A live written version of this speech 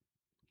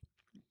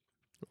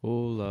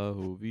Hola,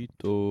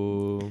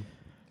 Jovito.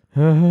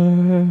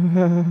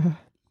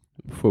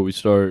 Before we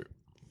start,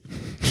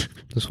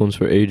 this one's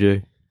for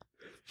AJ.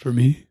 For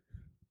me?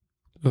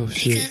 Oh,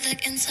 shit.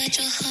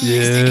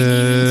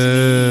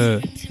 Yeah.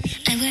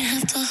 I would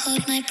have to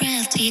hold my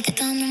breath till you get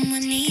down on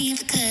one knee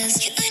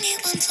because you only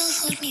want to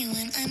hold me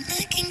when I'm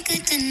looking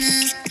good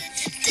enough.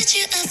 Did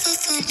you ever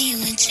fool me?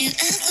 Would you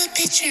ever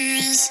picture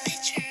us?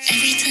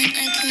 Every time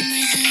I pull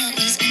my hair,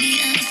 was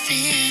only out of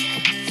fear.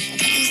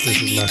 That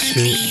you find me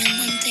ugly and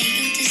one day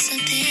you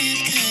disappear.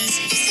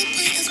 Cause what's the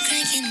point of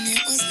crying?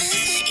 It was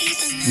never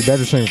even. You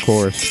better sing a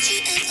chorus. Did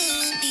you ever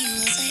want me?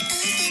 Was I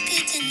ever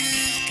good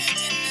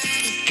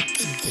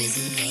enough? But boys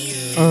are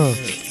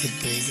liars. The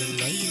boys are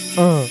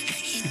liars.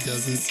 He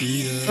doesn't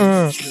see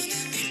us.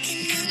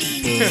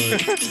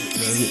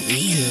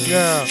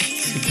 Yeah.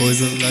 The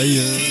boy's a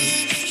liar.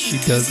 He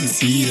doesn't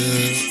see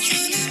us.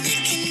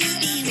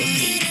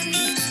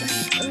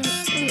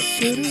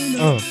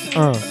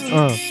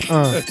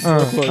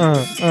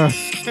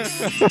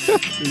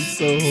 He's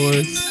so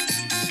hoarse.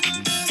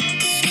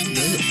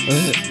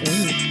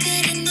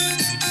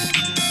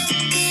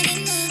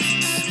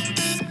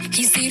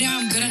 He say that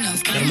I'm good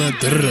enough. I'm not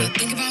good.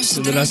 Think about So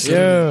shit then that I I said,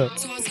 Yeah.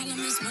 So I tell him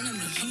it's one of me.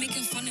 He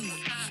making fun of me.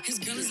 His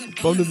girl is a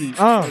Bum to me.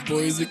 The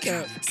boy is a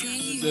cat. saying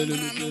he hope, but I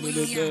know where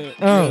he at.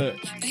 Oh.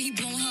 But he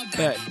blowing her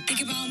Fat. back.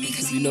 Think about me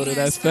cause You know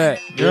that's fat.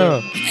 Yeah.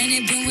 And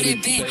it been what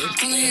it been.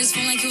 Calling his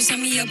phone like he'll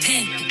send me a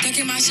pin.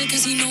 Ducking my shit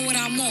cause he know what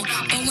I'm on.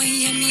 But when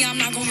he hit me, I'm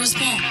not gonna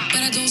respond.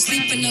 But I don't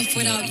sleep enough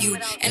without you.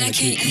 And I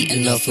can't eat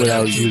enough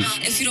without you.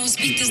 If you don't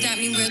speak, does that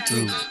mean we're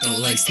through? Don't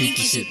like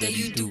sneaky shit that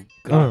you do.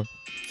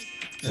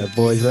 That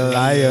boy's a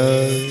liar.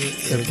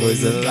 That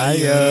boy's a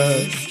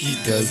liar. He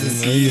doesn't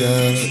see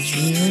us.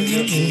 He's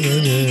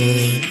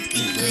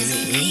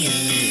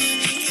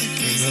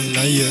a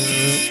liar.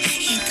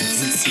 He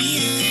doesn't see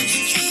us.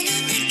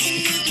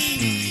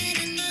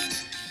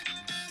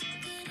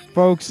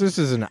 Folks, this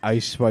is an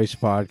Ice Spice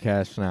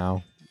podcast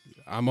now.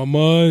 I'm a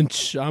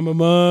munch.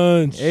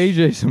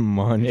 AJ's a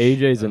munch.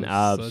 AJ's an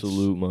That was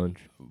absolute munch.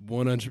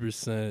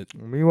 100%.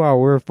 Meanwhile,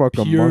 we're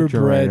fucking munching right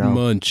Purebred now.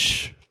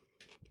 munch.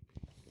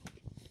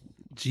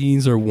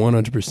 Jeans are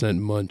 100%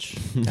 munch.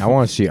 I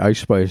want to see Ice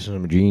Spice in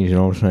some jeans, you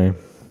know what I'm saying?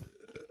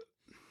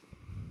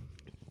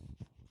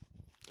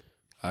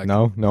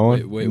 No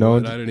one? Wait, no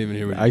what? one? I didn't even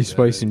hear what you Ice said.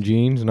 Spice in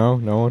jeans? No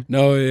one?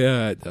 No,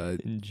 yeah.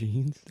 In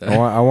jeans?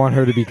 I want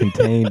her to be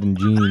contained in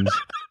jeans.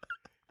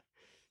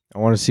 I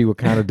want to see what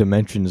kind of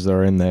dimensions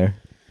are in there.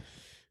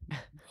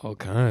 All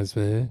kinds,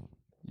 man.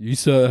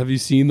 Have you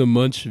seen the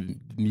Munch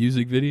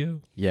music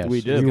video? Yes.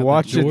 We did. We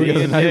watched it the Jordan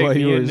other and night while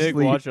you me were and Nick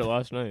asleep. watched it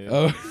last night.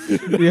 Oh,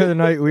 The other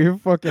night, we were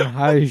fucking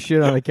high as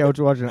shit on the couch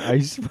watching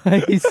Ice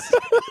Spice.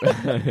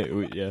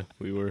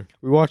 We were.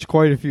 We watched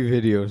quite a few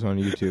videos on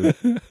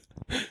YouTube.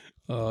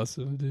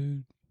 awesome,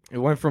 dude. It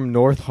went from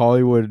North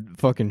Hollywood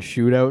fucking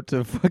shootout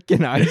to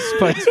fucking Ice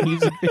Spice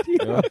music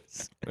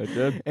videos. I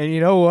did. And you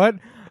know what?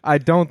 I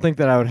don't think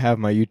that I would have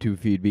my YouTube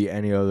feed be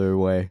any other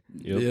way.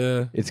 Yep.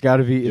 Yeah. It's got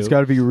to be. It's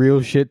got to be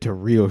real shit to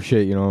real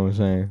shit. You know what I'm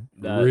saying?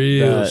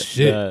 Real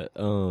shit.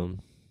 That,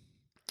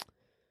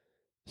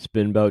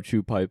 Spin Bout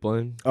Chew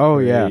Pipeline. Oh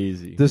yeah.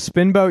 Crazy. The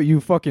Spin Bout You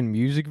fucking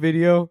music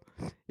video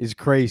is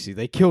crazy.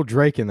 They killed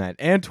Drake in that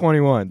and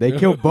 21. They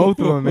killed both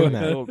of them in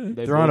that.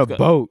 They're on a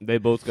boat. They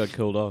both got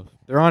killed off.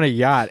 They're on a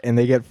yacht and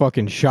they get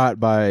fucking shot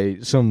by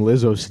some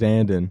Lizzo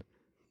stand-in.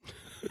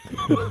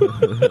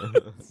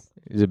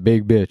 He's a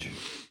big bitch.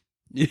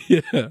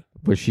 Yeah.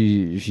 But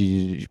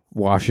she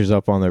washes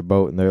up on their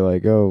boat and they're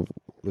like, oh,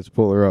 let's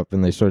pull her up.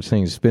 And they start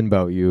singing Spin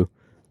Bout You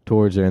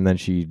towards her and then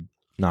she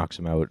knocks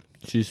him out.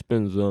 She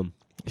spins them.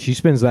 She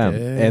spins them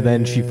and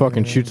then she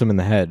fucking shoots them in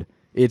the head.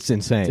 It's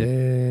insane.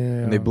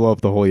 Damn. And they blow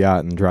up the whole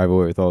yacht and drive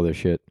away with all their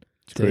shit.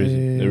 It's crazy.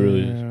 It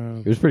really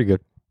is. It was pretty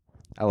good.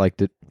 I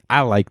liked it.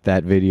 I like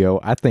that video.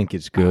 I think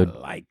it's good. I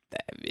like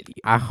that video.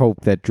 I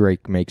hope that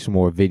Drake makes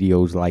more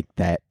videos like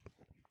that.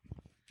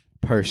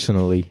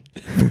 Personally.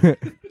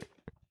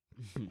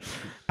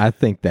 I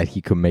think that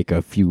he could make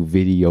a few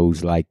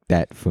videos like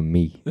that for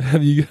me.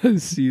 Have you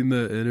guys seen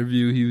the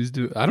interview he was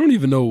doing? I don't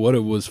even know what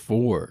it was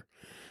for,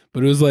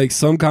 but it was like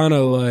some kind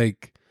of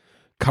like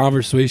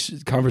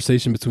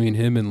conversation between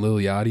him and Lil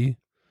Yachty.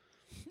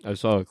 I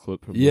saw a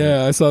clip from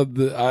Yeah, I saw to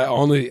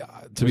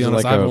be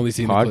honest, I've only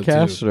seen the clip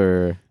podcast too.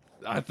 or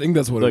I think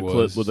that's what the it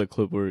was. clip with the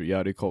clip where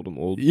Yachty called him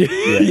old. Yeah,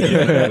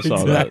 I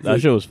saw that. exactly.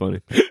 That shit was funny.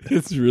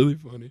 It's really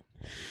funny.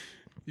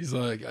 He's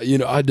like,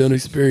 I done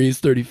experience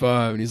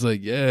 35, and he's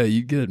like, yeah,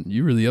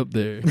 you really up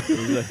there.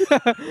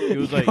 He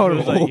was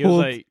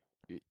like,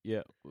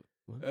 yeah.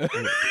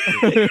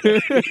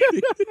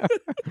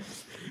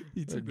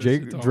 He took that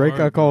Jake, shit to Drake heart,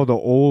 got bro. called an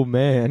old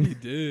man. He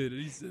did.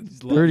 He said he's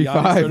 35,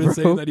 Yachty started bro.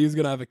 saying that he was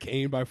gonna have a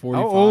cane by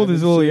 45. How old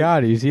is and Lil shit.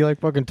 Yachty? Is he like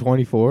fucking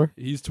 24?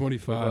 He's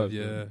 25.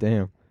 Yeah.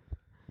 Damn.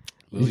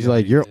 Lil He's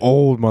like, Yachty, you're yeah.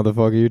 old,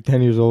 motherfucker. You're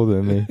 10 years older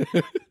than me.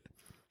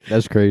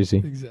 That's crazy.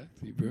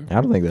 Exactly, bro. I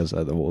don't think that's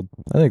that old.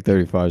 I think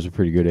 35 is a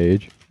pretty good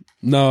age.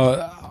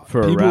 No, For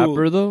a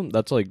rapper though,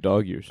 that's like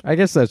dog years. I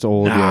guess that's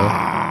old, yeah.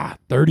 Nah,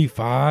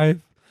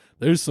 35.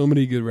 There's so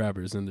many good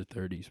rappers in their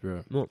 30s,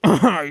 bro. No,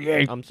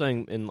 Yeah. I'm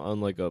saying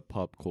on like a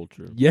pop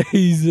culture. Yeah,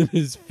 he's in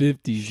his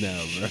 50s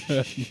now,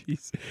 bro.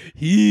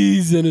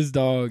 he's in his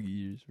dog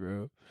years,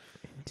 bro.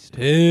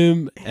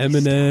 Him,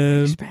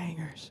 Eminem.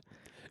 Bangers.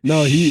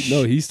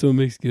 He still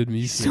makes good He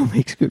music. still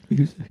makes good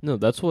music. No,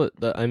 that's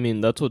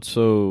what's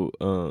so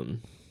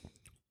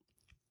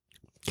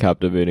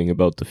captivating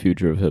about the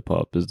future of hip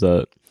hop is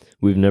that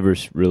we've never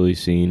really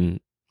seen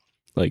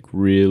like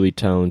really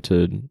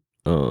talented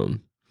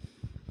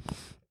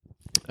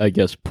I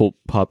guess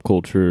pop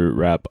culture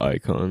rap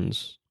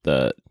icons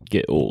that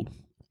get old.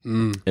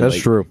 Mm. And That's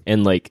like, true.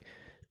 And like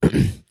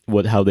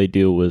how they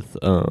deal with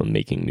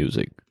making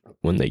music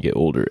when they get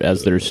older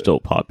as they're still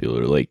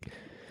popular. Like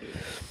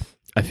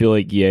I feel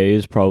like Ye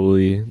is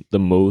probably the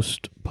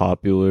most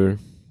popular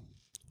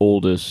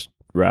oldest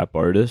rap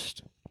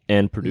artist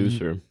and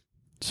producer.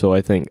 So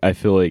I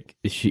feel like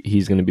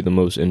he's going to be the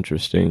most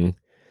interesting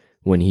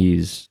when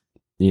he's,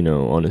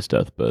 on his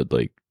deathbed,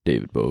 like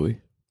David Bowie.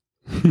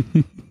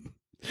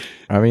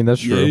 I mean,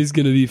 that's true. Yeah, he's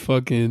gonna be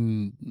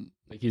fucking.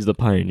 Like he's the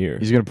pioneer.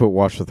 He's gonna put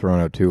Watch the Throne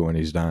out too when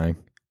he's dying.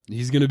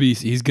 He's gonna be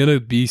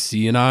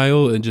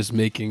senile and just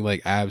making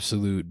like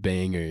absolute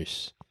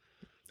bangers.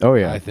 Oh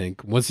yeah, I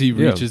think once he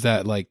reaches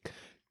that like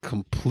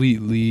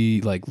completely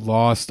like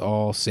lost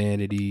all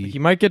sanity. he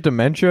might get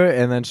dementia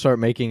and then start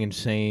making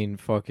insane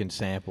fucking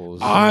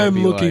samples.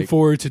 I'm looking like,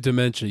 forward to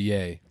dementia.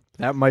 Yay!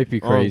 that might be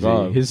crazy.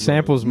 God. His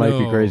samples might be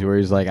No. crazy. Where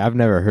he's like, I've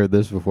never heard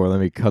this before. Let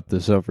me cut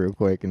this up real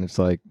quick, and it's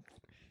like,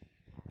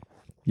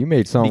 you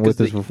made something Because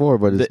with this before,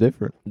 but it's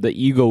different. The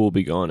ego will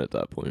be gone at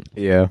that point.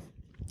 Yeah,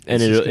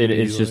 And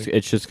It's just gonna be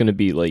it's just going to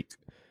be like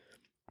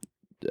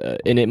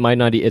and it might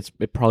not it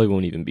probably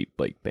won't even be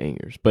like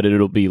bangers, but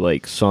it'll be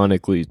like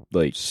sonically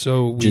like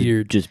So just,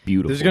 weird. just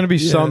beautiful. there's gonna be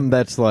Yeah. something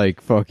that's like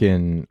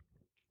fucking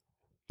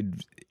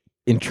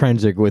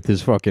intrinsic with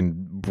his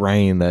fucking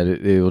brain that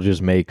it'll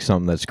just make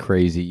something that's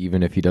crazy,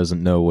 even if he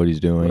doesn't know what he's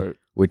doing, Right.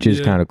 which is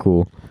Yeah. kind of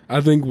cool.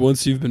 I think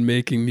once you've been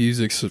making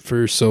music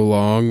for so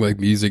long, like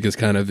music is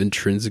kind of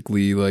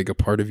intrinsically like a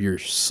part of your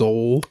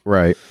soul.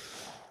 Right.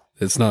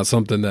 It's not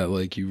something that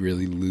like you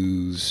really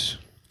lose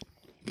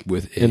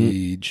with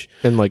age.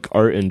 And like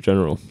art in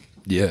general.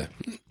 Yeah.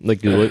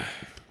 Like you look.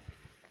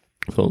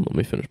 Hold on, let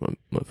me finish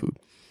my food.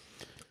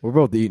 We're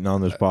both eating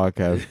on this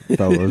podcast,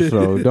 fellas,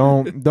 so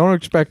don't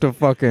expect a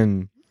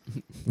fucking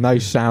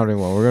nice sounding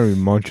one. We're gonna be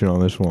munching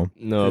on this one.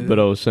 No, but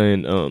I was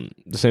saying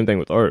the same thing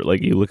with art.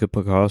 Like you look at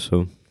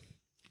Picasso,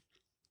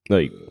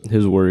 like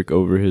his work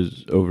over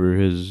his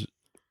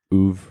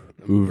oeuvre.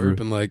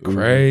 Burping like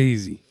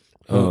crazy.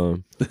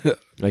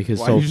 Like his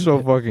Why self. are you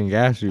so fucking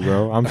gassy,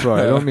 bro? I'm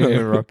sorry. I don't mean to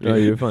interrupt No,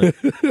 you. you're fine.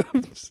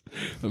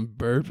 I'm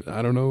burping.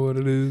 I don't know what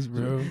it is,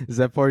 bro. Is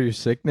that part of your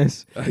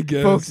sickness? I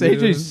guess. Folks, yeah.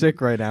 AJ's sick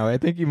right now. I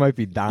think he might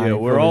be dying. Yeah,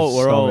 we're from all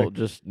his all stomach.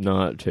 just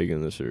not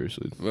taking this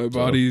seriously. My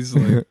body's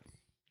like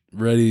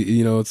ready.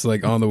 You know, it's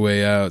like on the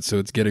way out, so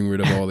it's getting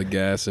rid of all the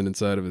gas and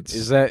inside of it.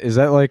 Is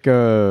that like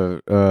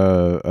what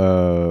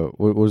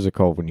was it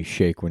called when you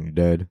shake when you're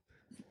dead?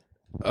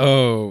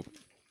 Oh,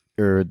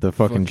 Or the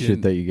fucking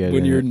shit that you get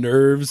when in your it.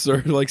 nerves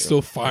are like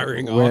still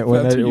firing off.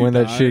 when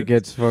that shit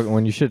gets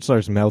when your shit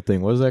starts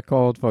melting. What is that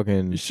called?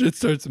 Fucking your shit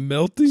starts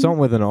melting. something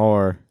with an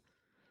R.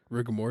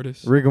 Rigor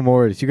mortis. Rigor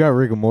mortis. You got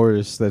rigor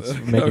mortis that's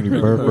making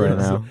you burp right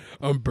now.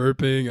 I'm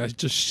burping. I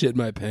just shit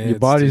my pants. Your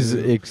body's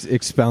dude.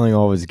 expelling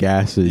all of its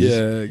gases.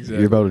 Yeah, exactly.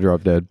 You're about to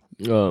drop dead.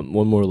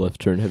 One more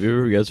left turn. Have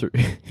you guys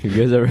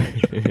ever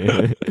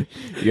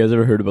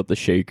heard about the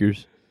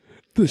Shakers?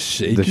 The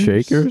Shakers. The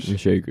Shakers? The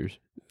Shakers.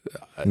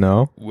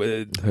 No.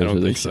 I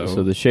don't think so.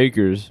 So the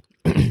Shakers,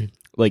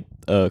 like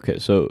okay,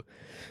 so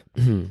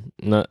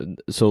not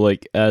so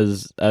like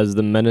as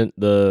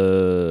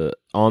the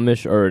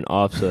Amish are an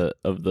offset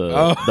of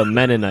the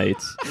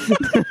Mennonites.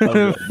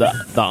 The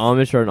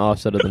Amish are an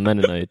offset of the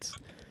Mennonites.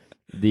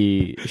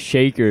 The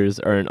Shakers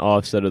are an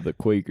offset of the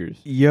Quakers.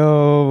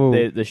 Yo.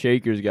 The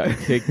Shakers got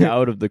kicked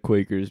out of the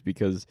Quakers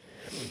because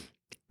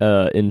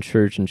in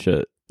church and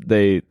shit,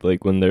 they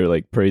like when they're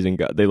like praising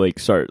God, they like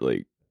start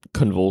like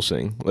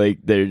convulsing, like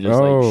they're just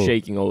like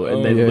shaking all over,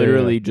 and they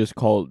literally just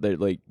called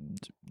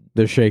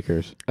They're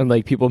Shakers. and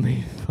like people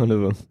made fun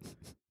of them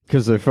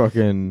Because they're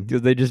fucking...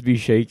 because they just be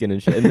shaking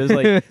and shit, and there's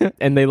like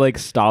and they like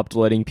stopped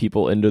letting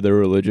people into their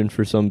religion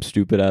for some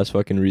stupid ass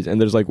fucking reason,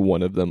 and there's like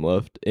one of them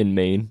left in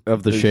Maine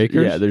Of the There's-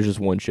 Shakers? yeah, there's just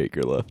one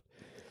Shaker left.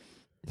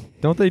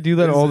 Don't they do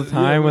that all the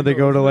time when they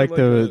go to like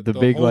the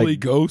big Holy like...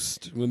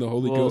 Ghost, when the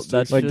Holy Well, Ghost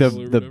that's takes Like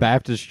control or the whatever?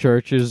 Baptist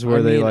churches where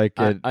I they mean, like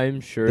get...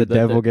 I'm sure the that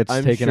devil gets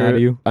I'm taken sure, out of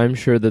you? I'm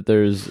sure that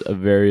there's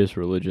various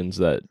religions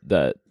that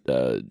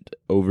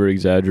over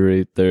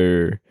exaggerate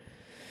their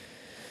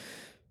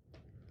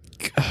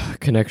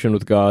connection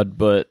with God,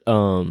 but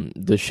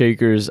the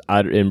Shakers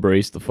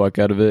embraced the fuck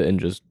out of it and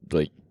just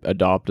like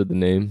adopted the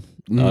name.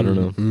 I don't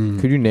know.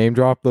 Could you name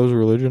drop those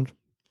religions?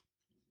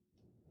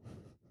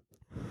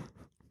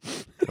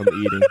 I'm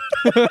eating.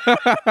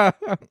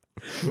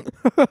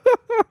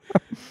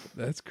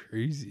 That's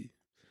crazy.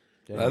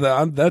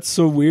 That's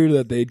so weird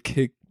that they'd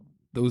kick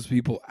those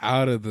people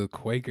out of the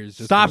Quakers.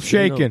 Just Stop for-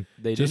 shaking.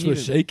 They Just didn't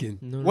for even- shaking.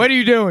 No, What are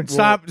you doing?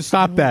 Stop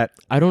that.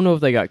 I don't know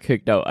if they got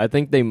kicked out. I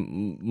think they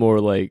more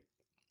like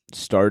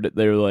started.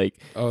 They're like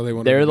Oh, they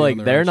want. they're like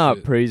their they're own not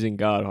shit. praising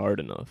God hard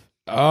enough.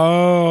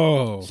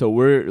 Oh, So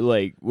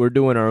we're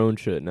doing our own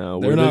shit now.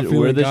 they're we're not the,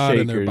 feeling we're the God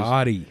shakers. in their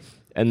body.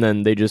 And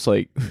then they just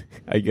like,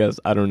 I guess,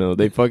 I don't know.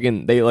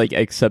 They like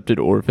accepted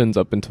orphans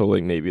up until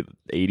like maybe the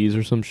 80s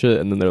or some shit.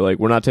 And then they're like,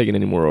 we're not taking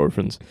any more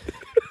orphans.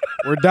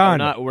 We're done.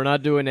 We're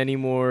not doing any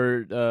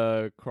more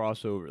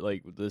crossover.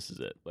 Like, this is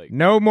it. Like,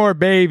 No more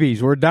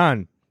babies. We're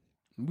done.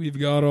 We've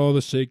got all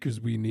the shakers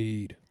we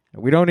need.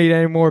 We don't need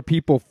any more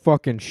people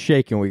fucking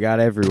shaking. We got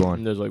and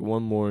everyone. there's like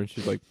one more and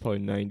she's like probably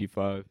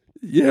 95.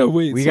 Yeah,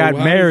 wait. We so got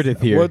how Meredith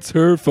does- here. What's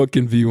her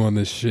fucking view on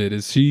this shit?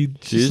 Is she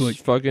She's just like?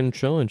 fucking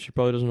chilling. She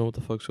probably doesn't know what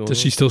the fuck's going Does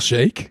on. she still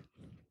shake?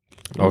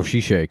 Oh, she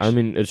shakes. I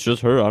mean, it's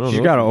just her. I don't She's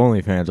know. got an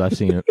OnlyFans. I've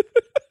seen it.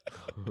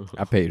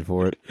 I paid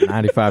for it.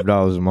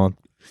 $95 a month.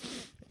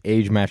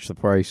 Age match the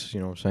price. You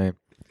know what I'm saying?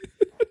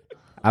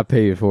 I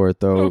paid for it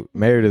though.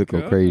 Meredith go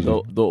God. crazy.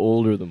 The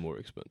older, the more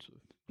expensive,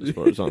 as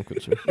far as I'm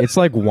concerned. It's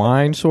like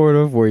wine, sort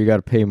of, where you got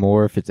to pay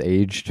more if it's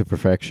aged to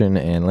perfection.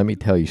 And let me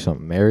tell you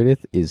something.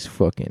 Meredith is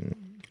fucking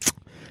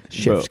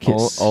chef's Bro,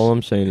 kiss. all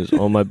I'm saying is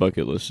on my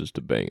bucket list is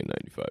to bang a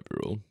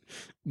 95-year-old.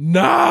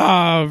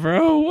 Nah,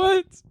 bro.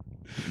 What?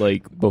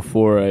 Like,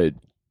 before I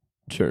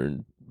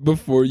turned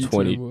Before you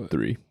turn what?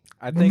 23.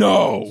 I think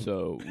No.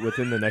 So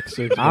within the next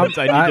 6 I'm- months,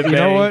 I need to you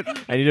bang. know what?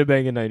 I need to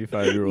bang a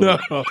 95-year-old. No.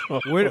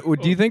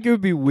 Do you think it would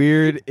be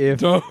weird if,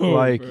 Don't,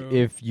 like, bro.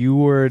 if you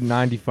were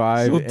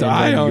 95 She'll and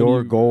die then on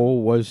your you.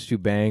 goal was to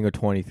bang a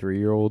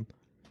 23-year-old?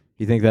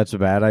 You think that's a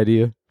bad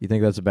idea? You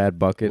think that's a bad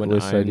bucket When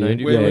list I'm idea?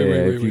 90? Wait, wait,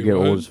 if you wait, get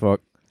what? old as fuck.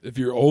 If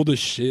you're old as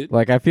shit,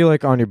 Like, I feel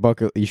like on your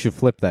bucket, you should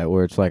flip that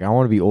where it's like, I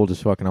want to be old as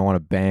fuck and I want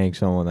to bang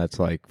someone that's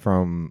like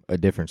from a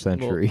different Well,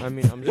 century. I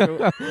mean, I'm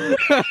sure.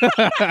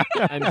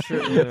 I'm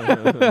sure.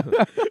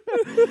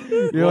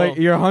 You're like,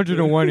 you're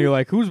 101. You're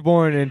like, who's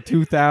born in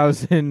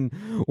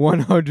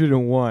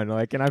 2101?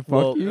 Like, can I fuck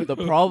Well, you? the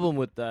problem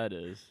with that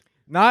is.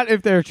 Not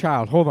if they're a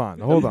child. Hold on.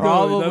 The No,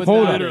 problem that's with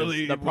hold that on.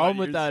 literally is. The what problem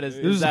with you're that is.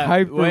 saying. This is that,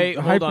 hyper- wait,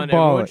 hold on. Everyone,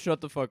 hyperbolic.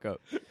 shut the fuck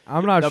up.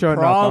 I'm not The shutting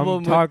up. problem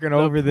I'm talking with,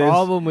 over the this.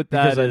 problem with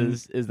that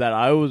because is that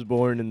I was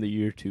born in the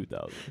year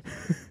 2000.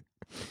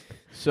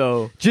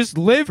 So Just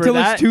live For till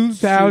that- it's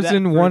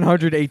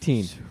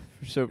 2118.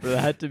 for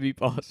that to be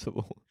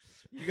possible,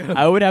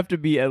 I would have to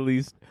be at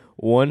least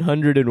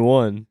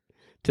 101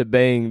 to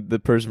bang the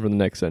person from the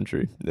next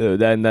century.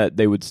 Then that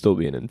they would still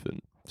be an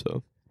infant.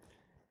 So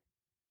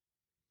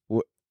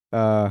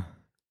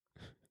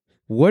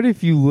What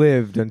if you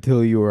lived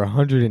until you were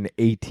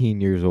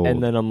 118 years old?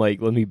 and then I'm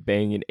like, let me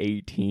bang an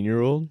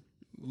 18-year-old.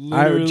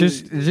 I literally-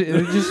 just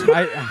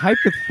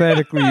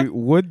hypothetically,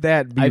 would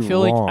that be I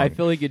feel wrong?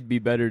 like it'd be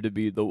better to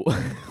be the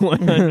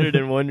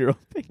 101-year-old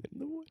banging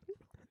the one.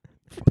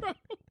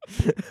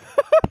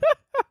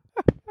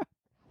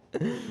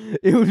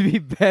 It would be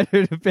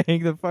better to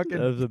bang the fucking.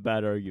 That was a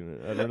bad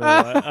argument. I don't know.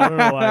 I don't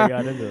know why I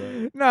got into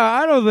that. No,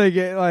 I don't think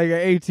it, like an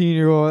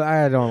 18-year-old.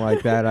 I don't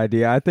like that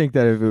idea. I think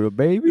that if it was a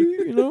baby,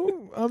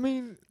 I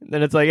mean,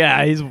 Then it's like,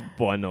 he's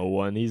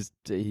 101. He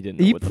didn't.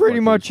 Know he what the pretty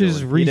fuck much he was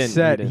is doing. He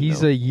reset. didn't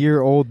He's know. a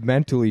year old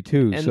mentally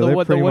too, And so they're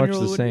pretty much the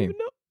 1-year-old wouldn't same. even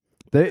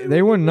know.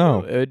 They wouldn't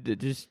know. It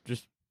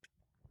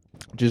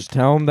Just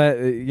tell them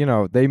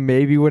that they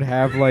maybe would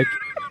have like.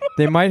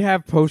 They might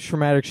have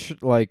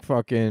post-traumatic like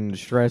fucking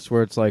stress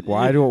where it's like,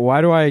 why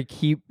do I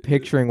keep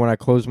picturing when I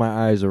close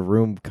my eyes a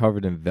room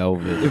covered in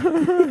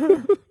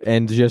velvet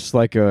and just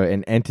like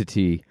an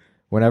entity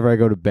whenever I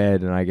go to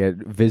bed and I get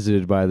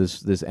visited by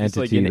this It's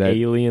entity like an that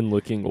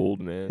alien-looking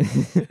old man.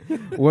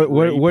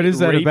 what is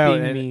that about?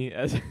 Raping And, me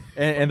as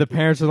and the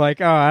parents are like,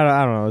 oh,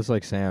 I don't know, it's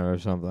like Santa or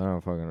something. I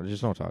don't fucking know.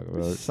 Just don't talk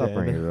about it. Stop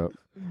bringing it up.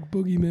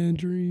 boogeyman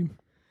dream.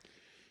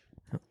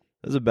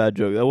 That's a bad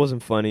joke. That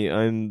wasn't funny.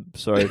 I'm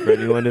sorry for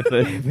anyone if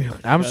they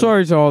I'm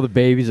sorry to all the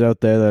babies out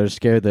there that are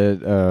scared that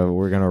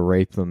we're gonna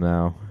rape them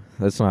now.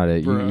 That's not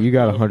it. You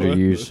got 100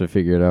 years to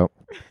figure it out.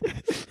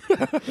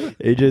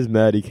 AJ's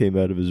mad he came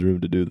out of his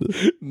room to do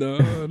this. No.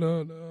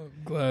 I'm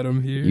glad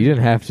I'm here. You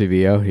didn't have to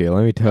be out here.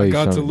 Let me tell I you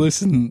got something. to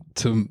listen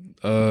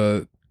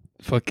to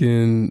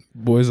fucking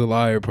Boys a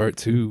Liar Part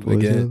 2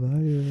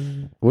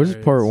 again. What is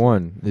Alright, part so-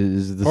 1?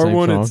 Is it the Part same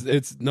 1, song?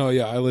 it's no,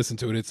 yeah, I listened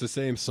to it. It's the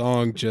same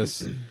song,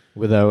 just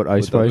Without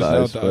Ice Without Spice? the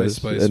without Ice the Ice Spice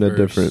Spice and a verse.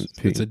 different It's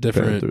Pink a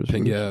different Panthers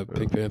Pink, verse.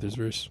 Pink Panthers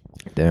verse.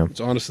 Damn. It's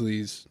honestly,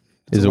 it's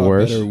Is a it lot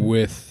worse? better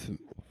with.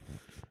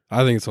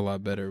 I think it's a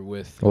lot better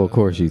with. Well, of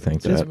course you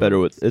think It's that. better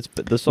with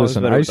the song's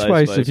Listen, better Ice with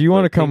Spice, if you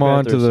want to but come Pink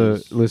on to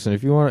Panthers the... Listen,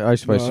 if you want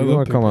Ice Spice, No, if I you love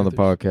want to come Pink on the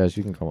Panthers. podcast,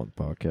 you can come on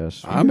the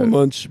podcast. I'm a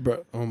munch,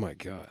 bro. Oh my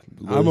god,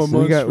 I'm a Listen.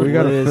 munch. we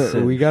got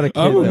Listen. we got a kid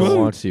I'm a that munch.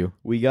 wants you.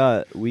 we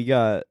got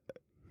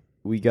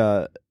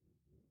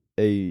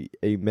a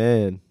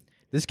man.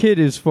 This kid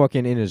is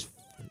fucking in his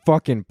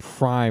fucking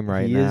prime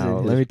right He is now.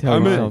 in Let his me tell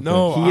I'm you in- something.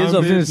 no, He is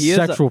I'm He's in his he is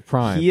a- sexual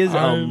prime. He is a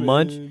I'm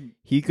munch. in-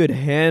 He could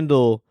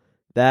handle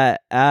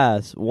that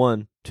ass.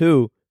 1,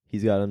 2.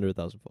 He's got under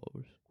 1,000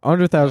 followers.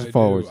 Under 1,000 I do,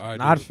 followers. I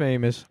Not do.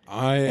 famous.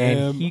 I'm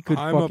And he could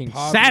I'm a fucking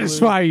popular-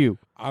 satisfy you.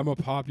 I'm a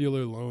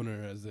popular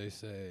loner, as they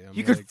say.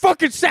 He could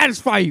fucking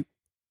satisfy you.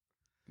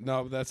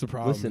 No, but that's the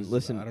problem.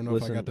 Listen, I don't know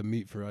if I got the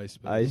meat for Ice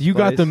Spice. You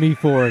got the meat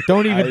for it.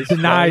 Don't even Ice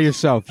deny Spice.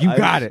 yourself. You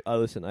got it.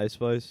 Listen, Ice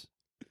Spice.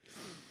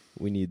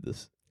 We need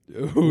this.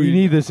 We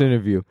need this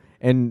interview.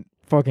 And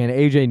fucking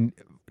AJ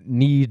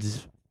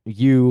needs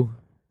you.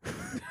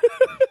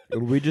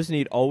 We just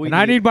need And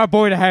I need my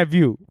boy to have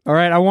you. All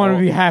right? I want him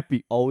to be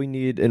happy. All we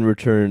need in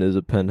return is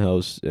a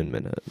penthouse in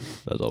Manhattan.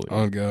 That's all we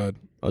need. Oh God,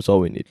 That's all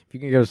we need. If you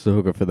can get us the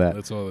hookup for that.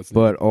 that's all. That's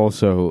But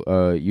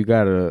also, you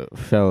got a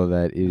fella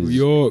that New is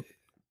York.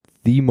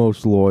 the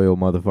most loyal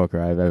motherfucker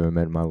I've ever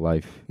met in my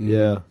life.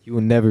 Yeah. He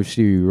will never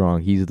steer you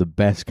wrong. He's the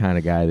best kind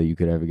of guy that you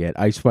could ever get.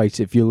 Ice Spice,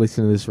 if you're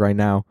listening to this right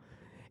now,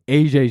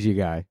 AJ's your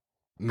guy.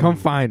 Come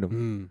find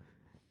him.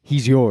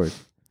 He's yours.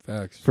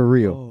 Facts. For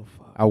real. Oh,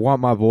 fuck. I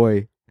want my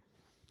boy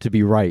to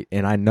be right,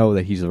 and I know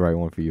that he's the right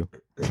one for you.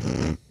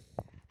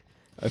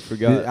 I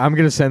forgot. I'm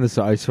going to send this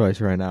to Ice Spice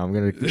right now. I'm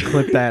going to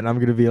clip that, and I'm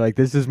going to be like,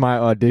 this is my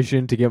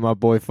audition to get my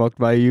boy fucked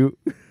by you.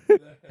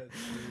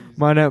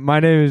 My name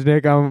is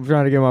Nick. I'm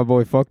trying to get my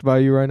boy fucked by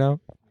you right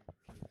now.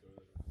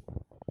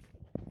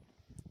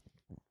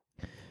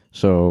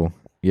 So,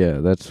 yeah,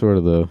 that's sort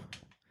of the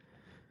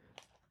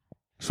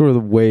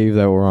wave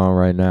that we're on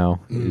right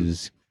now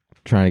is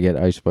trying to get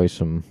Ice Spice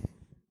some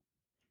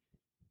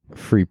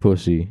free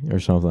pussy or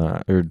something.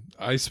 Or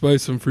Ice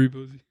Spice some free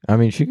pussy. I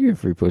mean, she could get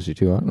free pussy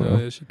too. I don't know.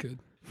 Yeah, she could.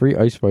 Free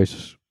Ice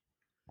Spice.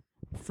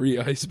 Free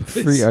Ice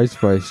Spice. Free Ice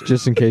Spice,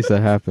 just in case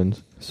that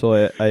happens.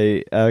 So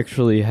I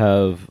actually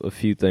have a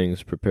few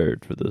things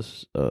prepared for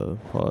this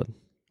pod.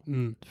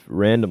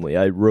 Randomly,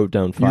 I wrote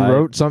down 5. You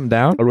wrote something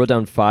down? I wrote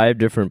down 5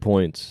 different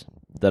points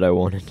that I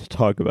wanted to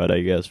talk about,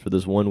 I guess, for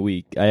this 1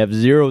 week. I have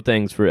 0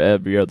 things for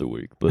every other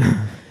week, but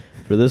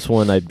for this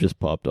one, I just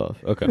popped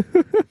off. Okay.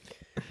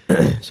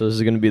 So this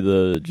is going to be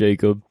the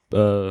Jacob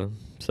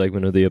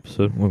segment of the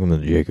episode. Welcome to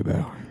the Jacob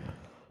Hour.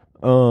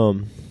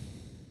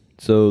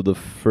 So the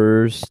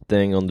first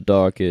thing on the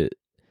docket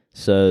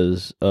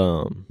says,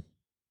 and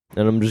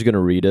I'm just going to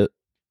read it.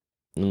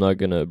 I'm not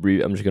going to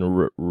read, I'm just going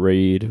to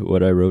read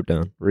what I wrote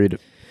down. Read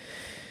it.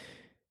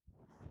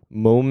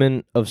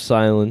 Moment of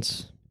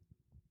silence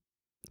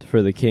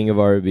for the king of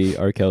R&B,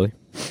 R. Kelly.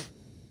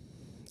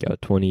 Got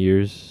 20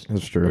 years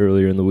That's true.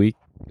 earlier in the week.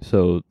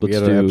 So We let's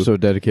got an do, episode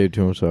dedicated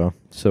to him, so.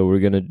 so we're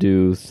going to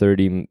do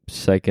 30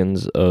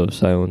 seconds of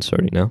silence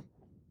starting now.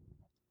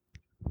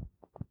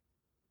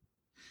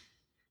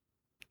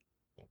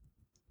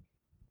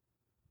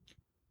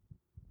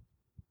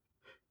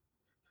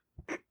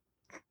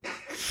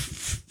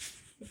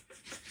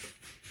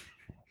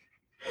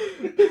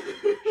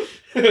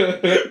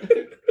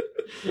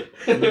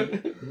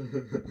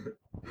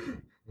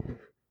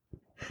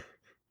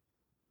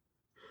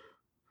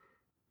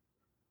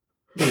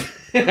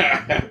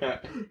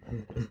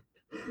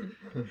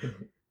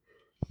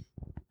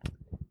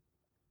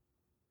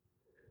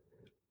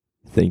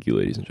 Thank you,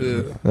 ladies and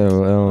gentlemen.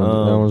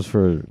 That one's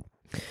for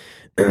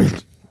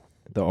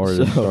the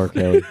artist, So- R.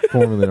 Kelly.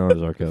 Formerly known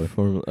as R. Kelly.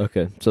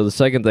 Okay, so the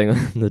second thing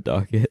on the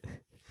docket,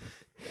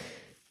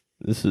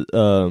 this is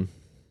it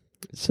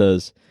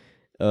says,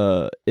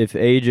 if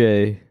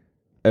AJ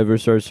ever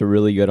starts to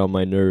really get on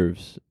my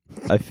nerves,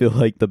 I feel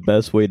like the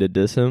best way to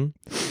diss him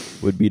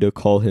would be to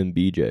call him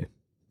BJ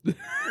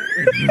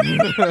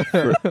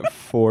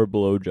for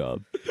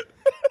blowjob.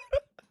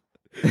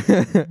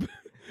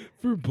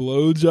 For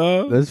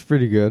blowjob? That's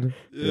pretty good.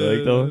 You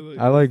like that one?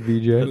 I like I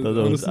BJ. thought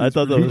that was, Honestly, I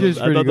thought that BJ's was,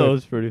 I pretty thought that good.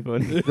 was pretty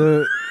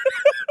funny.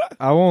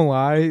 I won't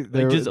lie.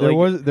 There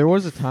like-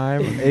 was a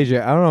time,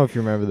 AJ. I don't know if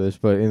you remember this,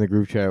 but in the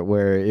group chat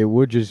where it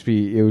would just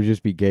be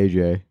Gay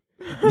J.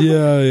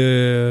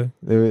 Yeah.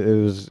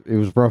 It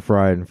was rough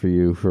riding for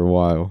you for a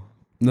while.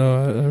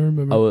 No, I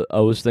remember. I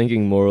was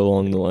thinking more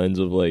along the lines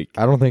of like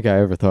I don't think I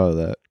ever thought of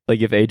that.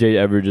 if AJ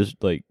ever just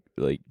like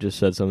just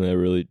said something that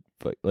really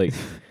like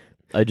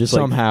I just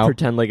Somehow. like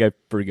pretend like I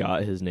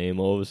forgot his name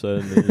all of a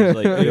sudden. And just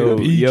like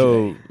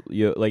BJ.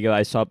 yo, like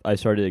I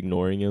started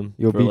ignoring him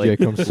Yo, for BJ, like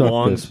come suck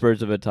long this.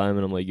 spurts of a time,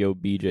 and I'm like, yo,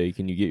 BJ,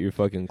 can you get your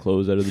fucking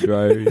clothes out of the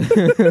dryer?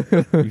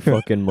 You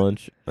fucking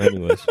munch.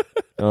 Anyways,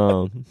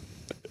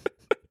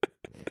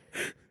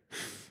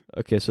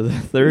 okay, so the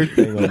third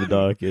thing on the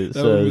docket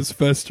That one says. was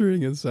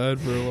festering inside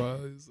for a while.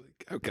 He's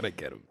like, how can I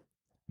get him?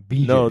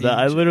 BJ. No, that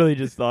I literally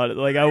just thought it.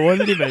 Like I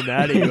wasn't even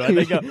mad at you. I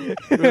think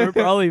we were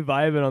probably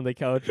vibing on the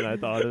couch, and I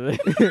thought of it.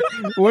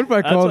 What if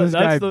I call this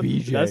guy the,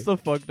 BJ? That's the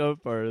fucked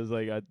up part. Is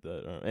like I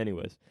don't know.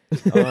 Anyways,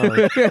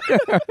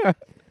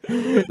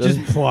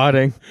 Just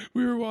plotting.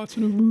 We were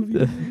watching a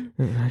movie.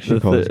 I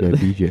should call this guy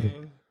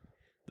BJ.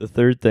 the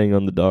third thing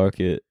on the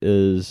docket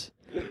is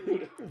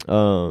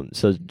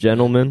says,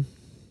 gentlemen,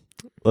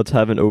 let's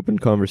have an open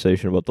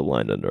conversation about the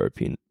line under our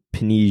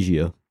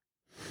Pinesia.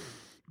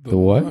 The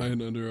what?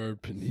 Line under our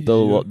panisia.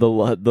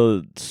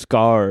 The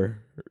scar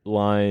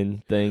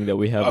line thing that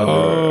we have under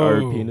our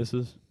Oh.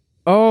 penises.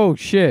 Oh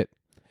shit!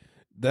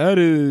 That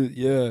is,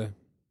 yeah.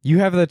 You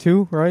have that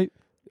too, right?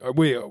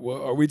 Wait,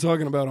 what are we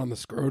talking about on the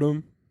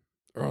scrotum?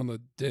 or on the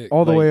dick?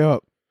 all the Like- way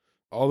up.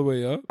 All the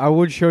way up? I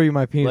would show you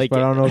my penis, Like- but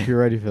I don't know if you're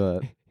ready for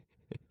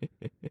that.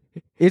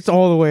 It's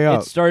all the way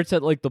up, It starts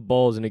at like the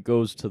balls and it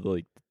goes to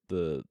like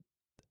the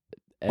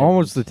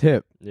almost the ends.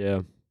 tip.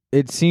 Yeah,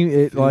 It seemed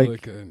it Feel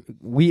like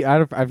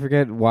I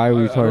forget why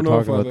we I started don't know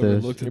if talking I've about ever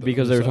this. looked at the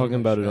because they other were side of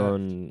talking my about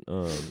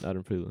it shaft. on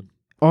Adam Freeland.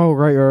 Oh,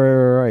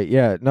 right.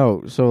 Yeah,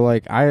 no. So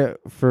like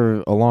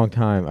for a long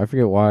time, I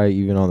forget why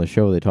even on the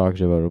show they talked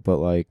about it, but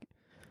like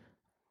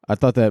I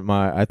thought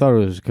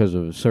it was because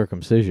of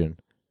circumcision,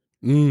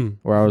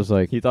 where I was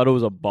like, He thought it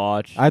was a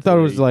botch. I thought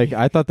it was like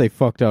I thought they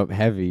fucked up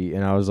heavy,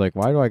 and I was like,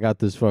 why do I got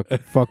this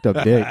fucked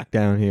up dick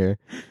down here?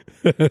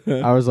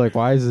 I was like,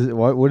 why is this?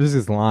 What is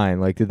this line?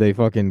 Like, did they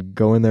fucking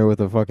go in there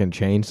with a fucking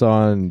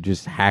chainsaw and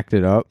just hacked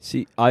it up?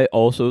 See, I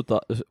also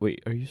thought.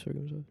 Wait, are you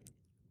circumcised?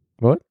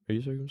 What? Are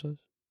you circumcised?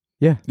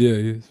 Yeah, he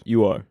is.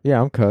 You are.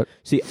 Yeah, I'm cut.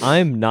 See,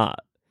 I'm not.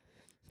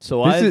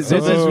 So This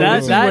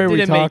is that where we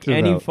didn't make talked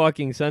any about.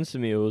 fucking sense to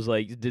me. It was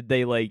like, did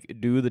they like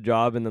do the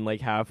job and then like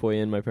halfway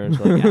in, my parents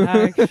were like,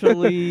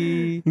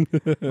 actually,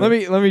 Let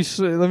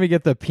me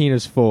get the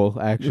penis full.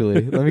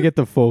 Actually, let me get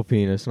the full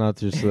penis, not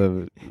just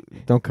the.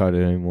 Don't cut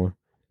it anymore.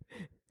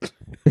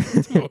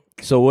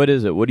 So what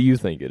is it? What do you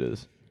think it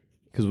is?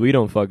 Because we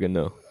don't fucking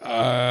know.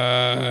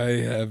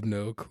 I have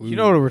no clue. You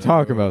know what we're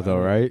talking about, though,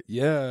 right?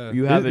 Yeah.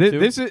 You have it too.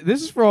 This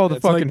is for all the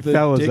That's fucking like the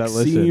fellas dick that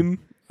listen. seam.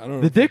 I don't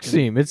know. The dick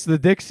seam. It's the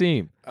dick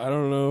seam. I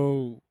don't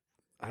know.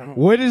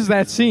 What is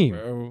that seam?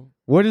 Bro.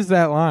 What is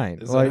that line?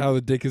 Is Like, that how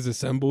the dick is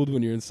assembled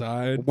when you're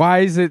inside? why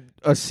is it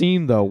a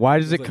seam though? Why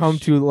does It's it like come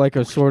to like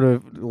a sort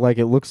of like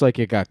it looks like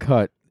it got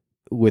cut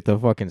with a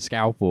fucking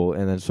scalpel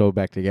and then sewed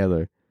back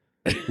together?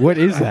 What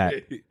is that?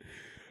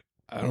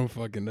 I don't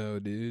fucking know,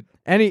 dude.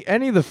 Any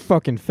of the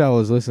fucking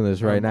fellas listening to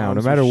this My right now, no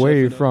mom's matter just where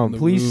you're chefing up from, in the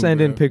please room,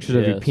 send in bro. pictures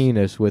of your Yes.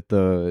 penis with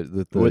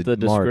the With the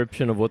mark.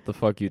 description of what the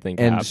fuck you think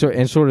and happened.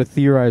 and sort of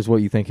theorize what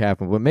you think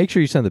happened. But make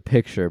sure you send the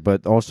picture,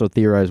 but also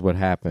theorize what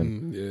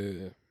happened.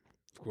 Yeah,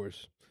 of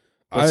course.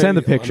 But send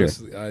the picture.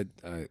 Honestly,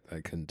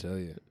 I couldn't tell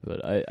you.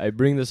 But I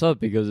bring this up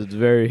because it's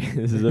very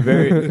this is a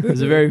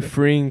very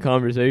freeing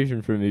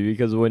conversation for me,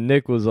 because when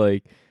Nick was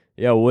like,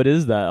 yeah, what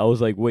is that? I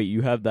was like, wait,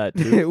 you have that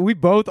too? We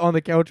both on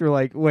the couch were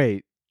like,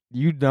 wait,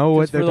 you know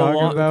what 'Cause they're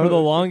talking about? For the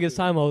longest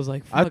time, I was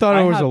like, I fuck, thought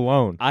I was have,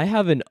 alone. I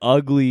have an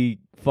ugly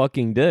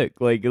fucking dick.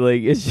 Like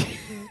it's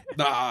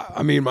Nah,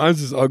 I mean,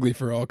 mine's just ugly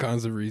for all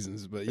kinds of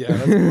reasons. But yeah,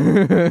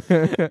 that's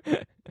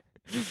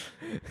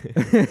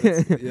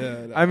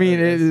yeah. I mean,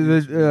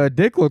 that's the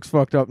dick looks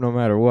fucked up no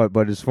matter what,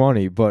 but it's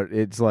funny. But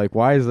it's like,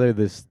 why is there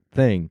this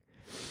thing?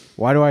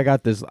 Why do I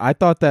got this? I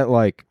thought that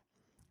like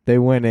they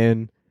went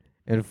in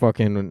and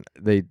fucking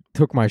they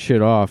took my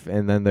shit off,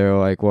 and then they're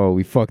like, well,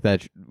 we fucked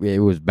that. It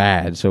was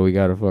bad, so we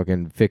gotta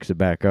fucking fix it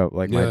back up.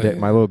 Like my Yeah, dick, yeah.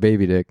 my little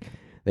baby dick.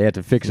 They had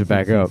to fix it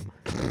back up,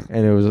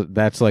 and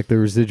that's like the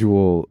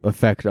residual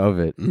effect of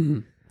it.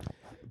 Mhm.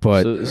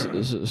 But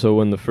so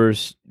when the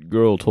first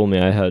girl told me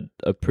I had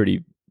a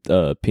pretty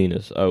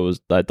penis,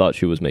 I thought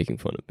she was making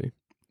fun of me.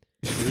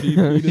 Pretty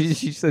penis?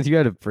 she said you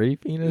had a pretty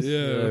penis.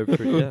 Yeah,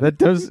 Yeah. That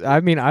does. I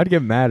mean, I'd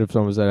get mad if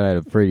someone said I had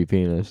a pretty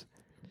penis.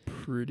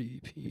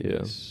 pretty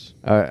penis.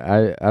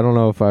 I don't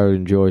know if I would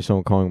enjoy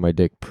someone calling my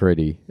dick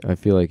pretty. I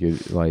feel like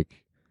it like.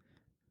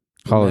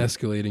 Call it,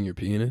 Emasculating your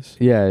penis.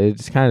 yeah,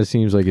 it kind of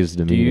seems like it's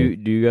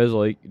demeaning. Do you guys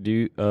like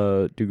do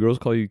girls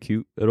call you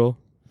cute at all?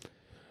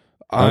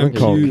 I've I'm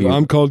been called cute.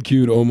 I'm called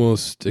cute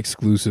almost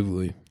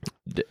exclusively.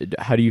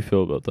 How do you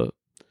feel about that?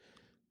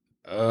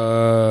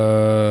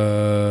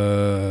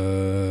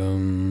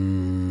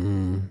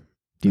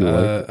 Do you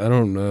like? I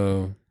don't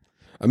know.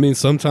 I mean,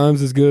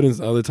 sometimes it's good, and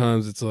other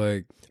times it's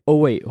like, Oh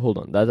wait, hold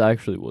on. That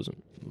actually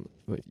wasn't.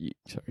 Wait,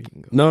 sorry, you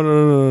can go.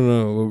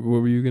 no.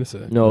 What were you gonna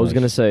say? No, I was Nice.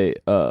 gonna say.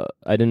 I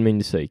didn't mean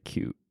to say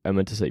cute. I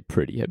meant to say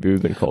pretty. Have you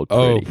ever been called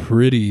Oh, pretty?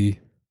 pretty.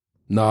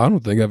 No, I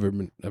don't think I've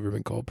ever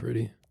been called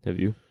pretty. Have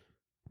you?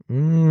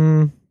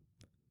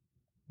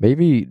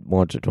 Maybe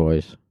once or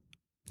twice.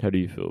 How do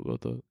you feel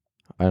about that?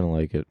 I don't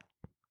like it.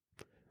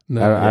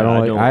 No, I don't I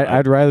like. don't-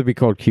 I'd rather be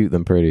called cute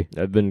than pretty.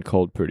 I've been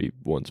called pretty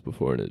once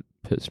before, and it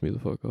pissed me the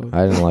fuck off.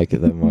 I didn't like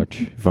it that much.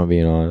 If I'm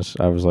being honest,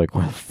 I was like,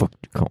 "Why the fuck do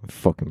you call me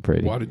fucking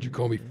pretty?" Why did you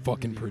call me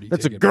fucking pretty?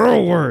 That's a Take it girl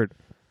back. word.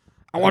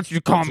 I want you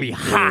to call That's a me girl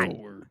hot.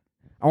 word.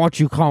 I want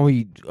you to call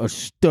me a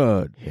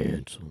stud.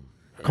 Handsome.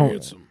 Come-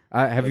 Handsome.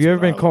 Have That's you ever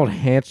what I been called like.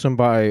 handsome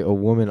by a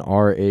woman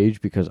our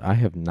age? Because I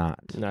have not.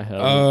 I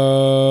have.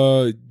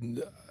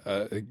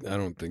 I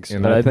don't think so.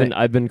 And but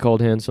I I've been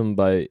called handsome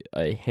by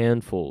a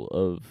handful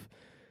of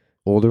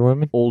Older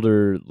women?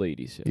 older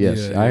ladies.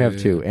 Yes, Yeah, I yeah, have yeah.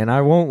 too. And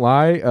I won't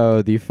lie,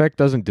 the effect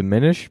doesn't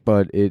diminish,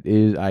 but it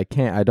is. I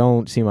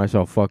don't see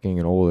myself fucking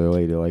an older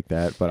lady like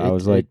that. But I It-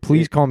 was like, it-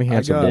 please it- call me I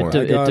handsome got, more. It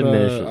I, got,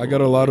 diminishes I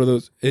got a lot of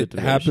those. It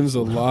diminishes happens a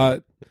a lot.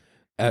 lot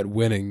at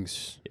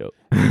weddings. Yep.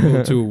 You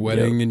go to a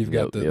wedding and you've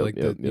got Yep, the yep, like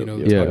yep, the you know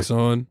yep, the yep. tux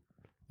on.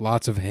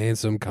 Lots of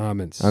handsome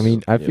comments. I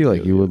mean, I feel like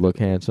yep, you would yep, look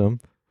yep. handsome.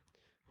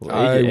 Well,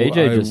 I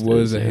AJ just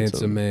was is a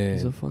handsome man.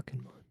 He's a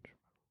fucking munch.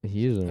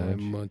 He is a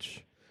I'm munch.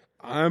 much.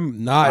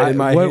 I'm not in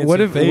my what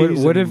handsome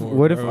phase if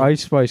anymore, if bro.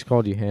 Ice Spice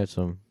called you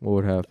handsome? What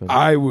would happen?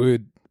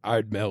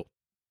 I'd melt.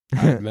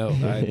 I'd melt.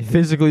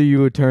 Physically,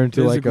 you would turn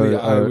to like Physically,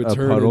 I would a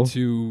turn puddle.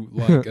 into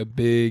like a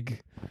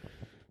big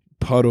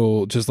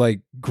puddle, just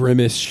like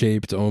grimace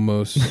shaped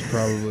almost,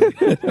 probably.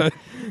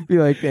 Be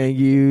like, thank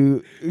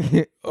you.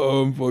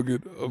 Oh, I'm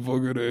fucking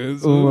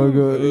handsome. Oh my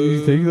god,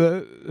 you think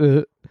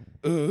that?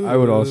 I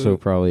would also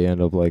probably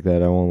end up like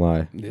that. I won't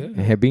lie.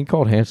 Yeah, Being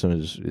called handsome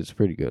is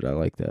pretty good. I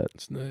like that.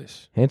 it's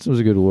nice. Handsome is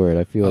a good word.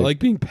 I feel I like like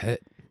being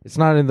pet. it's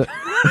not in the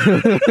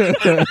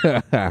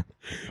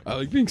I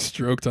like being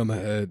stroked on the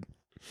head.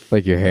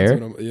 like your hair.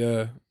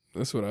 Yeah,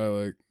 that's what I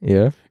like.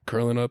 Yeah.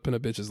 Curling up in a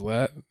bitch's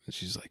lap, and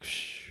she's like,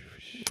 shh.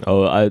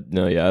 Oh, I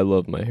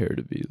love my hair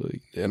to be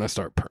like. And I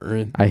start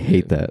purring. I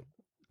hate that.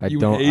 I You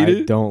don't. hate I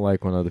it? don't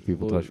like when other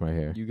people Well, touch my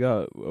hair. You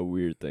got a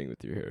weird thing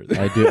with your hair.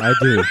 I do. I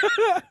do.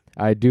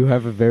 I do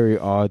have a very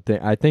odd thing.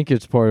 I think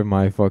it's part of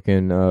my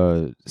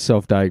fucking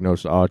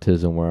self-diagnosed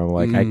autism, where I'm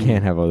like, I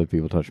can't have other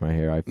people touch my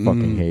hair. I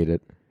fucking hate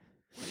it.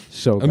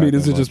 So I mean,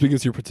 is it goddamn just much.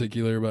 because you're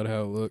particular about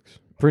how it looks?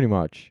 Pretty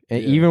much?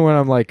 And Yeah. even when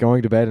I'm like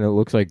going to bed and it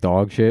looks like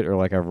dog shit, or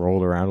like I've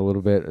rolled around a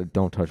little bit,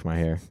 don't touch my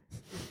hair.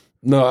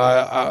 No,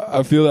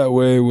 I feel that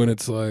way when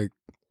it's like,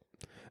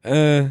 I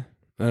don't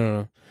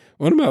know.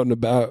 When I'm out and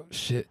about,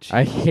 shit.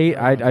 I hate.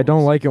 I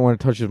don't like it when it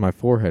touches my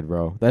forehead,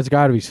 bro. That's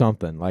got to be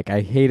something. Like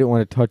I hate it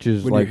when it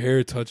touches when like your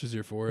hair touches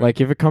your forehead.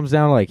 like if it comes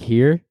down like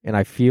here and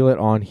I feel it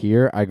on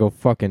here, I go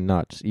fucking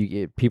nuts.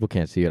 People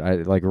can't see it. I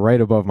like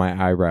right above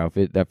my eyebrow.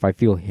 If I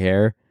feel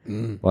hair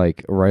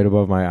like right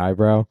above my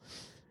eyebrow,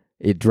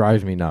 it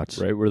drives me nuts.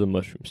 right where the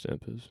mushroom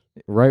stamp is.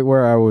 Right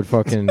where I would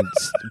fucking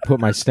put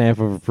my stamp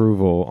of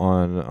approval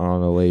on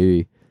a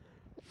lady.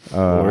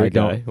 Or I a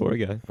guy. don't, Or a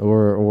guy.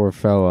 or a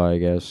fella, I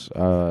guess.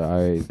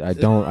 I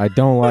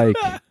don't like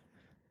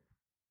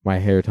my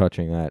hair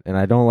touching that, and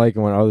I don't like it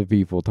when other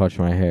people touch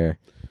my hair,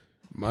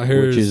 my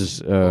hair which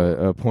is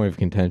a point of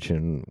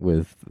contention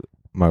with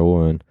my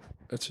woman.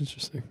 That's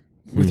interesting.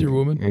 With your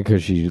woman?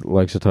 Because she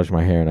likes to touch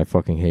my hair, and I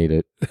fucking hate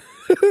it.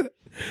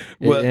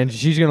 What? And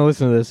she's gonna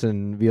listen to this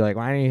and be like,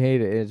 "Why do you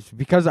hate it?" It's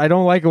because I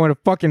don't like it when it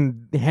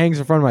fucking hangs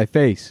in front of my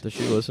face. Does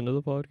she listen to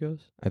the podcast?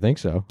 I think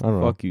so. I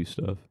don't know. Fuck you,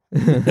 stuff.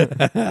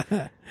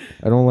 I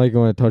don't like it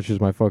when it touches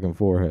my fucking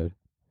forehead.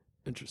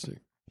 Interesting.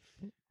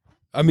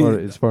 I mean,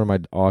 It's part of my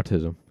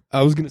autism.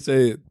 I was going to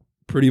say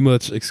pretty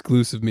much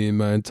exclusive me in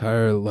my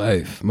entire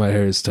life. My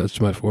hair has touched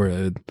my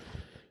forehead.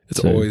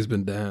 It's Same. always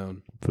been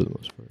down. For the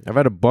most part. I've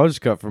had a buzz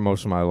cut for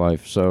most of my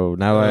life, so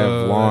now that I have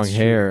Oh, long that's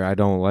hair, I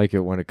don't like it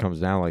when it comes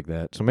down like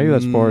that. So maybe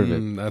that's part of it.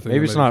 I think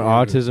Maybe it's that not might be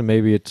part of it. autism.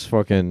 Maybe it's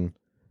fucking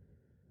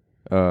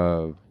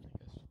something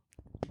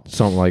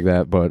like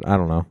that. But I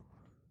don't know.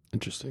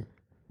 Interesting.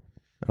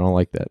 I don't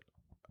like that.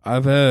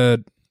 I've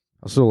had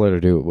I'll still let her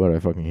do it, but I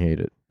fucking hate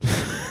it.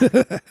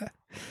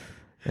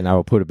 And I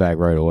will put it back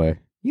right away.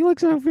 You look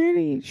so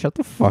pretty. Shut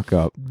the fuck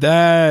up.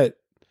 that.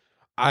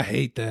 I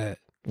hate that.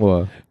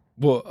 What?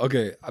 Well,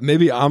 okay,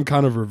 maybe I'm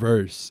kind of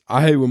reverse.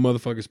 I hate when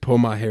motherfuckers pull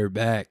my hair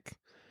back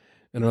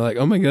and they're like,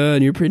 "Oh my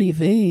god, your pretty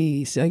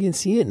face, I can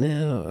see it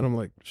now," and I'm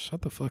like,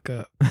 "Shut the fuck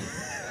up,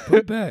 put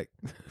it back,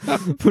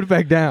 Put it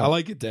back down. I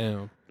like it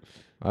down."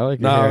 I like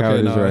your No, hair how okay,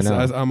 it is no, right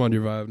now. I'm on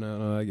your vibe now.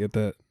 No, I get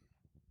that.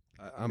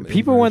 I'm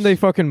People when they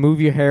inverse. fucking move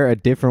your hair a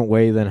different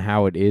way than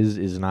how it is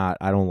not.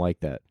 I don't like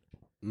that.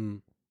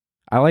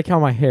 I like how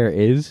my hair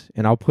is,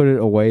 and I'll put it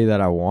away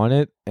that I want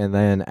it, and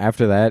then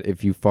after that,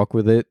 if you fuck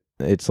with it,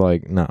 it's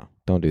like, no,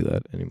 don't do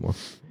that anymore.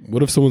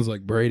 What if someone's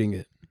like braiding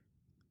it?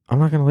 I'm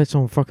not gonna let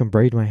someone fucking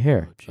braid my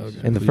hair. Okay.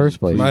 In the first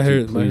place. My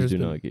hair, Please my hair's do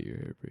been- not get your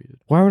hair braided.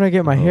 Why would I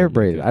get my hair my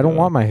braided? I don't God.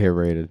 want my hair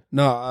braided.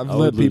 No, I've I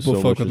let would lose people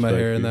so fuck much with my respect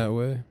hair for in you. that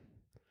way.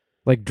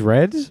 Like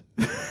dreads?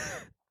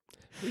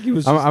 He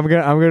was I'm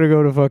gonna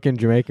go to fucking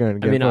Jamaica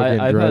and get I mean, fucking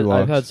I've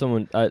dreadlocks. had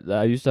someone.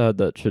 I used to have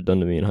that shit done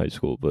to me in high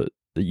school, but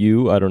I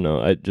don't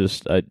know. I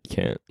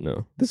can't.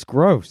 No. That's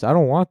gross. I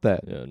don't want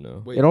that. Yeah,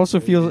 no. Wait, It also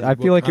feels. I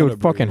what feel like it kind would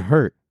of fucking braid?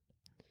 hurt.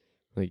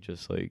 Like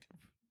just like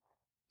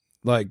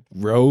like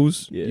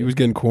rows. Yeah. You was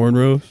getting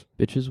cornrows.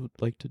 bitches would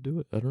like to do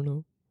it. I don't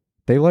know.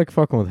 They like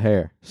fucking with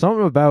hair.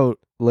 Something about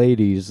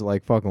ladies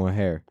like fucking with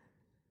hair.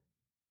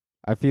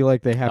 I feel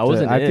like they have That was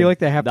to. an I in. feel like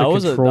they have That to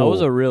was control. that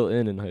was a real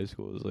in high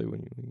school. It was like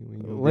when you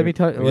go Let me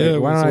touch. Yeah,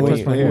 why so don't I when touch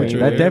you- my when hair? with your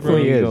That hair,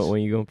 definitely when you is. go,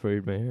 when you go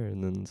braid my hair,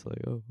 and then it's like,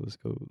 oh, let's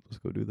go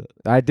do that.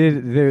 I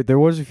did. There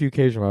was a few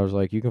occasions where I was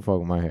like, "You can fuck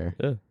with my hair,"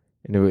 Yeah.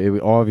 and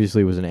it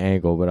obviously was an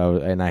angle, but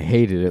I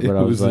hated it. But It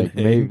I was was an like,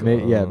 maybe,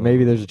 angle.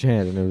 maybe there's a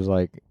chance, and it was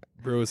like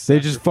Bro, they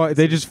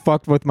just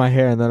fucked with my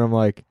hair, and then I'm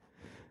like,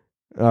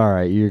 all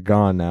right, you're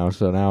gone now.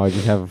 So now I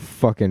just have a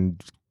fucking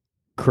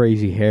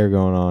crazy hair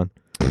going on.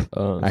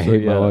 I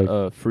hate my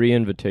life. Free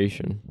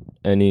invitation.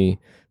 Any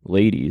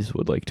ladies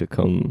would like to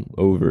come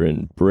over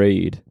and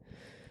braid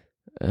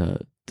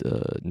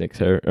Nick's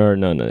hair, or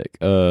not Nick,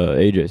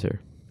 AJ's hair.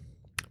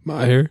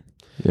 my hair.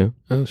 Yeah.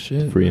 Oh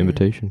shit. Free All right.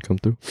 invitation. Come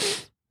through.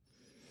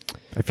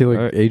 I feel like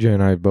All right. AJ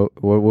and I both.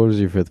 What was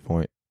your fifth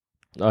point?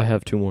 I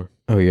have two more.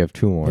 Oh, you have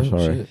two more. Oh,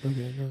 Sorry. shit.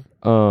 Okay,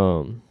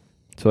 no.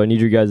 So I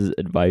need your guys'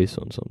 advice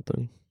on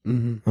something.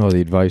 Mm-hmm. Oh,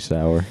 the advice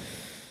hour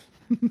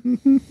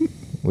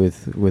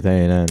with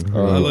A&N. I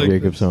like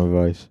Jacob this. some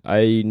advice.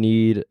 I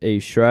need a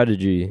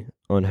strategy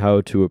on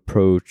how to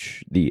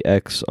approach the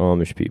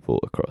ex-Amish people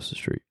across the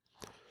street.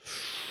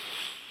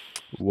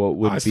 What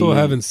would I be... still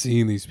haven't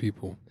seen these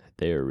people.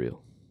 They are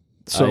real.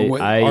 So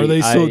are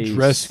they still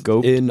dressed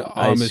in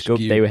I Amish scoped,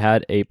 gear? They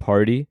had a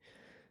party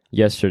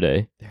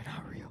yesterday. They're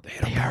not real. They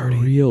They are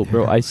real,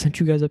 bro. I sent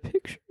you guys a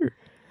picture.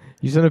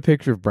 You sent a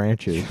picture of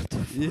branches.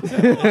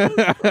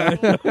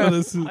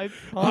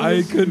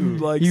 I couldn't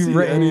like see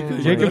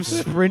anything. Jacob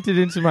sprinted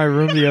into my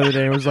room the other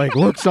day and was like,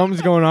 "Look,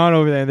 something's going on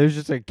over there." And there's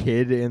just a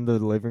kid in the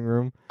living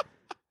room,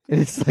 and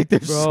it's like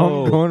there's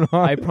something going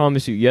on. I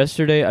promise you.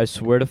 Yesterday, I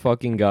swear to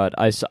fucking God,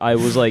 I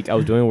was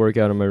doing a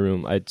workout in my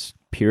room. I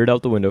peered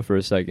out the window for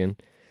a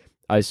second.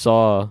 I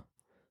saw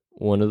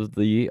one of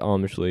the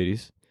Amish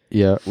ladies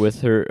Yeah.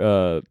 with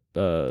her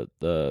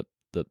the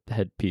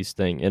headpiece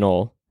thing and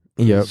all.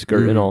 Yep.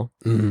 Skirt and all.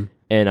 Mm-hmm.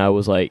 And I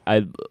was like,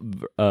 I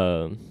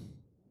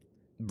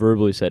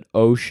verbally said,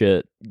 "Oh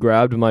shit!"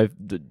 Grabbed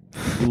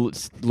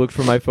looked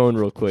for my phone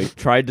real quick,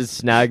 tried to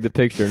snag the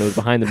picture, and it was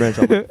behind the branch.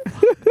 I'm like,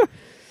 fuck.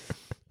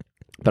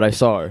 But I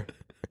saw her,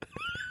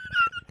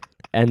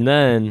 and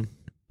then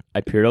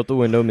I peered out the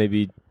window.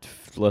 Maybe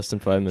less than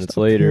 5 minutes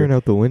later, Peering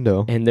out the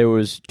window. and there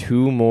was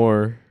two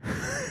more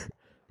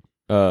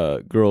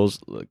girls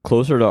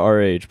closer to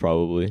our age,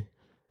 probably,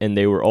 and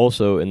they were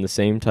also in the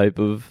same type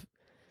of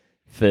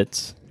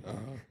fits.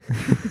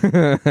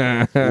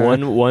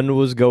 One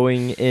was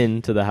going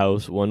into the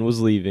house, one was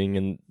leaving,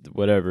 and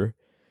whatever.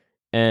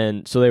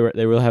 And so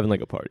they were having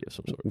like a party of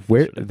some sort.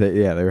 Where?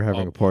 yesterday. They were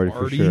having a party for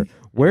party? sure.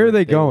 Where are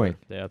they going?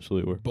 They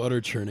absolutely were.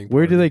 Butter churning.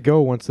 Where do party. they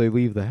go once they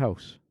leave the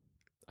house?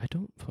 I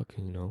don't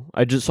fucking know.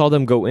 I just saw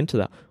them go into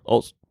that.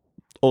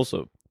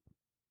 Also,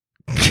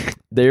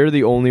 they're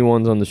the only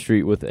ones on the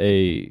street with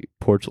a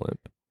porch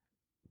lamp.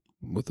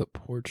 With a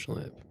porch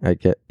lamp?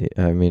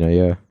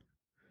 Yeah.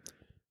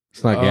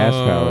 It's not gas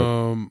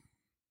powered.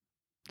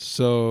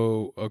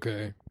 So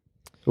okay.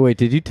 Wait,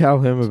 did you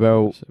tell him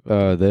about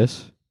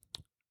this?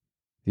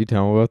 Did you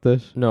tell him about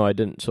this? No, I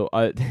didn't. So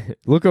I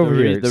Look over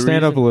re- here. the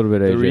Stand up a reason- little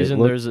bit,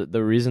 AJ.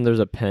 the reason there's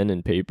a pen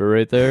and paper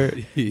right there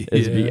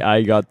is Yeah.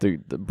 I got the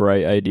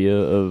bright idea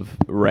of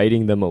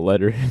writing them a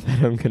letter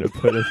that I'm gonna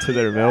put into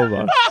their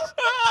mailbox.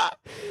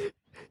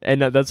 And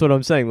that's what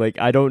I'm saying. Like,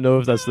 I don't know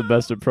if that's the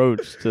best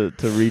approach to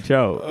reach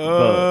out. But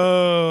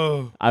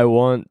Oh. I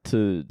want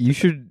to. You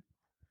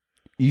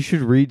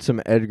should read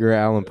some Edgar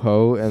Allan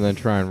Poe and then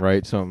try and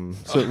write something.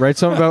 So write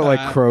something about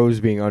like crows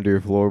being under your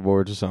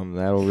floorboards or something.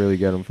 That'll really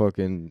get them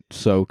fucking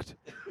soaked.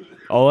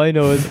 All I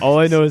know is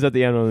at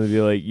the end I'm gonna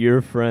be like,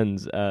 your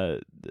friends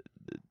at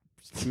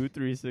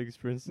 236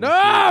 Princeton. No,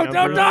 Street, don't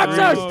number dox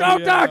 3. us!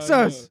 Don't dox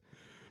us!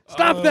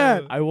 Stop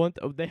that! I want.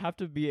 They have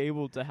to be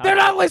able to have. They're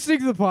not listening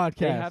to the They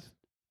podcast. have.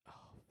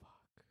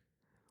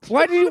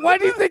 Why do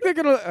you think they're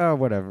gonna?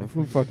 Whatever.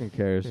 Who fucking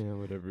cares? Yeah,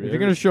 whatever. If you're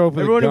gonna show up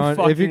with Everyone a who gun,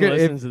 fucking if you're gonna,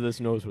 listens to this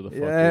knows where the fuck.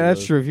 yeah, we that's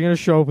live. true. If you're gonna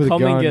show up with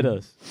Come a gun, and get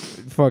us.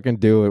 fucking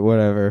do it.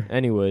 Whatever.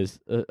 Anyways,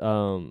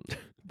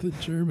 The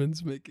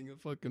Germans making a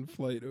fucking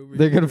flight over.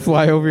 They're gonna here.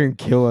 fly over here and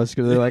kill us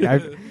because they're like,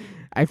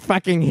 I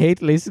fucking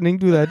hate listening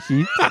to that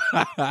shit.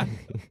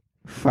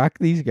 Fuck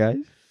these guys.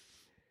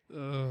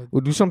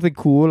 We'll do something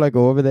cool, like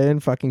go over there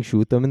and fucking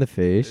shoot them in the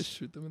face.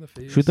 Shoot them in the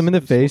face. Shoot them in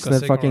the face and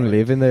smoke then a fucking cigarette.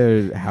 live in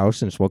their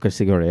house and smoke a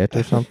cigarette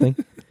or something.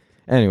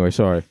 Anyway,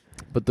 sorry.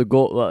 but the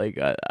goal, like,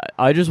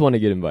 I just want to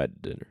get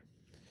invited to dinner.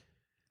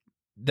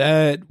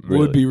 That Really.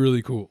 would be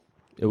really cool.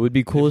 It would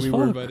be cool if as we were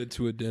fuck. invited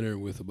to a dinner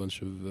with a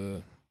bunch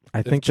of.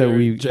 I think that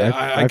we.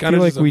 I kinda feel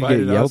like just we'd get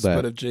invited yelled us, at.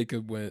 But if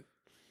Jacob went,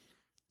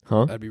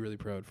 Huh? I'd be really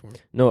proud for him.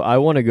 No, I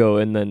want to go,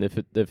 and then if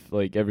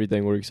like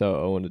everything works out,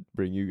 I want to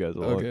bring you guys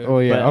along. Okay. Oh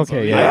yeah, But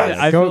okay, I- yeah.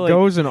 I feel like-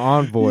 go as an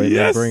envoy and then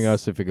Yes! bring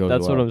us if it goes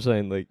That's well. what I'm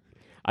saying. Like,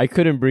 I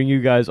couldn't bring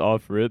you guys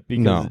off rip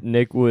because No.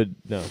 Nick would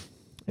no.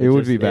 It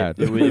would be bad.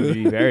 It would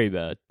be very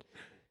bad.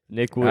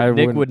 Nick I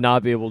would wouldn't-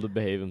 not be able to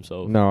behave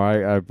himself. No,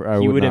 I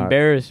he would not.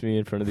 embarrass me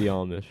in front of the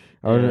Amish.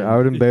 I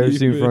would embarrass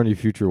you in front of your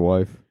future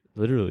wife.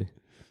 Literally.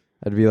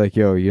 I'd be like,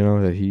 yo, you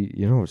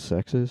know what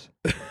sex is?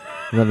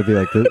 And then I'd be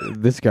like,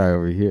 this guy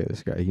over here,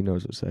 this guy, he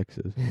knows what sex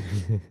is.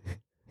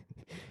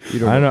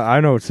 I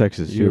know what sex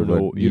is you too, don't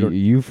know- but you don't-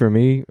 you for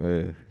me,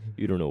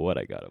 You don't know what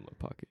I got in my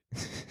pocket.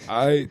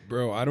 I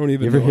don't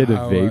even. You ever know hit a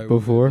how vape I would,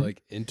 before?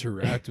 like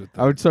interact with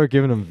them. I would start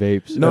giving them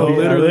vapes. No, I'd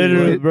be-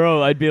 literally,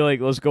 bro. I'd be like,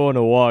 let's go on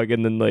a walk,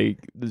 and then like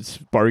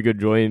spark a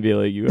joint and be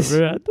like, you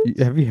ever had this?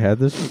 Have you had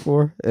this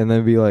before? And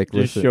then be like,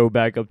 Just listen, show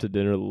back up to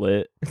dinner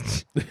lit.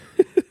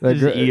 that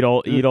Just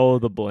gir- eat all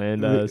of the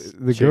bland ass.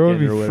 the girl would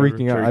be chicken or whatever,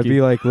 freaking out. I'd turkey.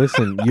 be like,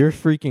 listen, you're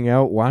freaking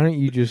out. Why don't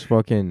you just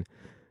fucking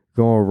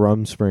go on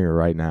Rum Springer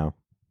right now?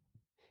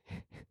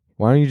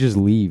 Why don't you just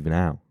leave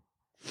now?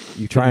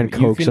 You try and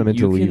coax them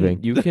into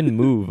leaving. You can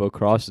move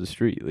across the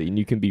street, like, and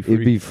you can be free.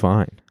 It'd be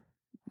fine.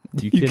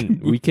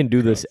 We can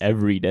do this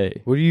every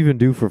day. What do you even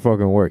do for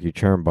fucking work? You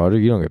churn butter?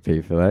 You don't get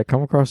paid for that.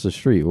 Come across the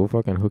street. We'll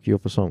fucking hook you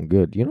up with something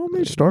good. You know how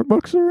many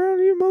Starbucks are around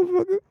here,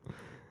 motherfucker?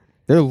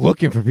 They're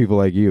looking for people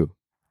like you.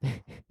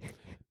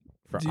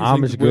 for Do you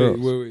Amish think, girls.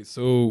 Wait.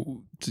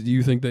 So, do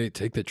you think they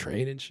take the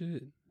train and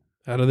shit?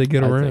 How do they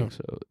get I around? think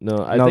so. No,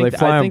 I no, think they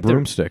fly I on think they're-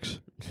 broomsticks.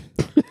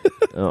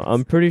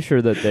 I'm pretty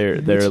sure that they're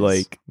Bitches.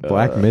 like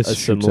Black mist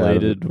shoots out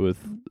of assimilated with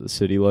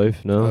city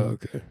life. No, Oh,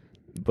 okay.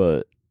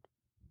 but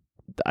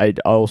I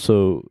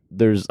also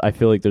I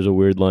feel like there's a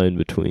weird line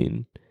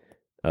between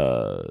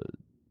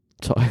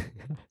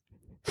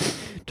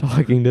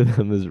talking to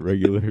them as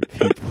regular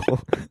people.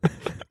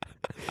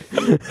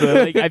 But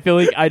like I feel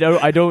like I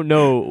don't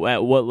know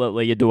at what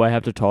like do I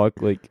have to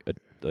talk like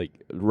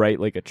write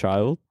like a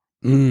child?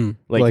 Mm.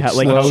 Like how,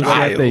 slow how, so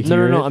that they no,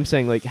 hear it? I'm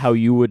saying like how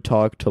you would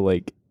talk to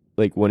like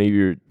one of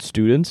your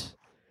students,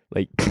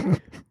 like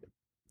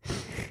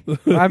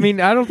I mean,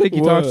 I don't think he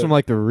talks What? to them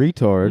like the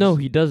retards. no,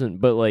 he doesn't.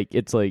 But like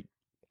it's like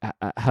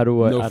how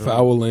do I? No I don't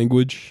foul know.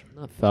 language.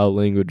 Not foul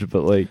language,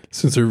 but like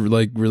Since they're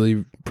like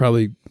really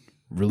probably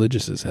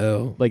religious as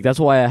hell. that's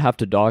why I have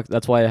to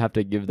That's why I have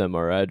to give them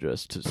our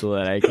address so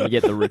that I can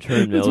get the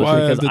return That's mail. why I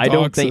have Because to I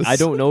don't dox think us. I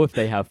don't know if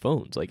they have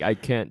phones. Like I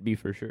can't be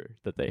for sure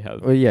that they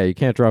have. Well, yeah, you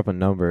can't drop a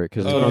number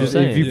because That's what I'm if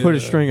saying. you put a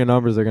Yeah. string of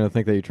numbers, they're gonna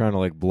think that you're trying to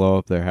like blow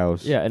up their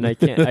house. Yeah, and I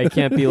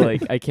can't be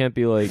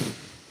like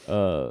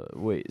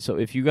wait, so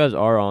if you guys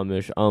are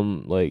Amish,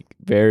 I'm like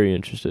very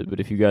interested, but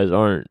if you guys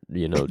aren't,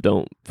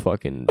 don't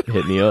fucking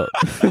hit me up.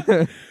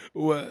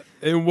 What?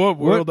 In what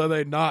world are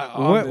they not?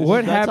 What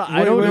Amish? happened?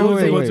 I don't know.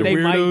 wait, They, wait. they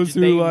might, Weirdos who,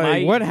 they like-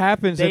 might, What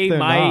happens they if they're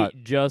might not?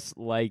 just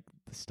like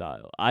the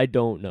style. I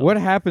don't know. What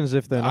happens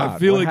if they're I not?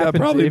 feel What like that happens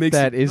probably if makes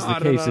that it- is the No,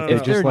 case. no, If no, if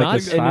it's they're just like not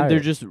a style. and they're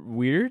just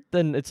weird,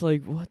 then it's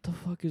like, what the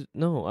fuck is?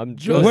 No, I'm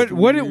Just just.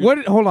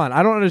 weird. Hold on,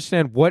 I don't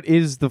understand. What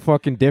is the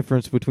fucking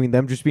difference between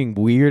them just being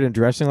weird and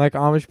dressing like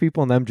Amish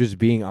people and them just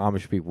being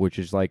Amish people, which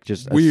is like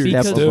just Weird a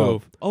step Because- still.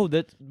 above?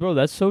 Oh,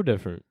 that's so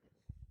different.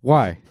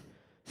 Why?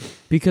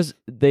 Because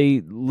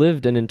they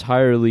lived an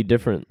entirely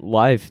different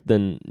life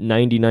than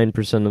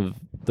 99% of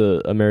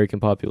the American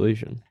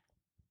population.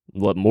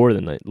 More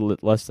than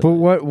less than.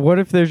 But what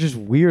if they're just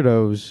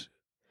weirdos?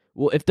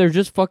 Well, if they're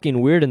just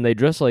fucking weird and they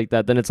dress like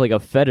that, then it's like a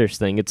fetish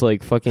thing. It's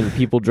like fucking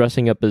people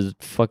dressing up as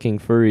fucking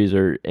furries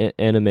or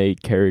anime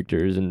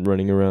characters and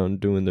running around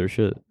doing their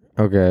shit.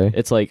 Okay,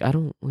 It's like I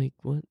don't like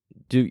what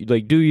do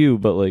you,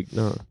 but like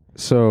no.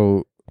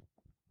 so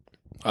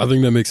I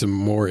think that makes them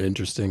more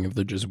interesting if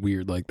they're just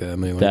weird like that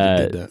and they like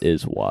did That that.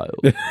 is wild.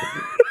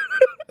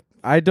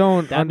 I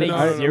don't. That makes No,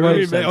 no, no, zero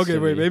maybe- sense okay, to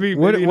wait, me. maybe.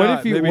 What maybe what not,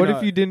 if you maybe what not.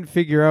 if you didn't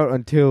figure out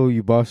until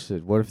you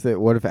busted? What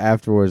if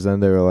afterwards then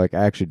they were like,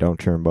 I actually don't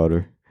churn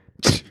butter.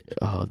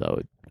 Oh, that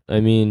would. I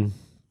mean,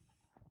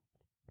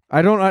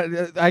 I don't.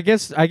 I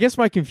guess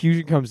my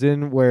confusion comes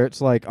in where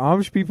it's like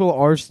Amish people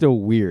are still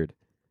weird,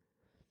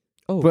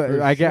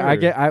 but I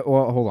get.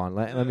 Well, hold on.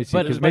 Let me see,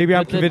 But- because but- maybe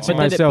I'm but then- convincing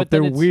but then it- myself but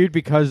then they're it's- weird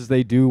because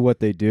they do what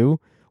they do.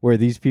 Where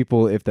these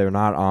people, if they're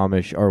not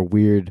Amish, are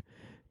weird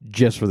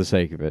just for the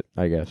sake of it.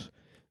 I guess.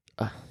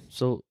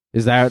 So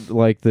Is that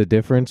like the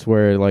difference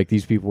where like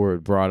these people were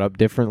brought up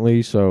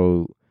differently,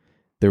 so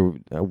they're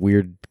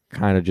weird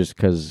kind of just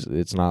because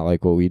it's not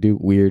like what we do,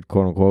 weird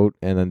quote unquote,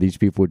 and then these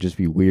people would just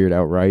be weird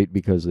outright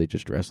because they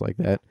just dress like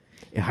that.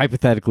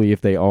 Hypothetically, if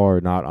they are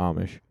not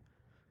Amish,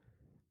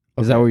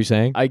 is that what you're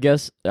saying? I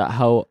guess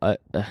how I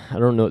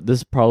don't know.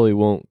 This probably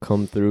won't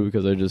come through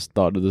because I just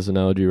thought of this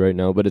analogy right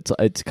now. But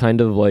it's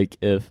kind of like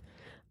if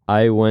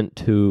I went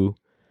to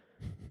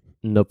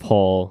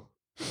Nepal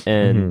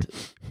and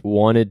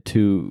wanted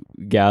to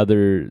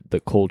gather the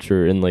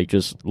culture and like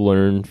just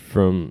learn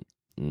from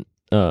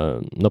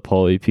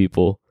Nepali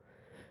people,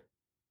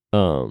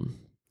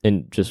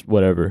 and just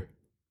whatever.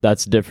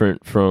 That's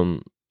different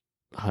from.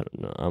 I don't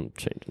know. I'm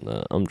changing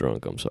that. I'm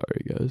drunk. I'm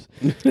sorry, guys.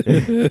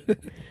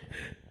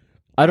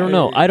 I don't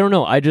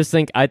know.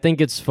 I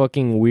think it's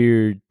fucking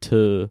weird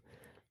to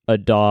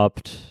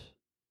adopt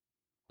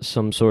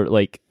some sort of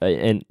like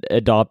and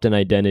adopt an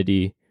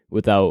identity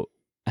without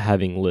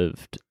having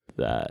lived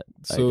that.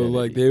 So identity.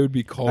 like they would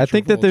be called. I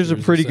think that there's a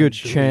pretty good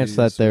chance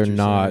that they're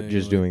not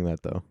just like, doing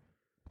that though.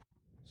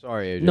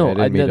 Sorry, AJ. no, I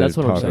didn't mean that's to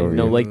what I'm talk saying. over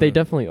No, you. like they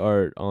definitely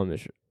are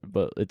Amish,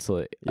 but it's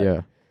like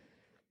Yeah,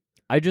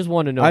 I just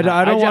want to know. I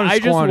don't want to I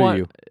just squander want,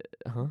 you.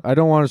 Huh? I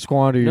don't want to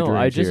squander your No,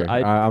 dreams here.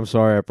 I'm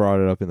sorry I brought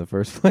it up in the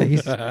first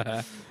place.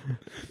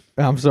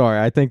 I'm sorry.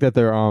 I think that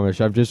they're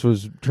Amish. I just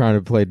was trying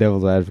to play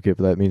devil's advocate,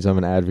 but that means I'm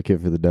an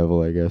advocate for the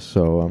devil, I guess.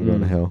 So I'm going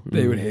to hell.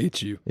 They would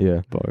hate you.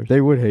 Yeah, Bars. they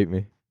would hate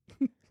me.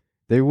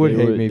 They would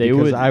hate me they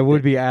because would- I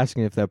would be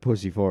asking if that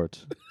pussy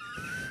farts.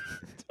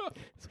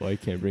 That's why I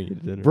can't bring you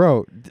to dinner.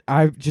 Bro,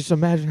 I just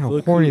imagine how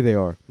Look horny who- they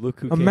are. Look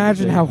who came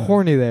Imagine today. how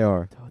horny they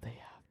are. Oh, they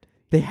have to.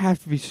 They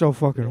have to be so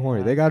fucking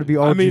horny. They got to be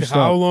all I mean, juiced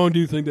how up. long do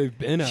you think they've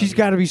been out? She's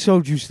got to be so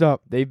juiced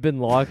up. They've been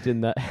locked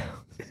in that.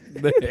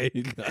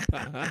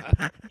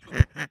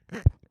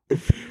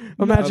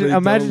 Imagine, they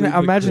imagine, don't leave the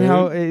imagine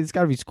how crib? it's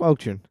got to be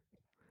squelching.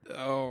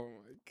 Oh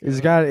my It's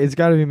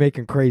got to be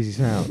making crazy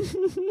sounds.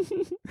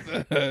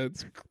 god,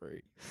 that's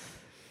great.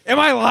 Am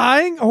I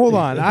lying? Hold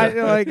on.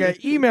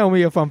 Email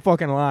me if I'm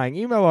fucking lying.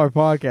 Email our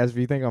podcast if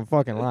you think I'm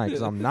fucking lying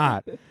because I'm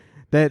not.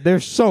 They're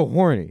so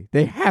horny.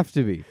 They have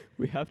to be.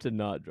 We have to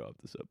not drop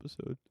this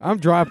episode. I'm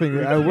dropping.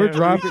 We're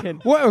dropping.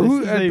 This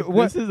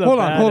What? is a Hold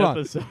bad on.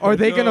 episode. Are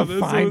they No, gonna this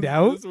find one's-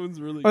 out? This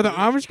one's really Are the good.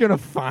 Amish gonna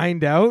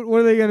find out?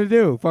 What are they gonna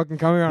do? Fucking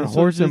coming on This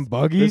horse one's and just-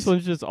 buggies? This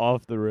one's just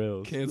off the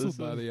rails. Canceled This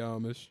by one- the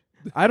Amish.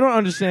 I don't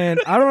understand.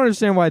 I don't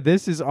understand why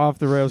this is off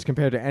the rails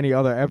compared to any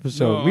other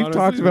episode. No, We've honestly,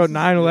 talked about this is-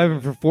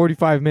 9/11 for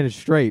 45 minutes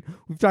straight.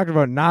 We've talked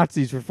about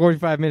Nazis for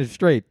 45 minutes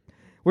straight.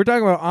 We're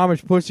talking about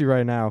Amish pussy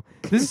right now.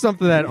 This is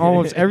something that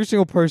almost every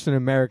single person in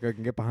America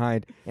can get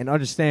behind and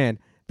understand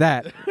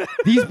that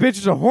these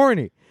bitches are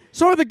horny.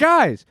 So are the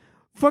guys.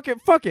 Fuck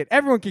it.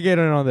 Everyone can get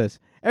in on this.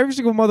 Every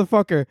single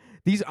motherfucker.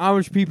 These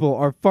Amish people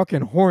are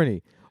fucking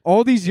horny.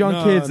 All these young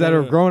No, kids that no,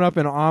 are no. growing up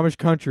in Amish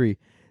country,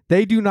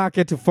 they do not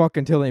get to fuck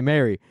until they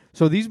marry.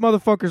 So these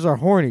motherfuckers are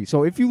horny.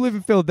 So if you live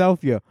in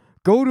Philadelphia,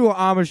 go to an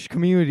Amish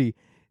community.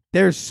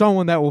 There's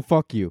someone that will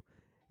fuck you.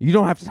 You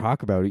don't have to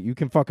talk about it. You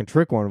can fucking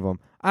trick one of them.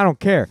 I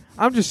don't care.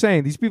 I'm just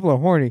saying these people are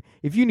horny.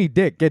 If you need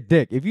dick, get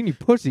dick. If you need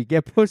pussy,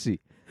 get pussy.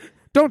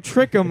 Don't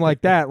trick them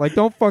like that. Like,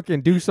 don't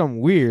fucking do something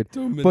weird.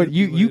 Don't But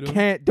you manipulate 'em.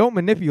 can't. Don't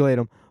manipulate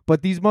them.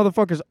 But these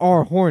motherfuckers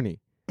are horny.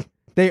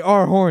 They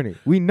are horny.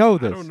 We know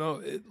this. I don't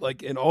know.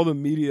 Like in all the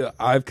media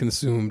I've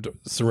consumed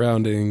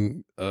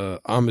surrounding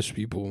Amish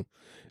people,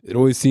 it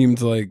always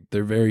seems like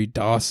they're very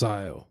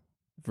docile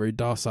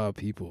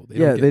people. They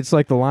Yeah, don't get, it's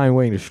like the lion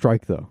waiting to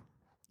strike, though.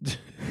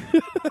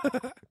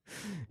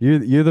 They're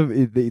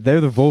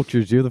the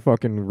vultures. You're the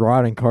fucking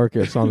rotting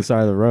carcass on the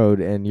side of the road,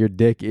 and your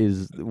dick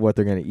is what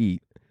they're gonna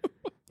eat.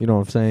 You know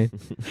what I'm saying?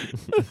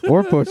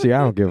 Or pussy. I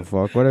don't give a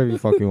fuck. Whatever you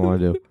fucking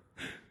want to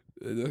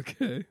do.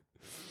 okay.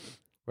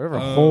 Whatever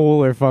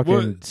hole or fucking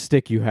what-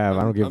 stick you have,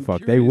 I don't give a I'm fuck.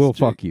 They curious, will Jake.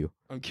 fuck you.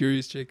 I'm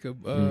curious,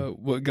 Jacob.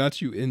 What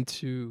got you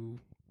into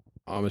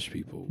Amish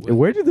people?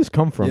 Where did this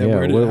come from? Yeah, Yeah.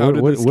 where did- how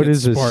did this what get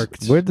is this?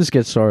 sparked? Where did this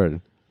get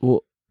started?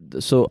 Well,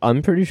 so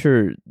I'm pretty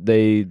sure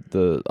the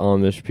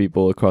Amish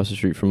people across the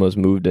street from us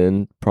moved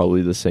in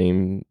probably the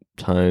same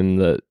time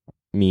that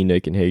me,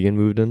 Nick, and Hagen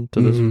moved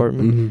into this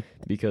apartment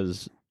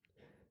because,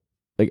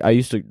 like, I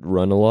used to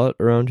run a lot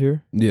around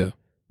here Yeah.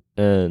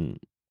 and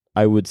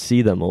I would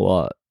see them a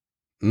lot,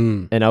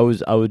 and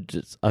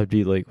I'd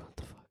be like, what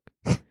the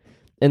fuck,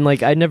 and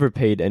like I never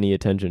paid any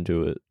attention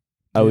to it.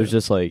 I was Yeah.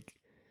 just like,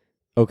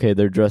 okay,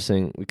 they're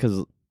dressing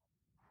because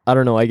I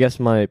don't know. I guess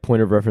my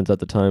point of reference at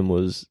the time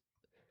was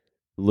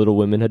Little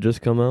Women had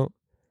just come out,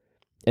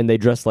 and they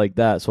dressed like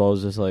that. So I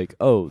was just like,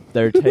 oh,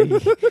 they're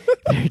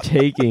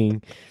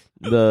taking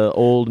the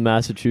old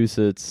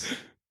Massachusetts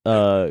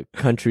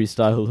country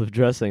style of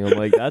dressing. I'm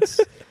like, that's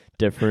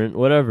different.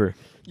 Whatever.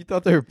 You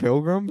thought they were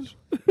pilgrims?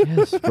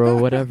 Yes, bro.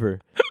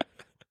 Whatever.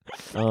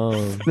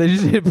 They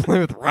just didn't play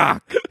with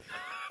rock.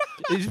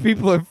 These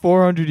people are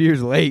 400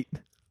 years late.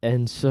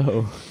 And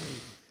so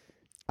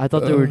I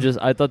thought they were just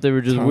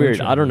time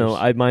weird. I don't know.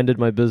 travelers. I minded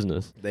my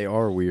business. They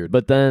are weird.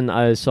 But then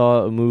I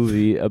saw a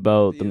movie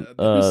about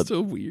That's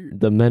so weird.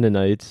 the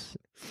Mennonites,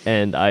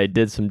 and I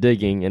did some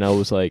digging, and I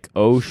was like,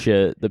 oh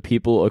shit, the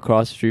people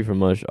across the street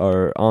from us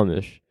are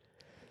Amish.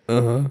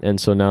 And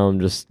so now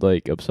I'm just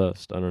like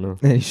obsessed. I don't know.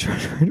 And he's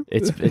trying to write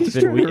It's he's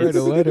been trying to write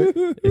a letter.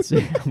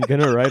 I'm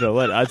gonna write a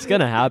letter. It's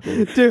gonna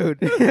happen, Dude.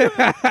 bro.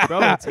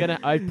 It's gonna.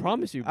 I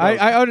promise you, bro.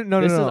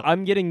 No.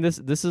 I'm getting this.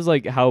 This is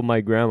like how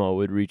my grandma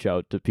would reach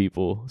out to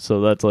people.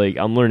 So that's like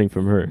I'm learning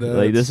from her.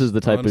 Like this is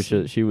the type honestly-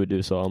 of shit she would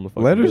do. So I'm a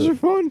fucking Letters do are it.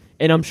 fun.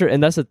 And I'm sure.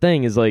 And that's the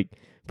thing is like,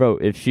 bro,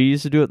 if she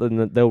used to do it,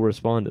 then they'll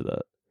respond to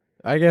that.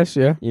 I guess,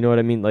 yeah. You know what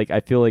I mean? Like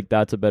I feel like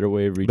that's a better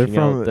way of reaching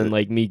from out than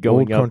like me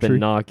going up country. and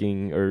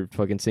knocking or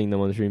fucking seeing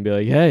them on the street and be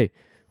like, hey,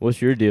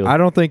 what's your deal? I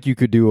don't think you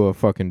could do a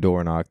fucking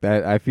door knock.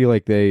 That I feel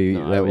like they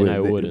No, that I mean,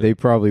 I would wouldn't. they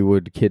probably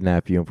would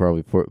kidnap you and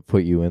probably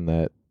put you in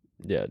that.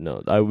 Yeah,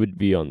 no, I would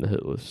be on the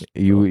hit list.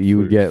 You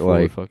would get,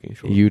 like, fucking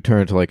sure. You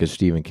turn to like a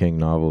Stephen King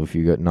novel if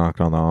you got knocked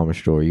on the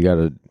Amish door. You got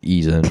to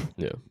ease in.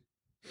 Yeah.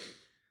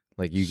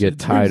 Like you Shit get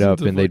tied turns up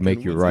into and they'd fucking-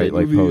 make you what's write that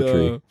like movie,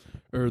 poetry.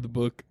 Or the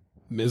book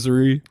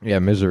Misery. Yeah,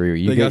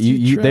 misery. You They get got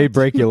you they trapped.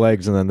 break your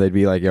legs and then they'd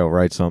be like, "Yo,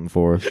 write something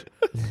for us."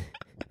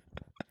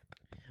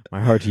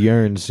 My heart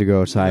yearns to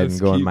go outside Yes,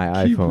 and go on keep-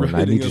 my keep iPhone. I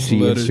writing need to us see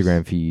letters.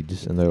 Instagram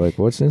feeds, and they're like,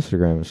 "What's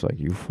Instagram?" It's like,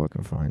 you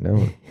fucking find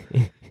out.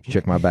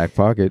 Check my back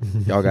pocket.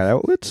 Y'all got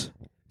outlets?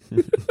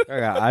 I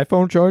got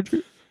iPhone charger.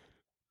 You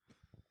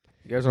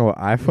guys know what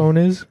iPhone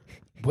is?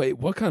 Wait,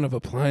 what kind of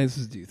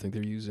appliances do you think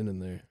they're using in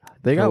there?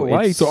 They got Bro, it's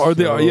lights. So are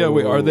they?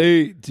 Wait, are So-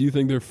 they? Do you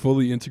think they're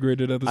fully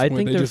integrated at this I point?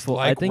 think They they're just full-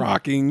 I like think-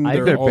 rocking. I their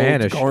think they're old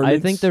banished. garments? I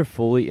think they're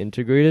fully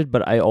integrated,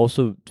 but I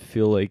also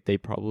feel like they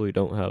probably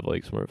don't have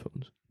like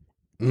smartphones.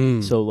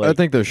 Mm. So like, I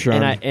think they're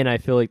shunned. and I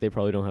feel like they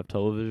probably don't have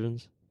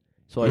televisions.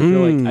 So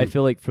Mm. I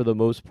feel like for the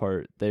most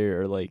part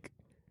they're like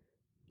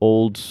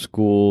old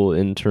school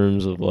in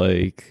terms of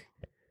like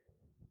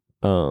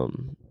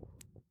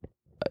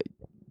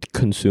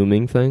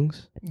consuming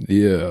things.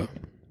 Yeah.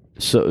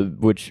 So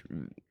which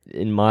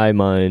in my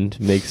mind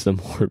makes them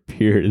more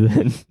pure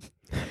than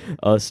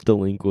us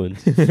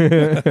delinquents.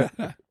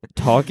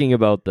 Talking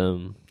about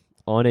them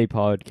on a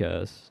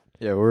podcast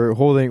Yeah, we're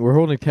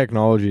holding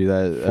technology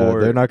that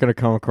they're not going to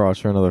come across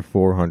for another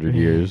 400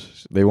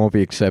 years. They won't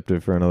be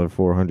accepted for another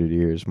 400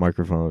 years.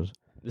 Microphones.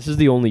 This is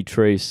the only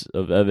trace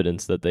of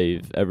evidence that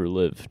they've ever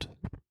lived.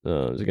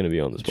 Is going to be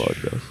on this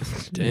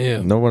podcast.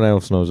 Damn. No one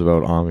else knows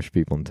about Amish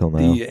people until now.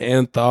 The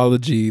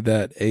anthology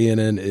that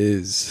ANN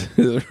is.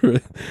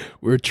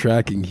 We're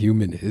tracking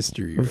human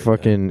history. A Right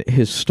fucking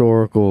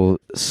historical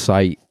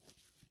site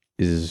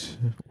is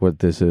what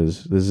this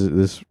is.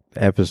 This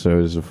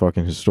episode is a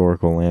fucking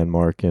historical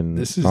landmark in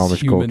This is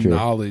Amish human culture.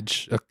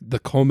 knowledge, the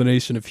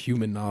culmination of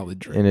human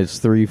knowledge. Right And it's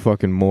three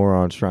fucking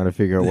morons trying to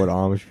figure out what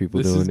Amish people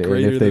This do is and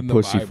greater if they than the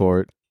pussy Bible.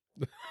 for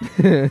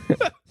it.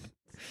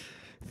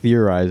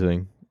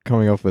 Theorizing,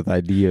 coming up with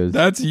ideas.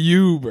 That's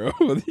you, bro.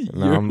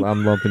 No,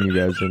 I'm lumping you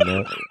guys in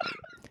there.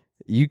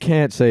 You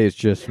can't say it's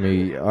just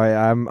me.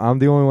 I'm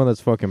the only one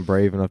that's fucking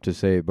brave enough to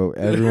say it, but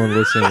everyone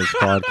listening to this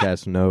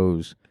podcast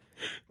knows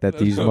that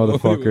these The only one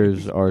motherfuckers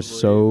who's are brave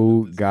so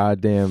enough to say it.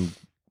 goddamn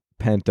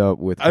pent up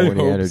with I horny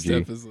hope energy.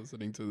 Steph is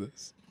listening to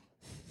this.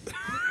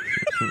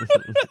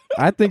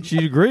 I think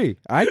she'd agree.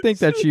 I think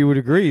that she would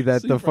agree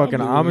that She the fucking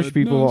probably Amish would.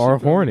 people No, she are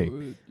probably horny.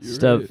 would.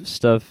 You're right.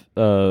 Steph,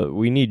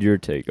 we need your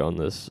take on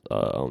this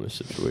Amish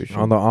situation.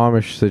 On the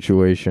Amish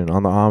situation,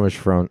 on the Amish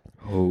front,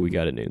 Oh, we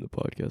got to name the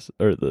podcast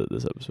or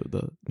this episode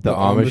the The Amish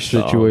Amish-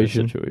 the Amish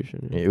situation.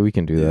 situation. Yeah, we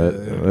can do that.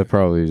 Yeah. That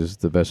probably is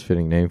the best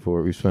fitting name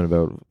for it. We spent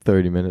about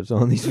 30 minutes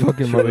on these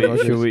fucking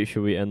motherfuckers.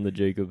 Should we end the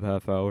Jacob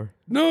half hour?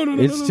 No.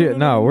 It's too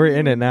no. We're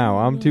in it now.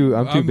 I'm too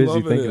busy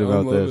loving thinking it. about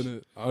I'm this. loving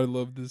it. I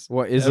love this.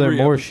 What is Every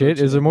there more episode shit?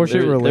 Is there more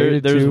shit There-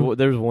 related to?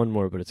 there's one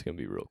more, but it's gonna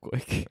be real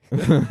quick.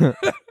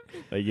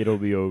 Like it'll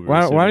be over. Why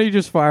as soon don't as- you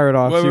just fire it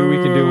off? See what we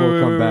can do.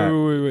 We'll come back.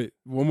 Wait.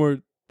 One more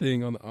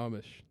thing on the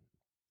Amish.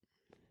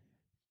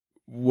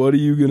 What are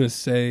you gonna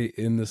say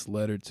in this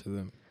letter to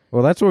them?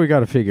 Well, that's what we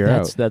got to figure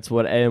out. That's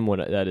what I am.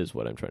 That is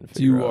what I'm trying to Do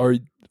figure you out. are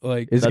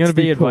like Is it That's gonna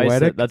be the advice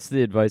poetic? that's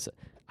the advice.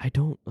 I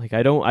don't.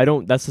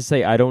 That's to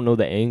say I don't know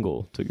the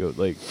angle to go.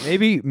 Like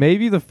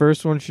Maybe the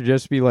first one should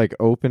just be like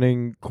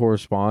opening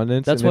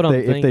correspondence. That's and what if I'm they,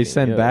 If they thinking,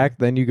 send yeah. back,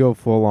 then you go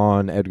full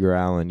on Edgar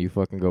Allan. You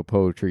fucking go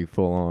poetry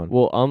full on.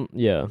 well,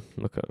 yeah.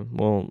 Okay.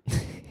 Well,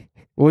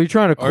 Well, you're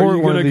trying to Are court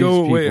you one gonna of these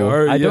go? people. Wait,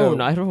 I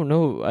don't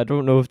know. I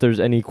don't know if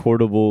there's any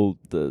courtable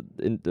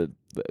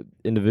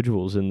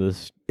individuals in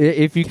this.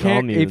 If you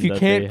commune can't that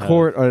can't they have.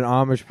 court an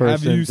Amish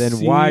person, you then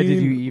why did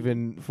seen- you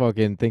even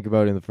fucking think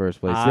about it in the first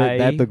place? I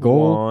That the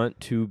goal? want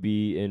to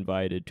be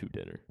invited to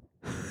dinner.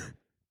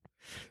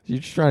 You're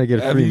just trying to get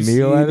a Have free you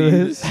meal seen out of these-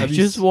 this? I Have you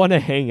just s- want to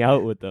hang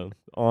out with them.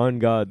 On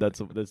God,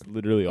 that's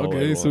literally all I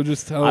Okay, want. so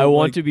just tell. I them,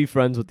 want like, to be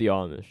friends with the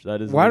Amish.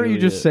 That is. Why don't you literally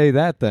just it. say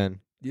that then?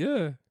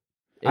 Yeah.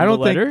 In I don't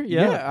the think- letter?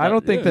 yeah, I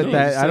don't think that no,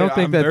 that- just I say, don't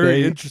think I'm that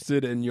very they-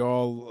 interested in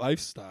y'all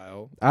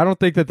lifestyle. I don't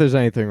think that there's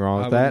anything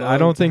wrong I with would that. I love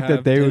don't to think that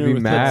have they would dinner be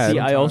with them mad. See,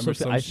 I sometime also or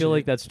some I feel shit.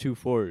 like that's too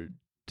forward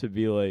to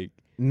be like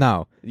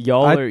No,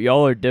 y'all I-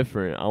 are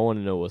different. I want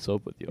to know what's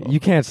up with y'all. you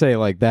can't say it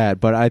like that.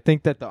 But I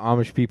think that the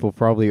Amish people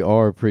probably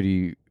are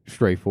pretty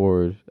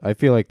straightforward. I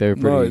feel like they're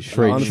pretty No,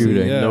 straight honestly,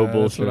 shooting. yeah, no that's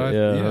bullshit. what I-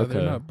 yeah, yeah, okay.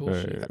 they're not Right,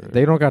 bullshit. right, right.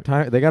 They don't got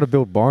time. They got to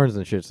build barns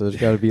and shit. So there's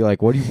got to be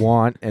like, what do you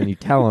want? And you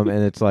tell them,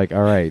 and it's like,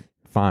 all right,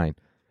 fine.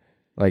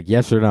 Like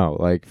yes or no.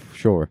 Like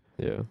sure.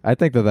 Yeah. I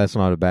think that that's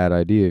not a bad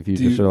idea. If you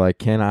Do just you- are like,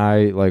 can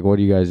I like, what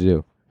do you guys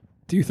do?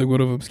 Do you think one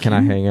of them's Can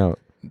I hang out?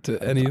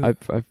 to any of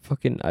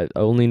I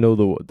only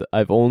know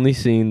I've only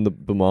seen the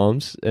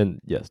moms,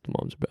 and yes, the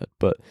moms are bad,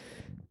 but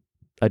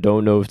I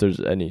don't know if there's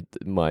any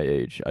my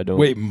age. I don't.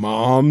 Wait,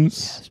 moms?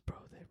 Yes, bro.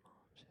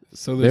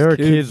 So there's There are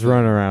kids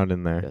running around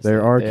in there. Yes, There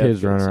they- are they have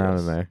kids running kids, around yes.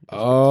 in there.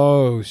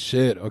 Oh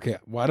shit. Okay.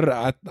 Why did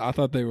I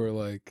thought they were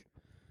like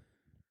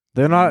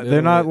They're not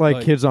Middle- like,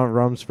 like, kids on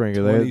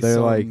Rumspringer. They're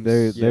like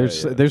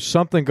 20-somethings. there's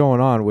something going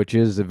on, which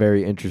is a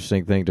very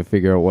interesting thing to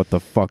figure out what the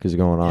fuck is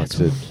going on. That's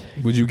So-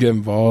 would you get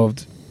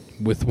involved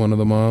with one of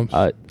the moms?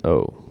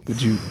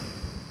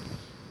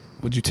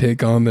 Would you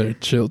take on their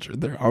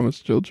children, their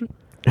Amish children?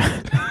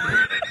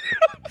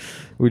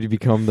 would you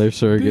become their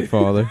surrogate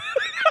father?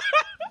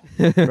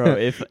 bro.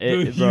 If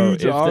huge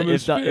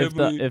Amish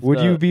family.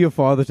 Would you be a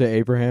father to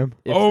Abraham?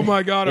 Oh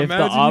my god, if the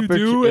imagine you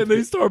do opportu- and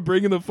they start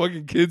bringing the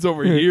fucking kids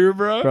over here,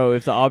 bro. bro?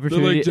 If the They're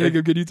opportunity, like,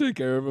 Jacob, can you take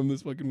care of him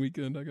this fucking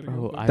weekend? I gotta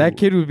Bro, go. I That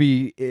kid would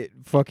be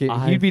fucking.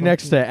 I He'd be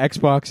next to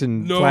Xbox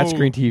and No, flat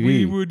screen TV.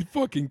 we would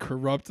fucking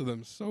corrupt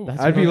them so that's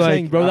I'd what be I'm like-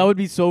 saying, bro, that would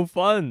be so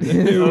fun. It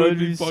that would would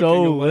be fucking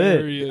so lit.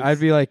 hilarious. I'd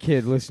be like,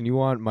 kid, listen, you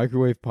want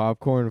microwave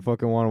popcorn and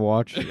fucking want to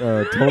watch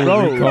Total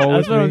Bro, Recall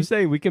that's with what me? I'm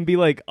saying. We can be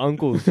like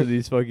uncles to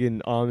these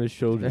fucking Amish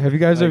children. Have you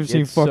guys Like, ever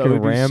seen it's so- fucking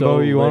it'd be Rambo? so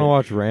You want to lit.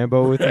 watch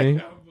Rambo with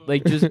me?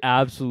 Like just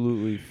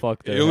absolutely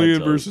fuck their Alien heads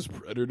up. versus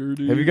Predator,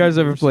 dude. Have you guys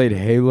ever played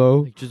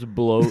Halo? Like just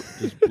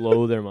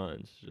blow their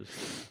minds. Just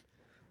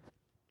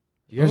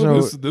You guys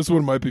know this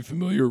one might be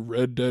familiar.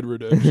 Red Dead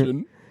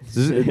Redemption.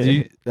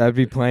 I'd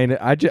be playing it.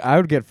 I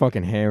would get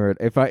fucking hammered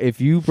if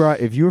you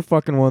were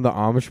fucking one of the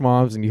Amish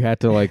moms and you had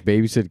to like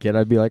babysit a kid.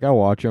 I'd be like, I'll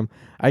watch them.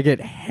 I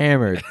get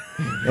hammered,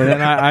 and then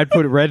I'd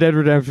put Red Dead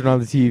Redemption on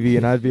the TV,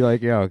 and I'd be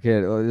like, yo,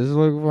 kid, does this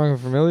look fucking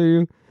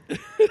familiar to you?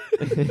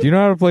 Do you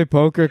know how to play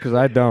poker? Because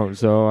I don't,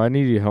 so I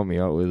need you to help me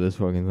out with this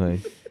fucking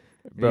thing.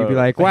 Bro. You'd be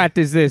like, "What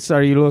is this?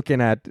 Are you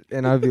looking at?"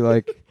 And I'd be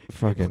like,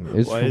 "Fucking,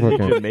 it's Why is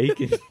fucking." it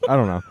Jamaican? I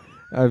don't know.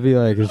 I'd be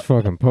like, "It's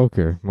fucking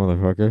poker,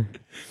 motherfucker."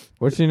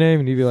 What's your name?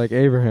 And he'd be like,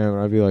 "Abraham."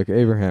 And I'd be like,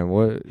 "Abraham,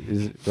 what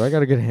is? Do I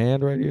got a good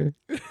hand right here?"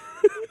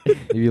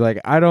 He'd be like,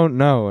 "I don't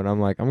know." And I'm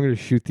like, "I'm gonna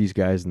shoot these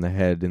guys in the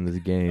head in this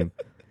game.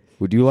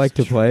 Would you like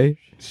to play?"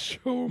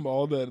 Show him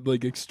all that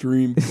like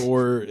extreme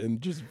gore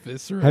and just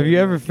viscera. Have you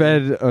ever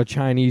fed a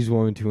Chinese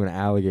woman to an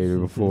alligator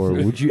before?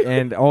 Would you?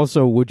 And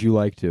also, would you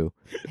like to?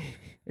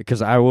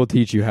 Because I will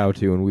teach you how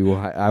to, and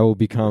I will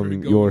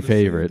become your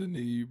favorite.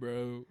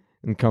 Bro.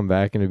 And come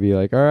back and it'd be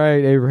like, "All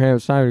right, Abraham,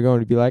 it's time to go."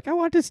 And he'd be like, "I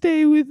want to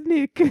stay with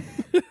Nick." He'd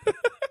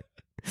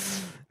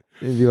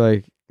be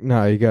like,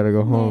 "No, you gotta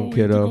go home,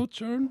 kiddo.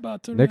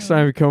 Next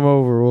time you come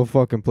over, we'll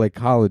fucking play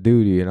Call of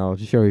Duty, and I'll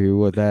show you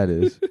what that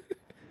is."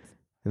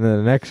 And then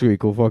the next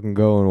week, we'll fucking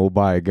go and we'll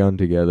buy a gun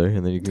together,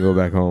 and then you can go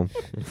back home.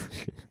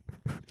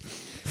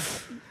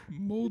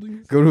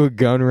 Go to a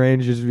gun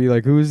range, just be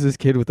like, "Who is this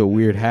kid with a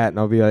weird hat?" And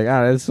I'll be like,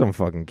 "That's some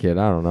fucking kid.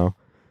 I don't know.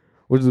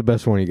 What's the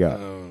best one you got?"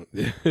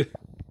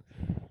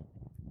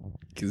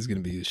 Kid's is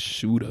gonna be a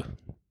shooter.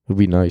 It'd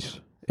be nice.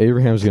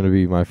 Abraham's gonna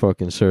be my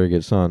fucking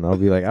surrogate son. I'll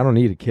be like, "I don't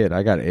need a kid.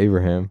 I got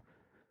Abraham."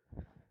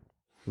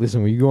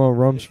 Listen, when you go on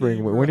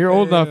Rumspringa, when you're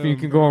old enough and you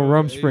can go on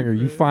Rumspringa,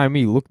 you find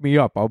me. Look me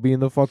up. I'll be in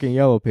the fucking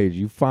yellow page.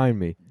 You find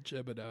me.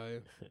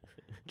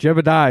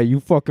 Jebediah, you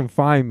fucking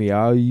find me.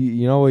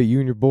 You know what? You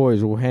and your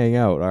boys will hang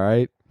out, all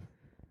right?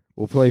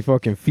 We'll play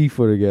fucking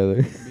FIFA together.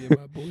 Me and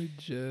my boy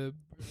Jeb.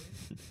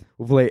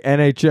 We'll play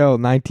NHL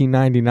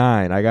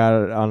 1999. I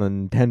got it on a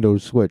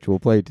Nintendo Switch. We'll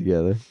play it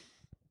together.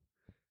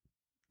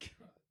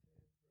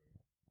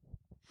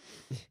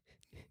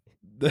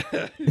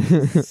 That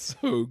is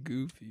so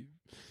goofy.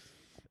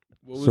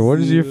 What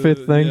is your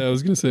fifth thing? Yeah, I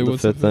was gonna say, The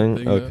what's fifth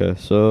thing? Okay,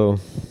 so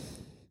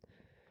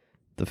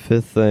the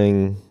fifth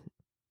thing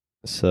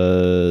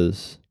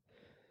says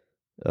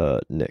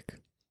Nick.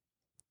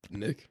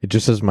 Nick. It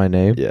just says my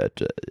name. Yeah,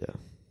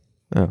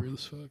 Oh. Real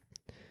as fuck.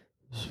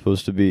 It's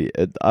supposed to be.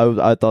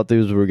 I thought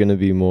these were gonna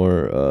be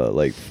more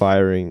like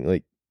firing,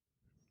 like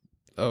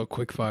Oh,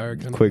 quick fire.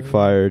 quick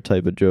fire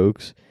type of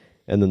jokes,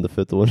 and then the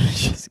fifth one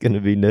is just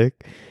gonna be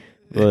Nick,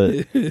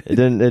 but it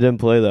didn't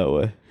play that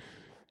way.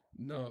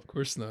 No, of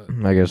course not.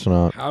 I guess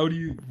not.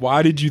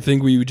 Why did you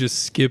think we would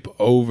just skip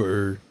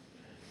over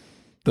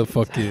the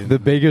fucking The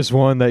biggest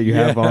one that you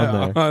have on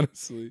there.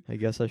 Honestly. I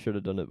guess I should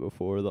have done it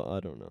before, though. I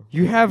don't know.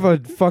 You have a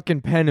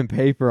fucking pen and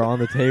paper on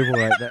the table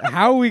right now.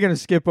 How are we going to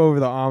skip over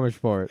the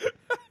Amish part?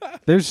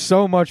 There's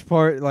so much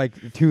part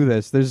to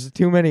this. There's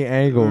too many We're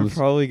angles.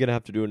 probably gonna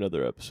have to do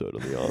another episode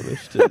on the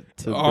Amish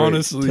to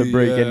Honestly, to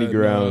break any yeah,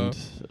 ground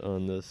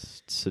on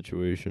this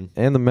situation.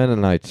 And the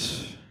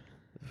Mennonites.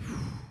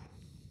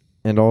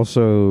 And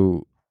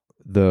also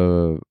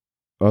the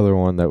other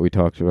one that we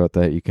talked about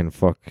that you can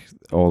fuck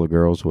all the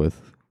girls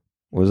with.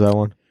 What was that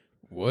one?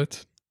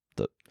 What?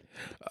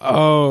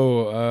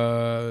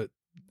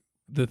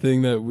 The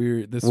thing that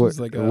was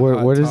like a what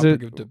hot is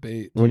topic it? of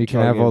debate. When you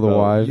can have all the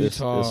wives?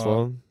 Utah.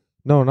 Islam?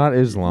 No, not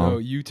Islam. No,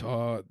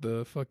 Utah, the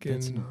That's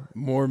fucking not-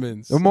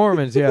 Mormons. The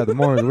Mormons, yeah, the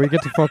Mormons. We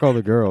get to fuck all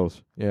the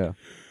girls. Yeah.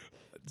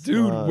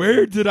 Dude,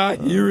 where did I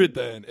hear it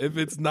then? If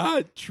it's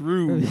not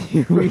true,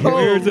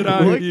 where did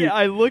I hear?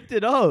 I looked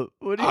it up.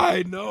 What do you,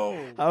 I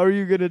know. how are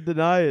you gonna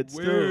deny it?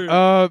 Where?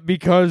 Still?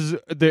 Because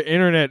the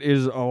internet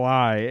is a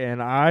lie,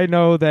 and I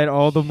know that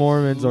all the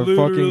Mormons are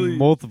Literally. fucking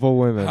multiple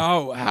women.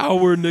 How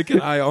were Nick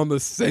and I on the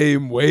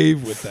same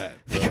wave with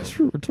that? bro? Because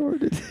we're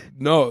retarded.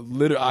 No,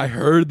 literally, I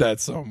heard that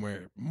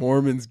somewhere.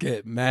 Mormons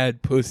get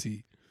mad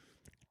pussy.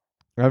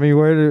 I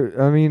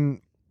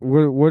mean,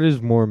 what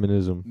is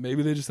Mormonism?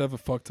 Maybe they just have a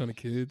fuck ton of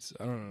kids.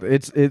 I don't know.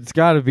 It's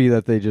got to be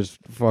that they just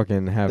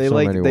fucking have They so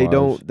like many they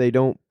wives.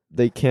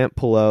 they can't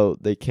pull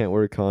out. They can't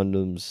wear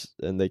condoms,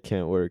 and they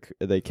can't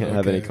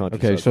have any Okay.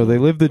 contraception. Okay, so they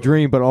live the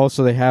dream, but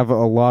also they have a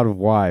lot of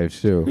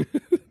wives too.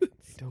 I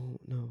don't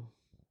know.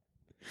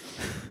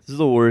 This is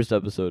the worst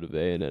episode of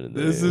A and N.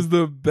 This is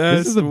the best.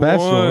 This is the best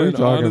one. What are you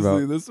talking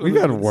Honestly, about? This one We've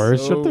has had been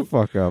worse. So, Shut the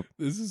fuck up.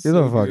 This is Get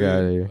so the fuck good.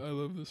 outta here. I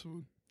love this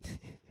one.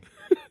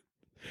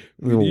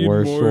 The We need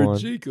worst more one.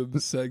 Jacob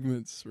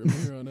segments from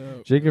here on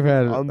out. Jacob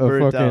had I'm a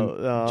burnt fucking out.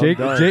 No, I'm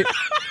Jacob. done.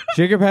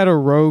 Jacob had a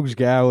rogues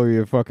gallery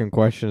of fucking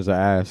questions to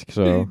ask, He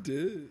so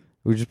did.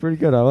 which is pretty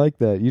good. I like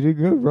that. You did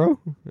good, bro.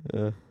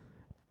 Yeah.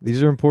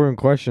 These are important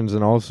questions,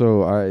 and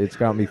also it's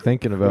got me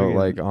thinking about Friggin'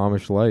 like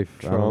Amish life.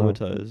 I don't know.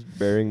 Traumatized,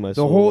 burying my The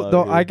soul. whole, out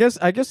the, here.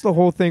 I guess the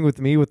whole thing with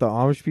me with the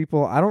Amish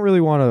people, I don't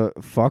really want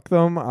to fuck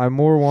them. I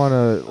more want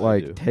to I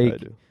do.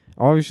 take.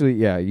 Obviously,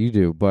 yeah, you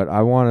do, but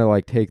I want to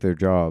like take their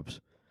jobs.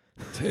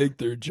 Take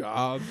their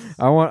jobs.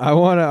 I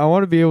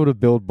want to be able to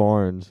build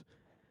barns.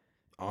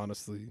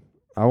 Honestly,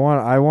 I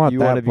want You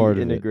that want to part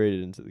be of it.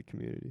 integrated into the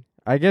community.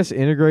 I guess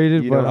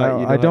integrated, You know but how-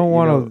 you know I how- don't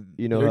want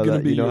to. You know they're how gonna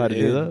that, be you know how your to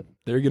do in. that.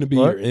 They're gonna be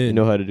What? your in. You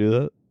know how to do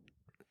that.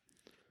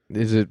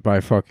 Is it by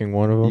fucking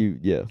one of them?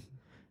 Yeah.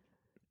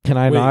 Can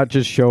I Wait. not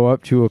just show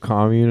up to a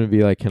commune and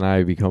be like, "Can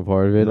I become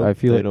part of it?" Nope, I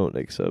feel they like don't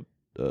accept.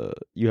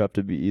 you have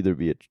to be either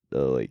be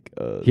You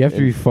have to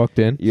be fucked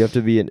in. you have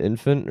to be an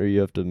infant or you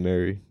have to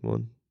marry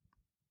one.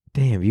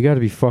 Damn, you got to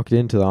be fucked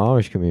into the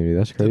Amish community.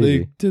 That's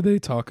crazy. Did they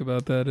talk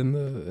about that in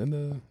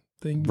the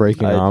thing?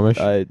 Breaking Amish.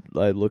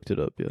 I looked it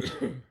up. Yes,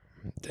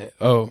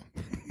 Oh,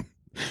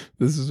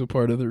 this is a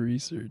part of the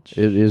research.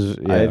 It is.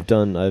 Yeah. I've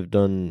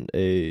done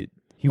a.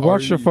 He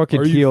watched a fucking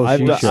are you-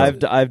 TLC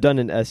show. I've done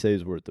an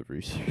essay's worth of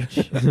research.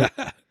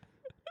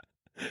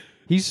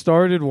 He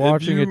started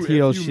watching a if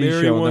you TLC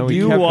marry show. one, And then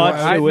you we kept watched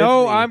I it with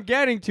know. me. I'm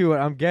getting to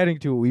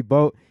it. We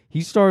both.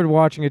 He started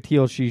watching a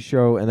TLC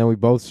show, and then we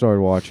both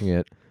started watching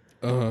it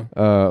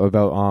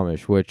about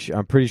Amish, which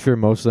I'm pretty sure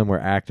most of them were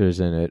actors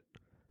in it,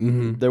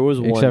 Mm-hmm. There was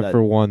one except that,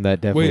 for one that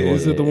definitely. Wait,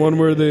 was. is it the one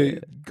where they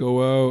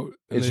go out?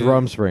 and It's they-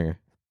 Rumspringer.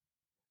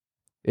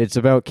 It's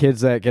about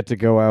kids that get to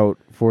go out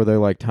for their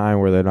like time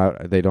where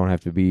they don't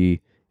have to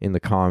be in the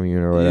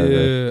commune or whatever.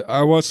 Yeah,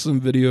 I watched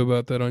some video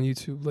about that on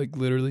YouTube, like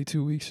literally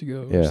 2 weeks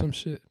ago or Yeah. some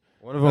shit.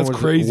 One of them That's was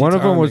crazy One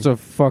of them was timing. a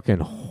fucking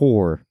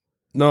whore.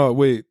 No,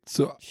 wait.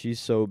 So she's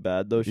so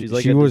bad though. She's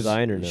like she a was,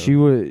 designer now.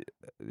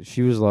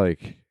 She was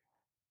like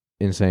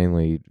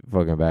insanely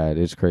fucking bad.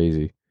 It's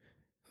crazy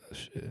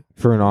shit.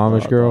 for an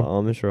Amish The girl.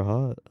 Amish are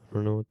hot. I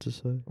don't know what to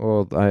say.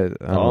 Well, I The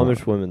don't know.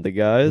 Amish women, the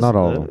guys, Not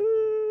all of them.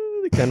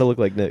 they kind of look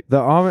like Nick. The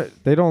Amish,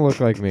 they don't look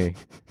like me.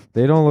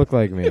 They don't look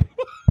like me.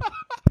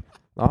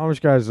 The Amish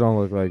guys don't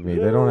look like me.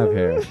 They don't have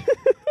hair.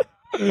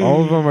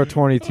 All of them are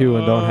 22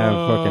 and don't have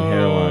fucking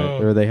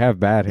hairline, or they have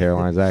bad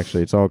hairlines.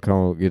 Actually,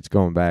 it's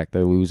going back.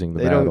 They're losing the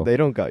They battle. don't. They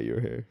don't got your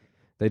hair.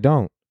 They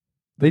don't.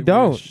 They They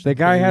don't. wish. The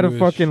guy They had a wish.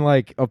 fucking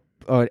like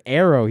an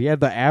arrow. He had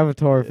the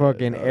Avatar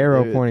fucking no,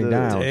 arrow they- pointing the-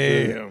 down.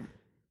 Damn.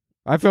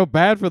 I felt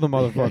bad for the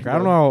motherfucker. I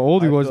don't know how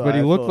old he I was, feel- but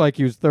he I looked feel- like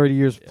he was 30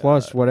 years Yeah,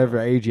 plus whatever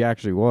no. age he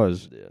actually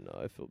was. Yeah, no,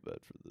 I feel bad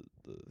for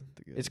the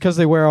guys. It's because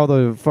they wear all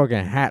the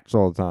fucking hats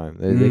all the time.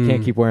 They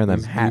can't keep wearing them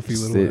Those hats.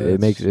 goofy little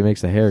It hats. makes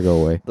the hair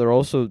go away. They're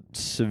also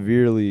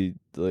severely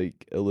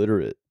like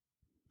illiterate.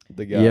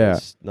 The guys, Yeah.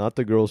 not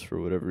the girls for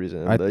whatever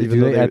reason. I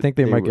Even though think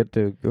they might were- get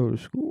to go to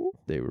school.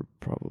 They were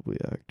probably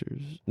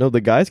actors. No,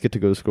 the guys get to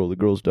go to school. The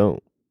girls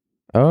don't.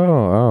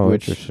 Oh,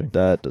 Which interesting.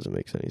 that doesn't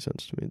make any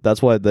sense to me.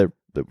 That's why they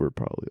were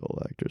probably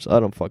all actors. I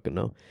don't fucking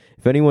know.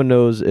 If anyone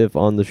knows if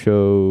on the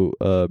show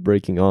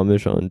Breaking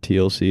Amish on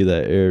TLC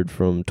that aired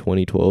from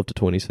 2012 to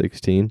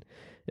 2016,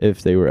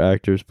 if they were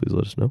actors, please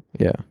let us know.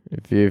 Yeah.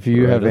 If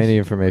you have Right. any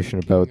information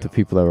about the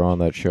people that were on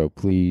that show,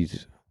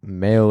 please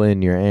mail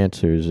in your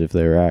answers if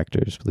they're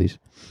actors, please.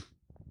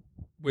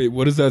 Wait,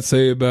 what does that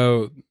say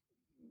about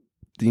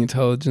the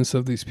intelligence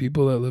of these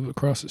people that live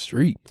across the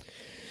street?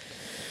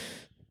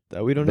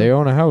 That we don't They know.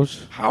 own a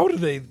house. How do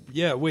they?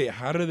 Yeah, wait.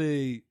 How do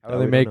they? How do we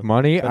they don't make know.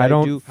 money? But I I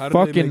don't do- How do they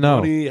fucking make know.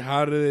 money?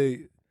 How do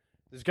they?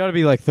 There's got to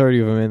be like 30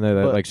 of them in there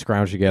that But- like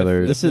scrounge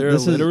together. This If is- they're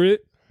this is-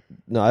 illiterate.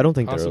 No, I don't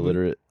think Possibly.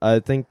 they're illiterate. I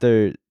think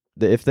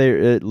if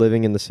they're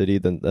living in the city,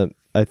 then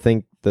I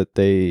think that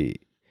they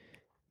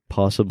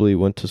possibly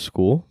went to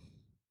school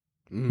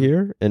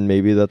here, and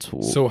maybe that's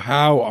So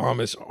how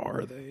Amish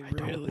are they? I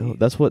Really? don't know.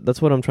 That's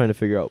what I'm trying to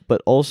figure out.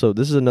 But also,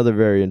 this is another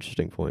very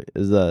interesting point: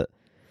 is that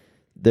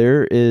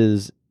there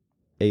is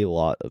a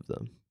lot of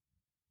them.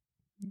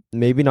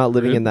 Maybe not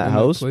living in that In that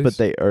house, place? but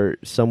they are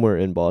somewhere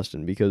in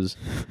Boston because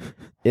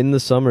in the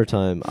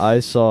summertime, I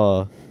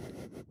saw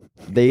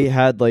they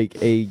had like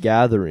a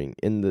gathering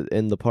in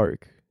the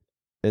park,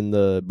 in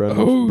the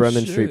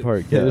Bremen Street shit.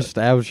 Park. They're Yeah,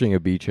 establishing a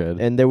beachhead.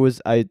 and there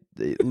was at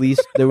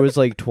least there was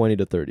like 20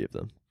 to 30 of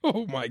them.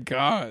 Oh my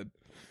god.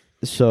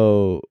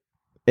 So,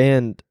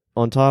 and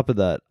on top of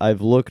that,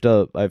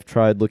 I've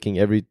tried looking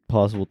every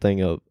possible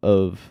thing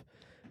of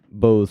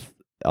both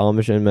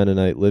Amish and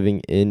Mennonite living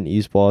in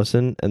East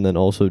Boston and then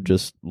also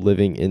just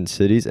living in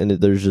cities, and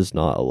there's just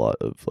not a lot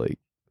of like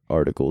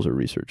articles or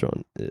research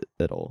on it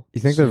at all.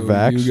 You think So they're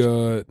vaxxed? You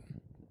got.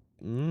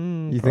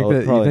 You think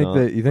they're Probably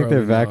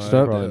vaxxed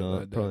not. up? Probably I not.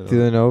 doubt Probably it. Do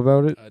they know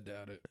about it? I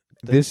doubt it.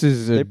 This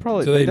is They a,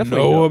 probably Do they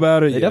definitely know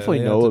about it? They Yeah, definitely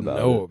they know have to about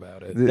know it.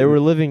 about it. They were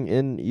living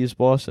in East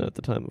Boston at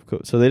the time of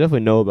COVID, so they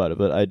definitely know about it.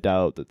 But I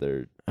doubt that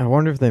they're. I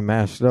wonder if they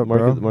masked up, Mark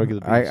bro. of the- mark of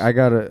the beast. I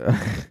gotta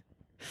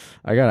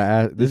I gotta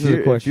ask. This if is a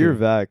you're- question. If you're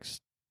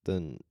vaxxed,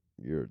 then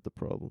you're the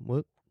problem.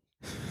 What?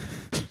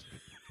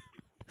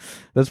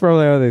 That's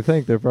probably how they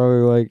think. They're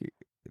probably like,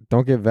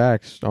 don't get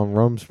vaxxed on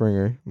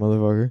Rumspringer,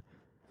 motherfucker.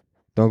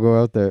 Don't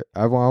go out there.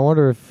 I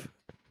wonder if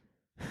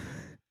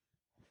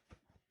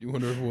You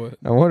wonder if what?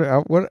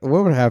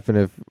 what would happen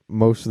if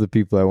most of the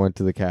people that went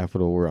to the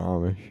Capitol were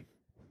Amish?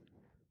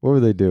 What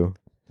would they do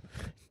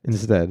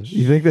instead?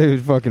 You think they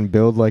would fucking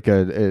build like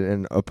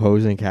an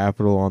opposing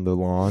Capitol on the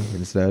lawn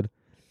instead?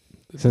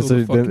 Since Build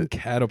a they're- fucking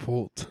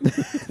catapult.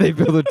 They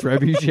build a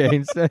trebuchet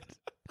instead.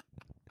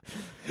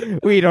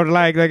 We don't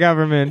like the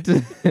government.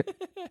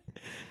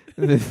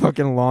 They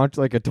fucking launch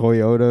like a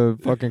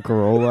Toyota fucking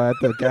Corolla at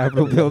the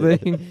Capitol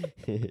building.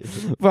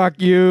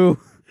 Fuck you.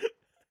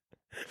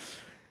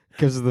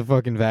 Because of the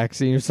fucking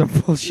vaccine or some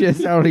bullshit.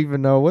 I don't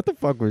even know. What the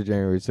fuck was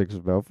January 6th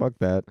about? Fuck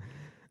that.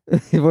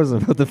 It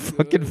wasn't about the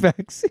fucking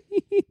vaccine.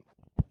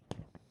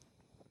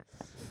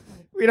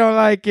 We don't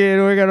like it.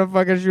 We're gonna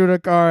fucking shoot a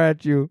car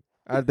at you.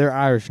 They're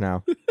Irish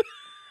now.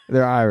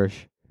 They're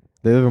Irish.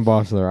 They live in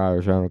Boston. They're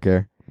Irish. I don't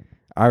care.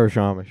 Irish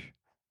Amish.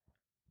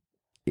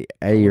 I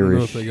don't know if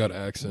Irish. they got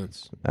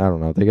accents. I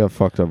don't know. They got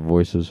fucked up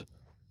voices.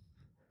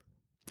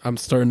 I'm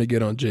starting to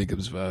get on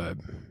Jacob's vibe.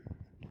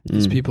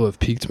 These people have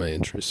piqued my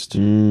interest.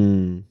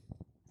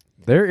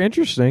 They're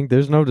interesting.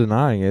 There's no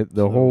denying it.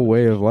 The whole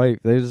way of life.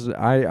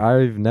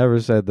 I've never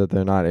said that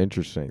they're not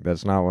interesting.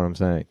 That's not what I'm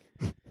saying.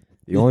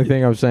 The only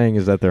thing I'm saying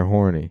is that they're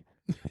horny.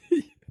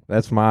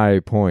 That's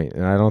my point,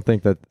 and I don't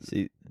think that.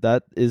 See,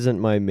 that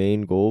isn't my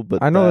main goal,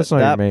 but I know that's not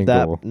your main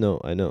goal.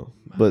 No, I know,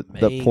 but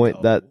the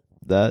point goal.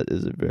 that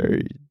is a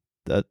very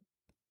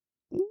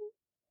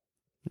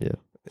yeah.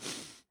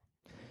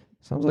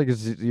 Sounds like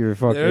it's you're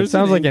fucking. There's It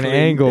sounds an like an inkling.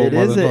 angle. It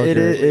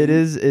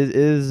is.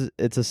 motherfucker.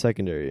 It's a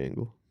secondary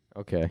angle.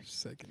 Okay.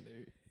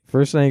 Secondary.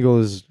 First angle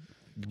is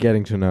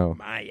getting to know.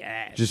 My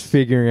ass. Just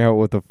figuring out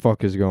what the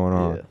fuck is going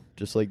on. Yeah,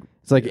 just like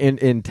It's like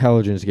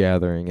intelligence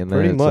gathering, and then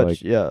pretty it's much.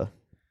 like, Yeah,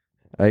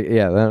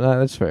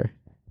 that's fair.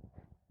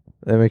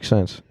 That makes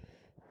sense.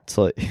 it's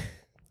like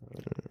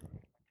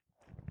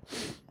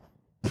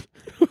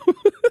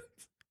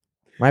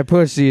My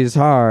pussy is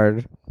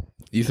hard.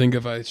 You think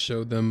if I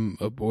showed them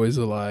A Boy's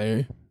a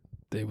Liar,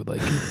 they would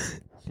like it?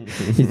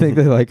 You think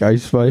they like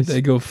Ice Spice?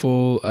 They go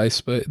full Ice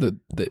Spice.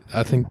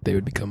 I think they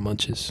would become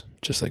munches,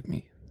 just like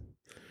me.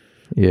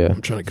 Yeah.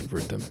 I'm trying to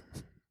convert them.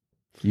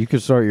 You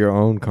could start your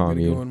own I'm gonna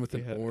commune. go in with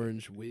an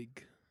orange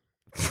wig.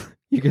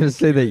 You gonna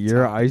say that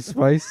you're Ice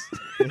Spice?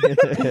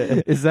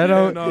 Is that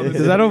how no, this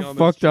is is that me how on this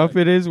fucked up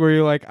track. it is? Where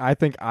you're like, I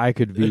think I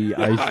could be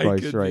Ice I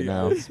Spice could right be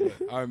now. Ice Spice.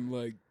 I'm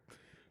like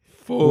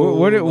full.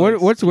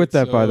 What's with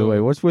that, by the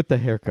way? What's with the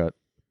haircut?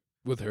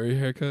 With her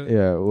haircut?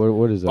 Yeah,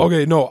 what is that?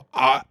 Okay, no.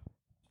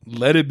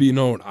 Let it be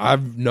known.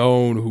 I've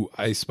known who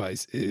Ice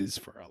Spice is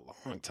for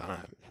a long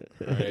time.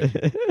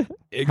 Right?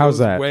 It How's goes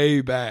that?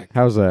 way back.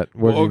 How's that?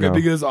 What Okay, you know?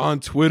 because on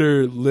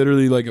Twitter,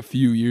 literally like a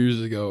few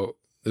years ago,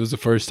 it was the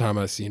first time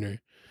I seen her,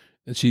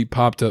 and she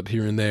popped up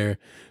here and there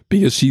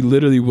because she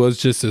literally was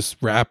just this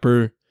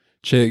rapper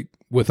chick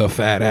with a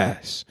fat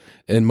ass,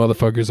 and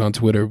motherfuckers on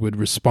Twitter would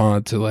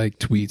respond to like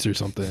tweets or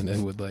something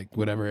and would like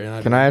whatever. And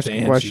I'd Can be I like, ask a "Damn,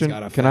 she's question?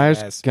 got a Can fat I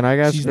ask? ass. Can I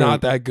ask? She's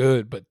not that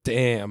good, but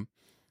damn."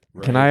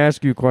 Can Right? I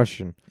ask you a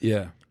question?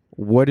 Yeah,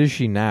 What is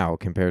she now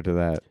compared to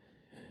that?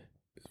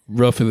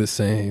 roughly the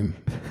same,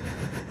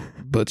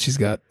 but she's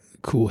got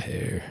cool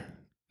hair.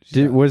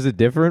 Was it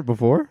different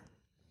before,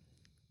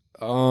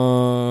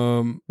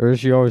 Um, or has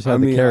she always had I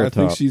the mean, carrot I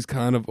think top? she's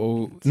kind of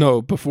old.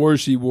 No, before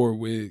she wore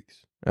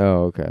wigs.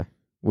 Oh, okay.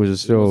 Was it It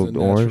still wasn't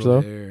orange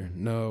natural though? hair.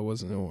 No, it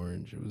wasn't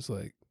orange. It was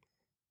like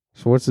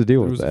So what's the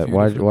deal There with was a that? few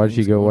Why different why'd she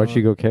things go? going Why'd she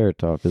on. go carrot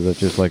top? Is that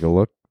just like a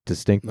look,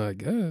 distinct, I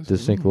guess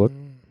Distinct look?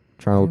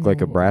 trying I to don't look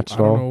like a know. brat I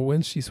don't know stall,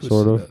 when she switched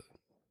sort it of? up.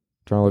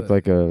 trying to look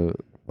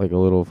like a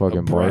little fucking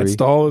A brat Barbie.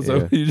 stall is that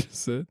Yeah. what you just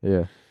said?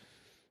 Yeah,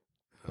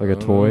 like I a don't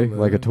toy, know,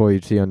 like a man. toy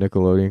you'd see on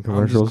Nickelodeon I'm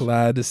commercials. just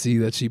glad to see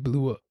that she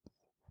blew up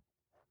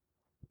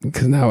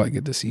because now I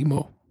get to see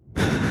Mo.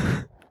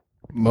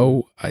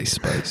 Mo Ice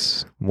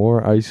Spice.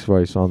 More Ice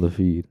Spice on the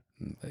feed.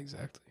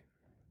 Exactly.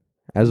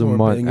 As a More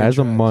munch, banger as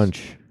a tracks.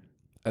 munch.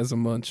 As a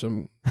munch,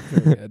 I'm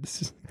very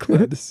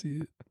glad to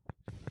see it.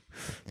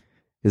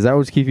 Is that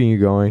what's keeping you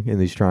going in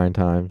these trying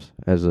times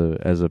as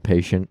a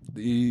patient?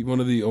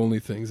 One of the only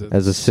things that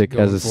As a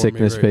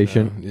sickness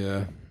patient?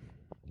 Yeah.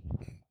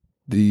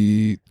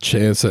 The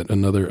chance that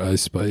another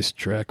Ice Spice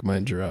track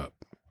might drop.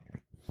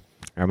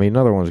 I mean,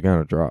 another one's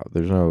gonna drop.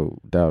 There's no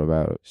doubt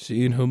about it.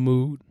 She in her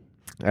mood.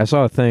 I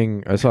saw a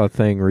thing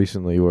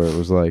recently where it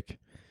was like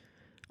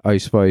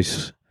Ice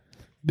Spice.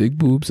 Big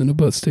boobs and a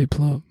butt stay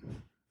plump.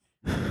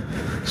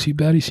 She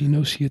baddie, she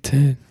knows she a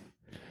 10.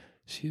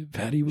 She a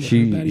baddie with her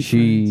baddie friends.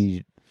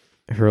 She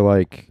her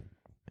like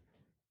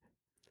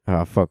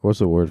fuck, what's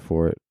the word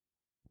for it?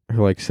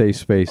 Her like safe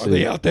space. Are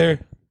they out there?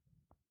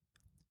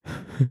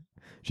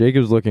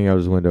 Jacob's looking out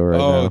his window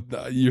right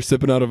now. You're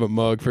sipping out of a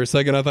mug. For a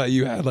second, I thought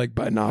you had like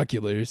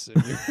binoculars.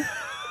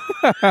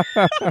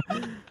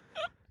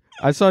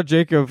 I saw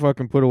Jacob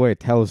fucking put away a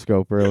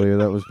telescope earlier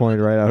that was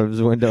pointed right out of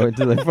his window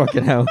into their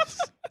fucking house.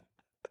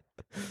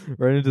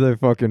 Right into their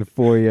fucking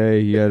foyer.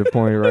 He had to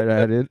point right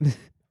at it.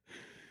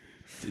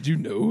 Did you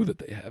know that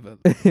they have a?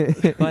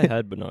 if I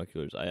had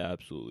binoculars, I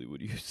absolutely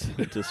would use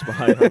them to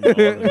spy on the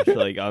Amish.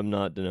 Like, I'm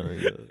not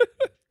denying that.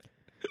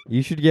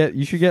 You should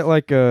get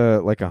like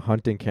a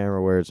hunting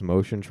camera where it's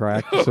motion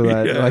tracked, so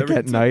that yeah, like every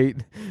at night,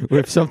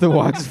 if something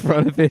walks in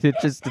front of it, it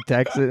just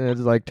detects it and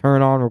it's like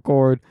turn on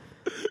record.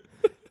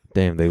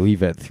 Damn, they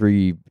leave at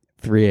 3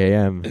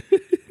 a.m.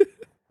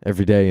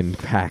 every day in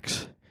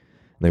packs.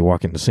 They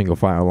walk in the single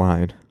file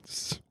line.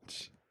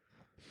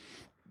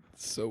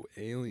 So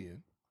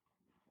alien.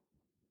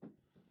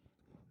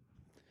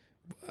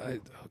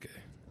 Okay.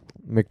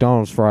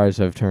 McDonald's fries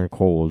have turned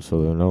cold,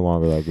 so they're no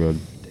longer that good.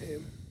 Damn.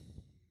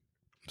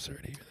 I'm sorry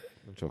to hear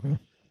that. It's okay.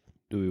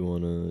 Do we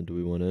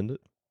wanna end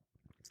it?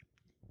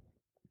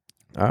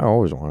 I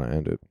always want to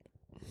end it.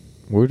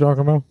 What are we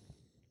talking about?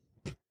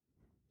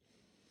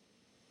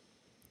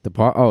 The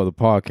The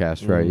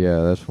podcast, right?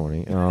 Yeah, that's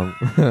funny.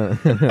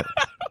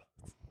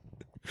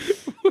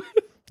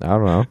 I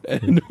don't know.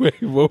 Anyway,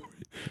 what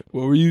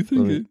were you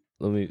thinking?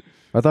 Let me.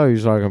 I thought you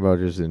were talking about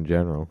just in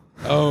general.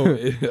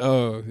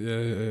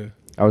 Yeah.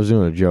 I was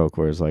doing a joke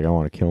where it's like I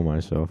want to kill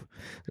myself.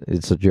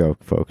 It's a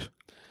joke, folks.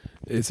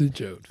 It's a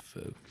joke,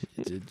 folks.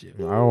 It's a joke.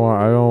 I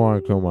don't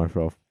want to kill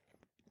myself.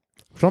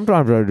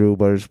 Sometimes I do,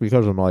 but it's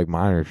because of like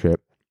minor shit.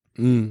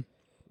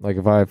 Like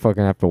if I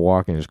fucking have to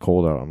walk and it's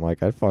cold out, I'm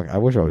like, I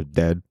wish I was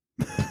dead.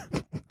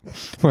 I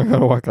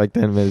gotta walk like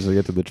 10 minutes to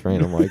get to the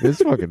train. I'm like,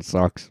 this fucking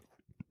sucks.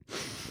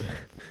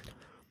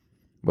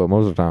 But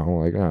most of the time, I'm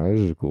like, oh,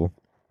 this is cool.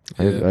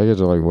 I get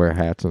to like wear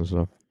hats and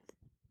stuff.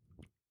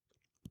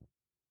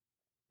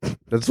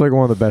 That's like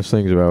one of the best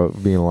things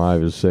about being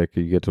alive is sick.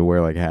 You get to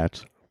wear like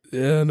hats.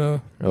 Yeah,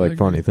 no. Or like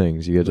funny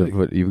things. You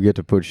get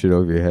to put shit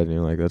over your head and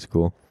you're like, that's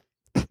cool.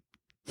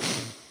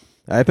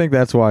 I think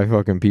that's why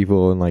fucking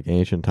people in like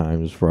ancient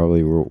times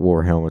probably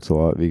wore helmets a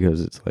lot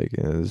because it's like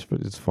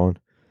it's fun.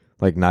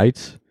 Like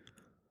knights.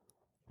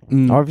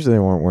 Obviously they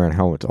weren't wearing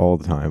helmets all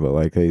the time, but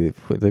like they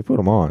put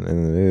them on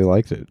and they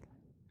liked it.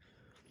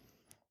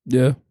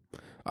 Yeah.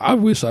 I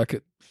wish I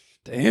could.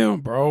 Damn,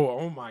 bro.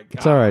 Oh my god.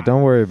 It's all right.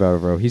 Don't worry about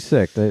it, bro. He's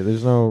sick.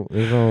 There's no.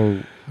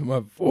 My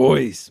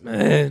voice,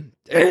 man.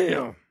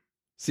 Damn.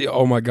 See,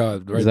 oh my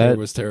god, there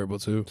was terrible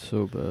too.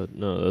 So bad.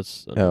 No,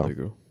 that's Oh. big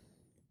girl.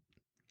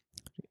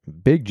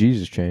 Big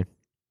Jesus chain.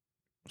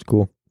 It's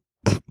cool.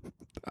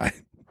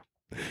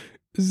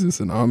 Is this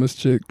an Amish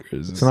chick? Or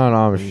is this... It's not an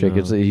Amish chick.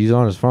 No. He's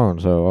on his phone,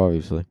 so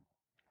obviously.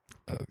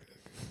 Okay.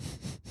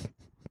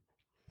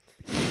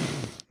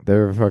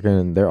 They're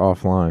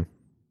offline.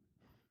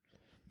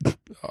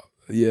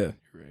 Yeah,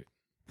 you're right.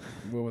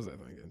 What was I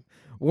thinking?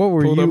 What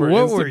were Pulled you? up her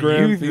What were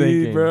Instagram you feed,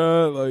 thinking,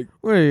 bro? Like,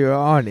 what are you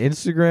on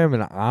Instagram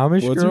and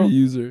Amish what's girl? her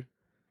user?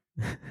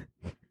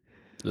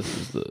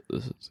 This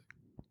is.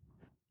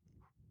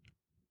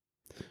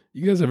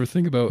 You guys ever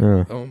think about?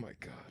 Yeah. Oh my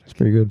god, It's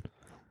pretty good.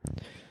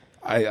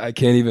 I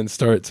can't even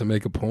start to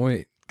make a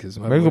point because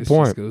my Make a voice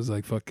point. just goes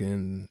like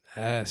fucking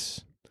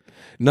ass.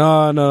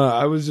 No,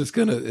 I was just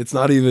gonna. It's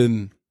not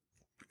even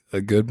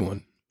a good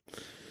one.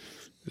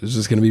 It's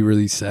just gonna be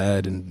really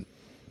sad and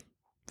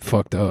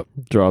fucked up.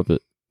 Drop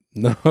it.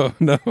 No. I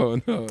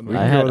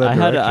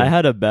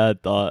had a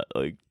bad thought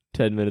like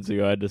 10 minutes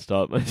ago. I had to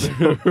stop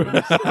myself.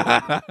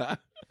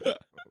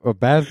 A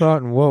bad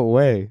thought in what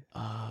way?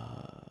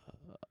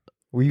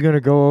 Were you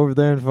gonna go over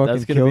there and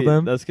fucking kill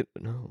them?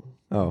 No.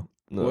 Oh,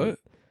 No.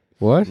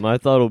 what? My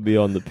thought will be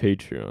on the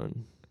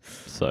Patreon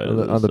side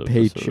On the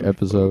page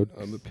episode.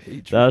 On the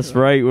page. That's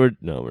right. We're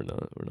not. We're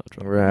not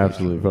dropping. We're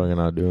absolutely fucking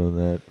not doing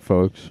that,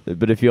 folks.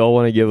 But if y'all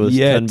want to give us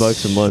Yet.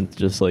 $10 a month,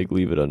 just like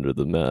leave it under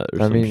the mat or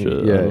some shit.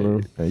 I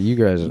don't know. You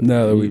guys.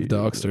 Now that we've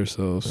doxed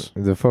ourselves.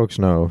 The folks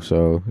know,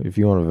 so if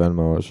you want to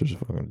Venmo us, just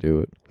fucking do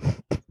it.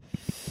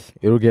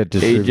 It'll get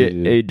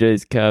distributed.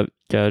 AJ's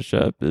cash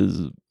app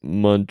is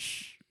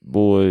Munch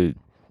Boy.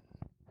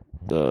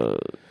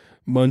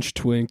 Munch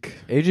Twink.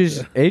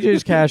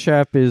 AJ's cash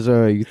app is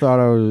you thought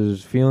I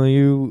was feeling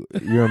you.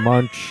 You're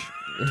Munch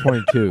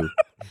 22.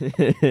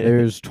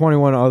 There's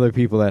 21 other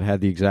people that had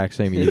the exact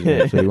same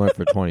username, so he went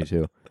for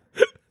 22.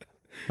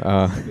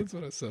 That's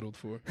what I settled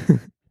for.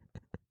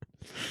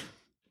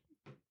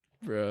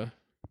 Bruh.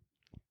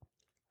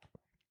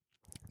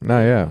 No,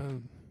 yeah.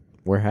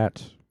 Wear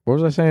hats. What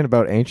was I saying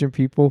about ancient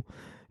people?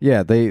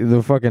 Yeah,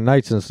 the fucking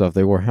knights and stuff,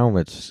 they wore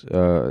helmets.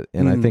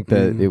 And I think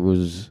that it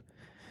was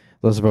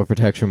less about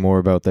protection, more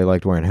about they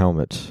liked wearing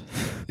helmets.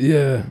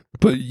 Yeah.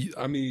 But,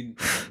 I mean,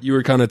 you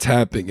were kind of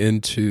tapping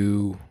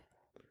into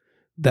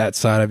that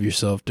side of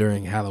yourself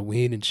during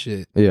Halloween and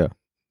shit. Yeah.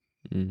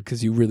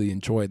 Because you really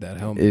enjoyed that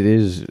helmet. It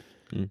is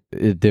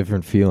a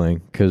different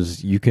feeling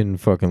because you can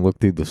fucking look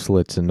through the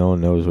slits and no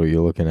one knows what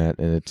you're looking at.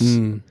 And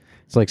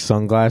it's like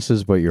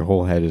sunglasses, but your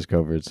whole head is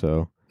covered,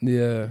 so...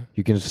 Yeah.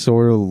 You can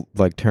sort of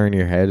like turn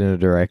your head in a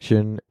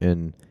direction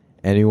and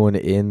anyone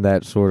in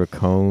that sort of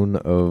cone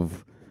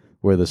of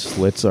where the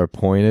slits are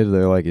pointed,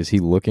 they're like, is he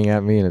looking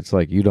at me? And it's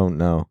like, you don't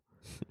know.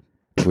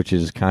 Which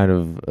is kind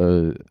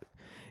of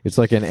it's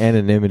like an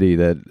anonymity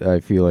that I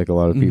feel like a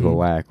lot of people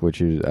lack,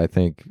 which is I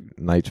think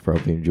knights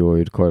probably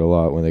enjoyed quite a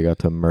lot when they got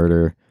to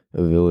murder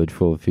a village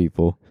full of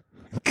people.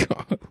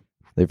 God.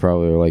 They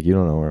probably were like, you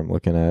don't know where I'm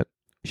looking at.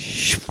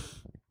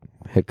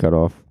 Head cut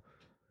off.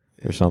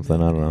 Or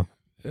something, I don't know.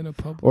 In a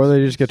public Or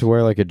they just get to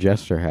wear like a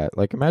jester hat.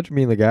 Like imagine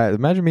being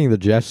the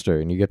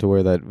jester and you get to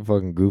wear that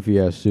fucking goofy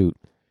ass suit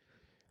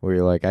where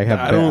you're like,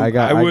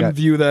 I wouldn't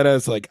view that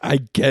as like I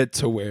get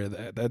to wear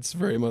that. That's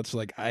very much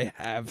like I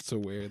have to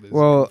wear this.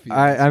 Well, goofy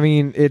I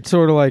mean, it's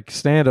sort of like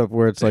stand up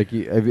where it's like,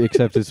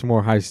 except it's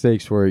more high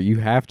stakes where you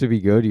have to be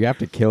good. You have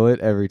to kill it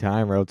every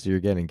time or else you're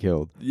getting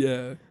killed.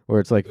 Yeah. Where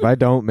it's like, if I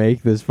don't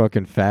make this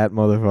fucking fat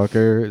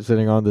motherfucker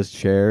sitting on this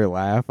chair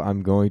laugh,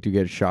 I'm going to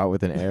get shot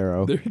with an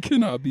arrow. There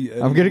cannot be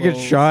any I'm going to get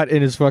lulls. shot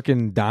in his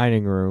fucking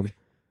dining room,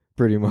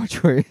 pretty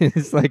much. Where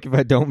it's like, if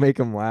I don't make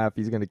him laugh,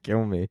 he's going to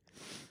kill me.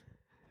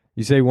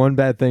 You say one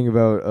bad thing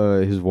about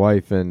his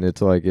wife, and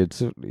it's like,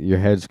 your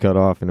head's cut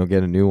off, and he'll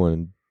get a new one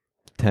in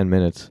 10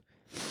 minutes.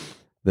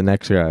 The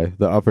next guy,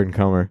 the up and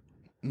comer,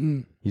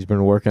 he's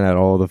been working at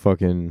all the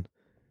fucking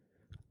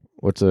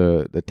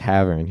the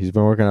tavern. He's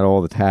been working at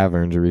all the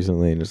taverns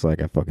recently, and it's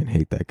like I fucking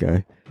hate that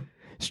guy.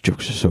 His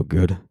jokes are so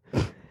good.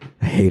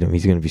 I hate him.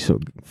 He's gonna be so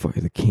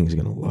fucking. The king's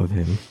gonna love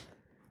him.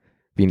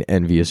 Be an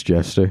envious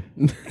jester.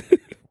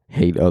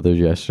 Hate other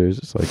jesters.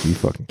 It's like you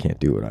fucking can't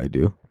do what I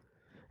do.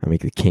 I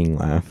make the king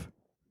laugh.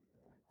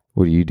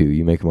 What do?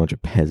 You make a bunch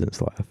of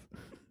peasants laugh,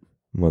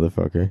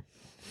 motherfucker.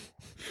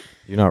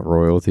 You're not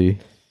royalty.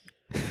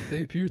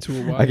 They appear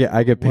to a wider,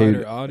 I get paid.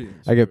 wider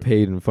audience. I get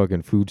paid in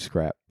fucking food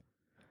scrap.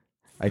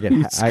 I get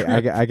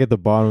I get the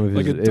bottom of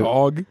like his a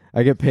dog.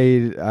 I get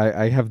paid.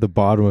 I have the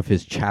bottom of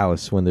his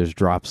chalice when there's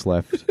drops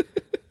left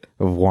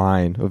of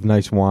wine, of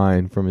nice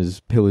wine from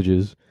his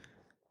pillages.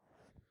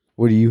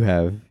 What do you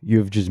have? You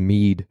have just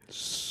mead.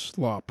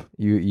 Slop.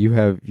 You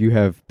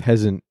have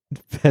peasant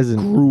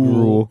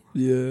gruel.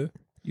 Yeah.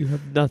 You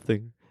have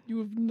nothing. You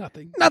have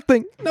nothing.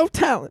 Nothing. No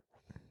talent.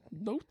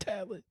 No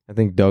talent. I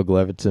think Doug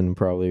Levittson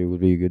probably would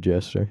be a good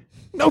jester.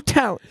 No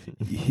talent.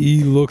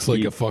 He looks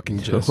like a fucking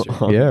jester.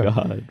 Oh, Yeah.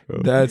 God,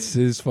 bro. That's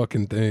his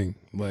fucking thing.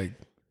 Like,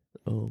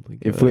 Oh my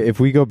God. If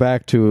we go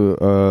back to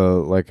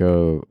like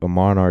a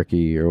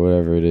monarchy or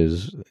whatever it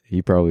is,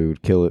 he probably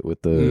would kill it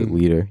with the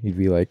leader. He'd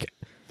be like,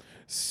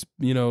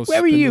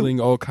 where were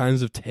you? All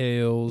kinds of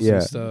tales yeah,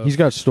 and stuff. he's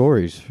got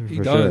stories. He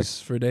for does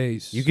sure. for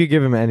days. You could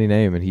give him any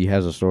name and he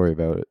has a story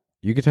about it.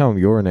 You could tell him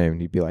your name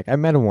and he'd be like, I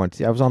met him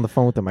once. I was on the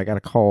phone with him. I got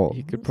a call.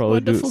 He could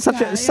probably do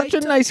Such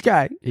a nice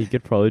guy. He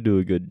could probably do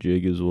a good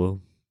jig as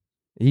well.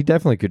 He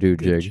definitely could do a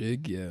Good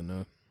jig. jig. Yeah,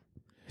 no.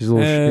 He's a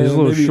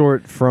little maybe-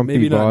 short, frumpy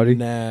Maybe not body.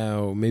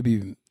 now.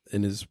 Maybe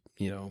in his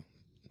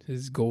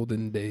his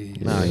golden days.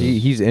 Nah,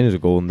 he's in his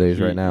golden days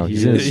right now.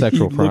 He's in his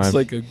sexual he prime. looks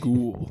like a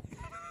ghoul.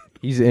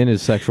 He's in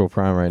his sexual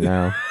prime right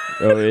now.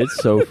 Oh, it's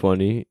so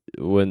funny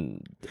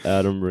when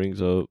Adam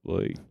brings up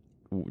like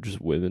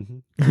just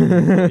women.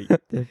 Like,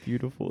 they're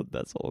beautiful.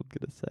 That's all I'm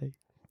gonna say.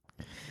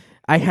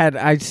 I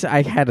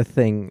had a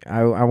thing.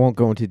 I won't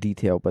go into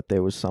detail, but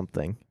there was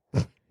something.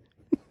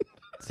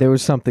 There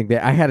was something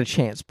there. I had a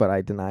chance, but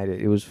I denied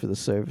it. It was for the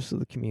service of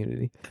the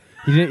community.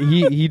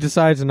 He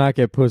decided to not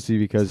get pussy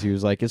because he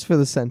was like, it's for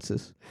the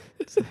census.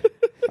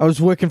 I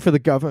was working for the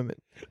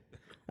government.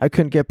 I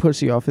couldn't get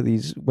pussy off of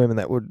these women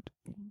that were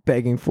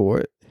begging for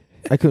it.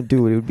 I couldn't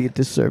do it. It would be a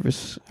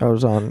disservice. I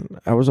was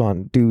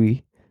on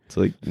duty. It's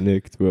like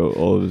Nick throughout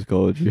all of his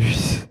college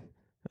years.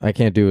 I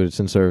can't do it. It's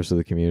in service of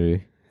the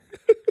community.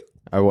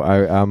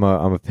 I'm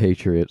a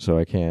patriot, so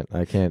I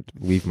can't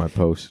leave my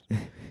post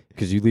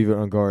because you leave it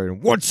unguarded.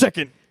 In 1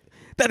 second,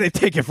 then they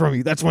take it from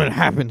you. That's when it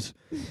happens.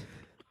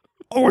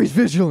 Always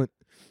vigilant.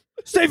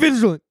 Stay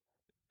vigilant.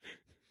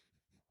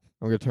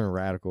 I'm gonna turn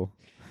radical.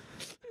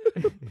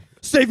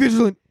 Stay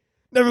vigilant.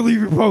 Never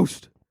leave your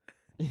post.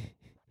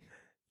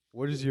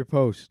 What is your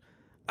post?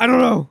 I don't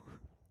know.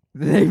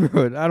 The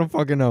neighborhood. I don't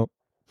fucking know.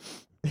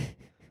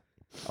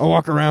 I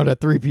walk around at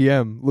 3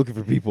 p.m. looking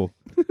for people.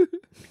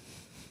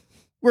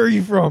 Where are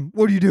you from?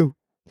 What do you do?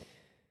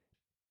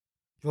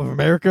 You love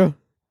America?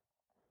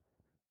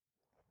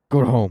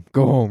 Go home.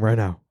 Go home right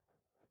now.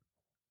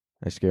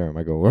 I scare him.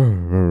 I go,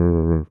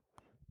 "Rrr,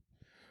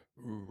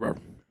 rrr,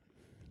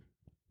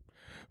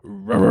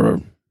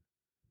 rrr."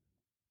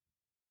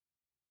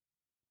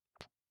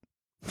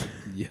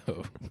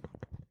 Yo.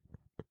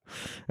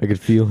 I could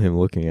feel him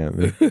looking at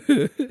me.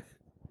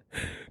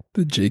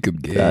 The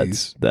Jacob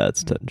gaze.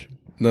 That's tension.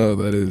 No,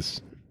 that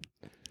is.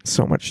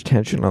 So much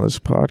tension on this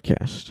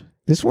podcast.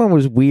 This one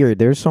was weird.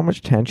 There's so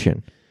much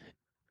tension.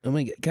 Oh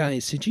my God,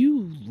 guys! Did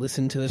you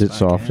listen to this Is it podcast?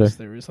 softer?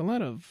 There was a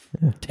lot of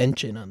Yeah.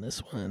 tension on this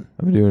one.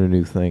 I'm doing a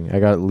new thing. I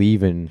got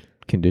leave-in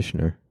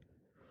conditioner.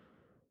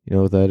 You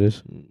know what that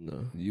is?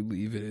 No. You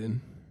leave it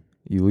in.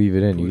 You leave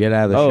it in. You get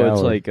out of the shower. Oh,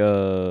 it's like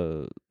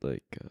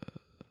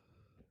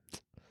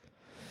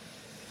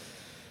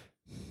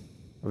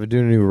I've been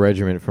doing a new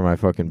regimen for my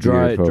fucking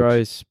beard,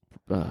 folks.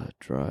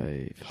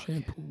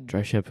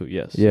 Shampoo. shampoo.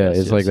 Yes. Yeah, yes,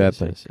 it's yes, like that yes,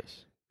 thing. yes,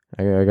 yes.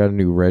 I got a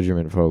new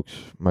regimen, folks.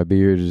 My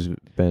beard has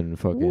been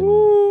fucking...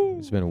 Woo.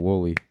 It's been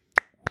woolly.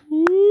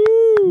 Woo.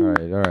 All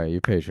right.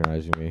 You're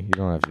patronizing me. You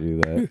don't have to do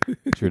that.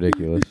 It's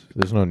ridiculous.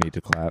 There's no need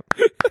to clap.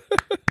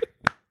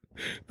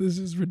 This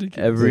is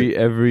ridiculous.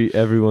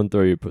 Everyone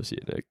throw your pussy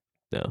at Nick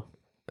now.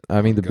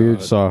 I mean, the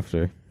beard's God.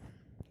 softer.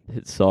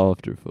 It's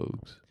softer,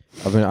 folks.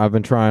 I've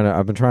been trying to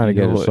You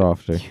get know it what?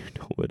 softer. You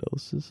know what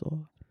else is soft?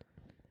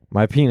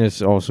 My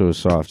penis also is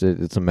soft.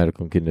 It's a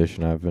medical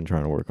condition. I've been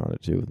trying to work on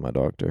it too with my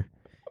doctor.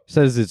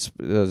 Says it's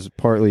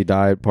partly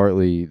diet,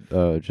 partly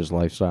just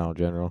lifestyle in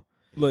general.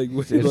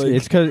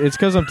 It's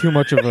because I'm too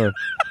much of a.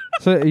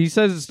 So he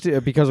says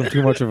it's because I'm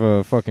too much of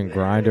a fucking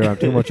grinder. I'm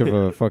too much of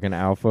a fucking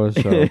alpha.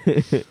 So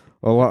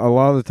a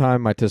lot of the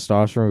time my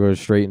testosterone goes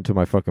straight into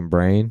my fucking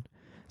brain.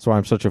 That's why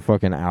I'm such a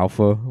fucking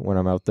alpha when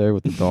I'm out there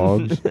with the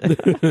dogs.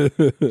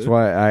 That's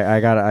why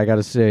I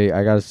gotta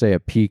stay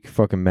at peak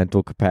fucking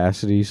mental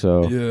capacity.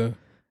 So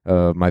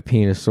yeah. my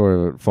penis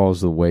sort of falls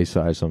to the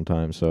wayside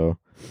sometimes. So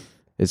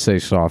it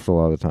stays soft a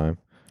lot of the time.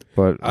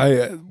 But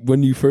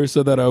when you first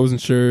said that, I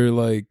wasn't sure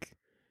like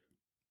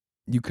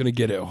you couldn't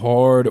get it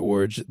hard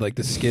or like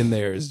the skin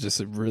there is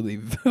just really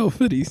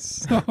velvety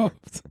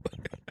soft.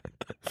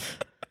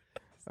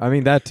 I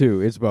mean that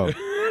too. It's both.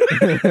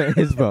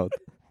 It's both.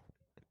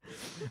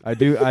 I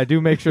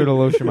do make sure to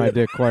lotion my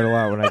dick quite a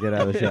lot when I get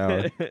out of the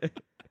shower.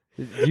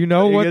 Do you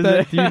know what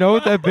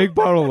that big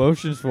bottle of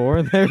lotion's for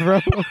in there, bro?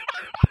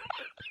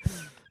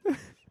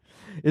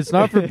 It's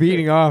not for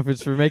beating off,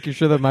 it's for making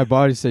sure that my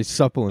body stays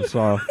supple and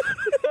soft.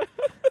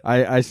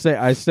 I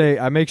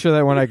make sure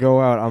that when I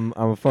go out I'm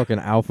a fucking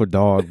alpha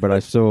dog, but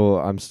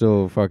I'm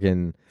still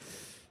fucking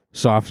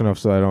soft enough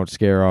so I don't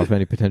scare off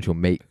any potential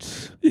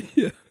mates.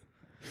 Yeah.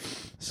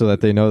 So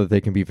that they know that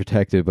they can be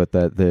protected, but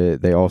that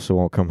they also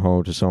won't come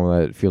home to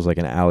someone that feels like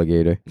an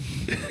alligator.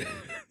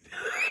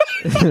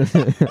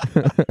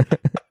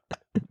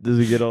 Does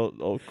it get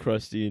all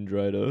crusty and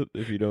dried up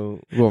if you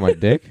don't? Well, my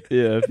dick?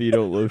 Yeah, if you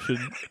don't lotion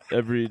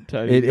every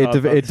time. It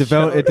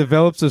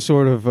develops a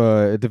sort of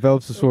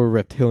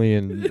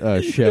reptilian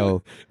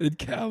shell. It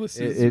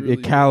calluses.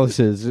 It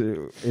calluses.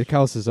 It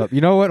calluses up. You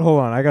know what?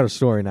 Hold on, I got a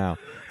story now.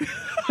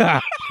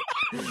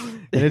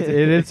 And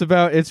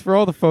it's for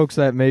all the folks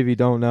that maybe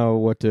don't know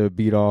what to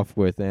beat off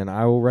with, and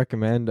I will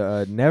recommend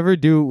never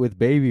do it with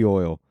baby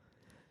oil.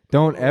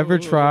 Don't ever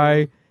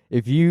try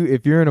if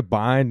you're in a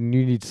bind and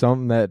you need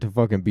something to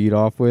fucking beat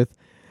off with,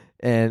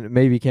 and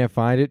maybe you can't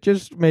find it.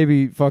 Just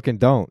maybe fucking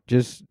don't.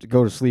 Just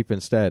go to sleep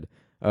instead.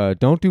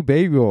 Don't do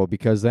baby oil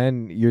because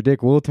then your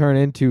dick will turn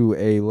into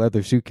a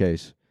leather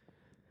suitcase.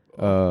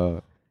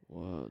 One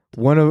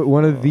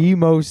of the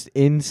most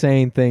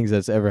insane things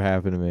that's ever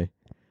happened to me.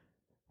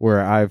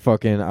 Where I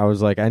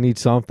was like, I need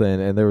something,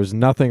 and there was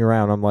nothing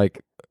around. I'm like,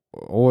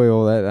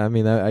 oil.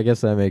 I guess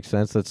that makes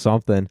sense. That's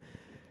something.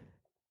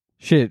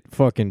 Shit,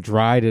 fucking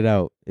dried it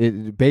out.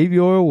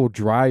 Baby oil will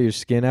dry your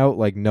skin out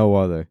like no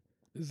other.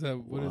 Is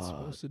that what it's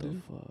supposed to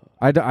do?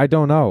 I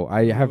don't know.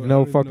 I have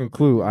no fucking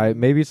clue.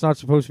 Maybe it's not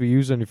supposed to be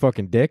used on your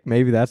fucking dick.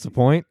 Maybe that's the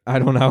point. I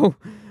don't know.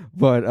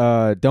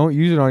 But don't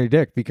use it on your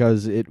dick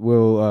because it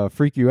will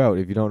freak you out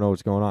if you don't know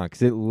what's going on.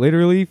 Because it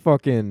literally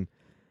fucking.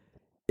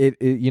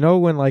 It you know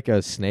when like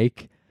a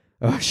snake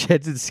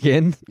sheds its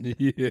skin?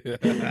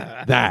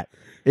 Yeah.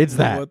 It's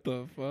that. What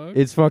the fuck?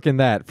 It's fucking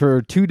that.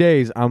 For 2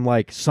 days, I'm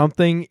like,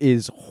 something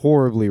is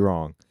horribly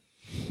wrong.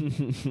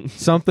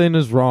 Something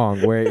is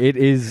wrong where it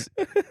is.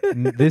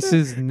 This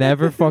has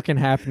never fucking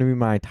happened to me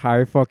my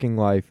entire fucking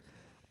life.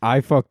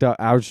 I fucked up.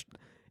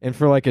 And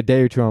for like a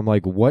day or two, I'm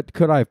like, what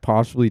could I have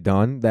possibly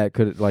done that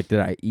could, like, did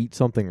I eat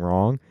something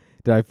wrong?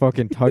 Did I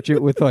fucking touch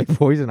it with like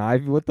poison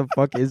ivy? What the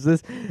fuck is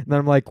this? And then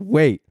I'm like,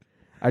 wait.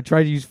 I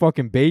tried to use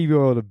fucking baby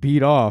oil to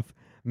beat off.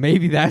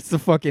 Maybe that's the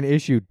fucking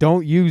issue.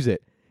 Don't use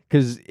it.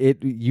 Because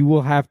you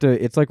will have to,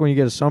 it's like when you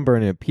get a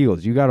sunburn and it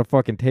peels. You got to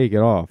fucking take it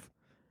off.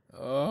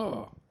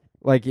 Oh.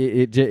 Like,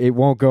 it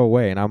won't go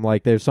away. And I'm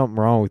like, there's something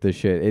wrong with this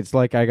shit. It's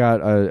like I got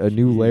a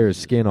new layer of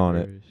skin on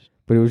it.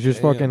 But it was just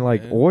fucking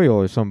like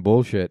oil or some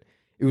bullshit.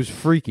 It was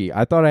freaky.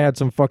 I thought I had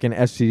some fucking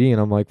STD,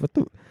 and I'm like, what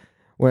the...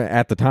 Well,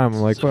 at the time,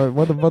 I'm like,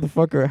 what the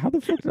motherfucker? How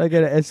the fuck did I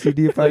get an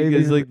STD if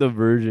it's like the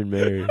Virgin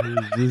Mary.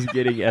 He's just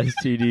getting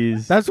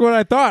STDs. That's what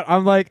I thought.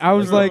 I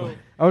was like,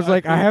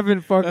 I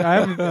haven't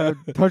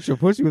touched a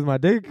pussy with my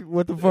dick.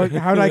 What the fuck?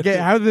 How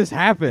did this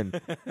happen?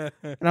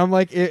 And I'm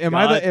like, am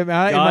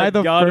I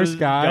the first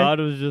guy? God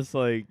was just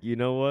like, you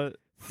know what?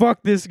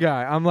 Fuck this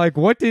guy. I'm like,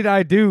 what did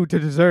I do to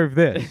deserve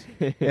this?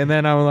 And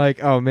then I'm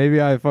like, oh,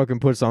 maybe I fucking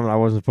put something I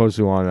wasn't supposed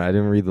to on it. I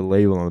didn't read the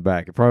label on the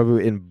back. It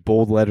probably in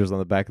bold letters on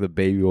the back of the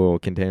baby oil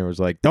container was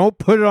like, don't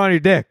put it on your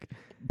dick.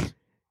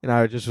 And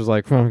I just was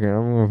like, fuck it,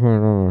 I'm gonna put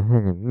it on my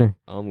fucking dick.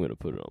 I'm gonna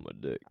put it on my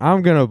dick.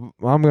 I'm gonna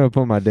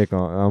put my dick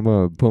on. I'm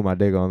gonna put my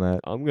dick on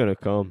that. I'm gonna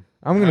come.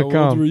 How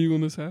old were you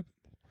when this happened?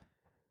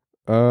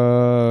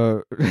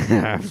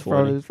 It's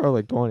probably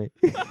like 20.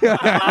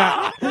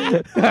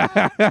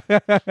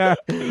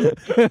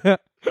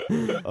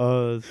 Oh,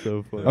 that's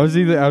so funny.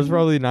 I was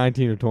probably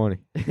 19 or 20.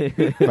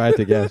 If I had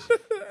to guess.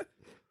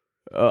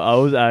 I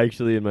was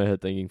actually in my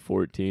head thinking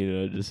 14,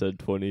 and I just said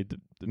 20 to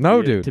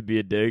be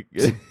a dick.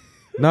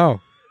 No.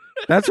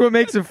 That's what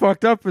makes it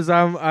fucked up is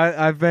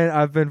I've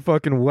been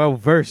fucking well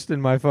versed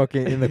in my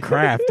fucking in the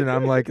craft, and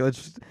I'm like,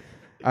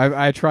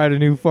 I tried a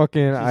new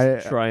fucking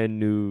trying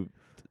new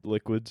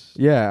liquids.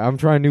 Yeah, I'm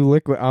trying new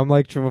liquid. I'm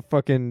like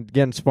fucking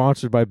getting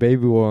sponsored by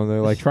baby oil, and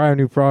they're like, try a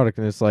new product,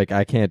 and it's like,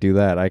 I can't do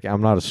that.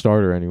 I'm not a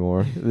starter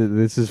anymore.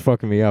 This is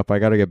fucking me up. I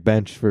gotta get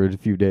benched for a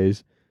few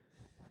days.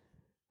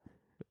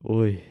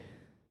 Oy.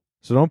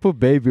 So don't put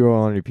baby oil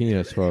on your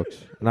penis,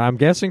 folks. And I'm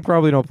guessing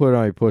probably don't put it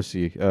on your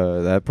pussy.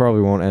 That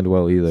probably won't end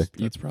well either.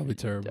 That's probably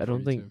terrible. I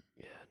don't think. Too.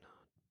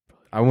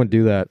 I wouldn't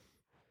do that.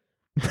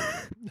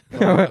 I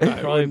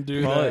wouldn't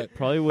do that.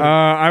 Probably wouldn't.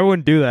 I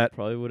wouldn't do that.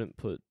 Probably wouldn't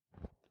put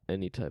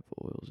any type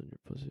of oils in your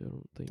pussy. I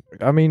don't think.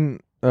 I mean,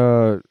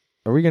 are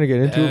we gonna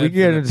get into it? We could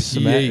get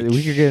into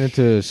we could get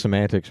into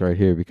semantics right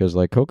here because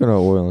like coconut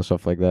oil and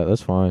stuff like that.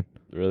 That's fine.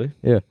 Really?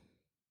 Yeah.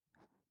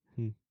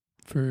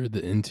 For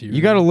the interior,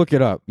 you got to look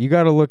it up. You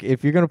got to look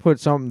if you're gonna put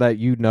something that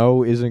you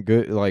know isn't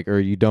good, like or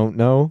you don't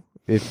know.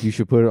 if you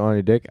should put it on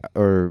your dick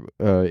or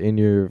in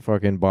your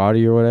fucking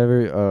body or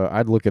whatever,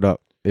 I'd look it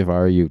up if I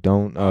were you.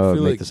 Don't I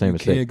feel make like the same you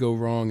mistake. can't go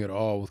wrong at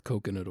all with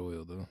coconut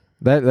oil, though.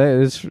 That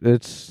is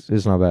it's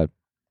not bad.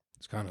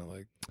 It's kind of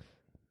like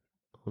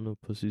Oh no,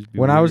 pussies be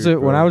When I was weird,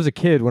 when I bro. was a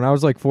kid, when I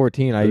was like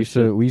 14, Oh,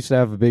 shit. we used to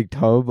have a big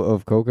tub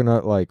of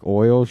coconut like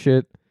oil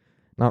shit.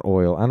 Not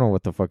oil. I don't know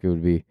what the fuck it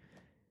would be.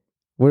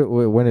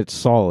 When it's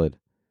solid.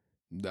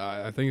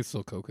 I think it's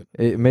still coconut.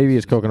 Maybe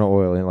it's coconut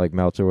oil and it like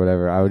melts or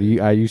whatever.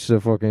 I used to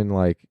fucking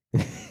like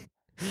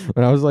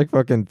when I was like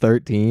fucking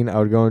 13, I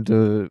would go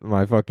into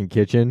my fucking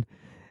kitchen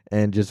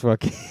and just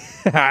fucking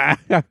I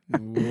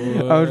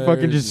would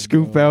fucking just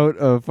scoop out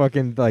a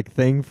fucking like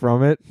thing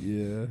from it.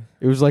 Yeah.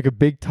 It was like a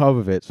big tub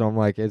of it. So I'm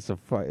like,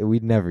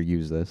 we'd never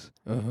use this.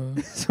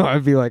 Uh-huh. So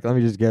I'd be like, let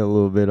me just get a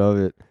little bit of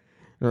it.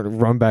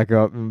 Run back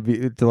up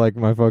and to like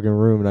my fucking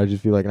room, and I'd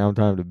just be like, now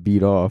time to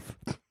beat off.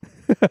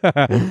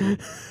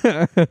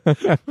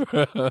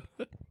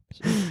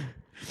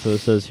 So it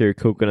says here,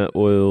 coconut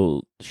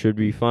oil should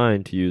be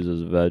fine to use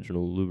as a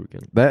vaginal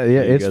lubricant. You You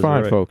it's guys are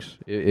fine, right. folks.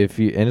 If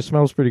you and it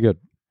smells pretty good.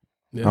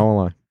 Yeah. I won't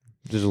lie.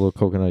 Just a little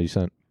coconutty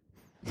scent.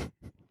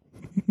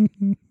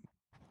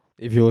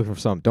 If you're looking for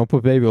something, don't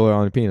put baby oil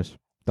on your penis.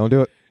 Don't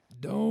do it.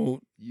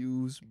 Don't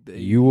use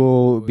baby You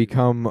will oil.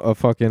 become a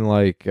fucking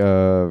like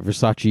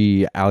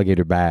Versace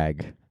alligator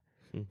bag.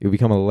 Hmm. You'll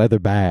become a leather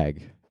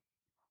bag.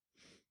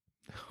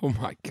 Oh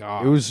my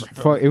god. It was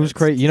bro, it was that's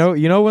crazy.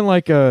 You know when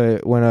like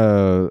when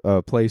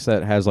a place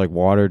that has like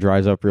water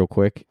dries up real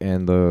quick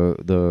and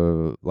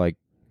the like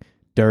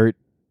dirt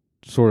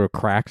sort of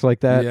cracks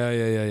like that.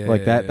 Yeah.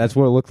 Like that. That's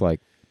what it looked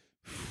like.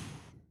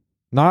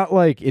 Not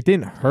like it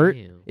didn't hurt.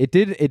 Damn. It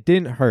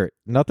didn't hurt.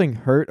 Nothing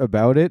hurt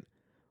about it,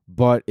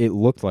 but it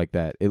looked like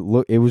that. It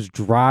was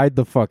dried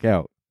the fuck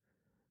out,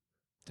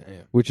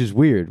 Damn. which is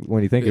weird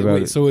when you think about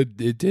Wait, it. so it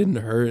didn't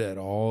hurt at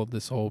all,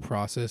 this whole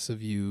process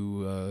of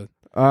you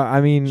I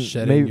mean,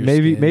 shedding your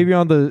maybe skin. maybe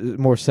on the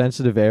more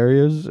sensitive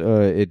areas,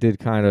 it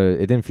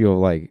didn't feel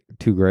like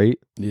too great,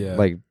 yeah.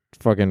 like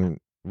fucking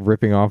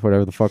ripping off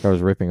whatever the fuck I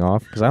was ripping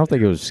off. Because I don't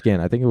think it was skin.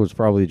 I think it was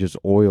probably just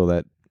oil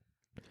that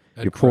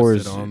had your crusted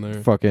pores on there.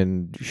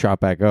 fucking shot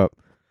back up.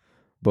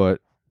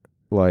 But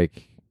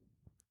like,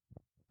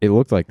 it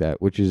looked like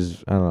that, which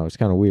is, I don't know, it's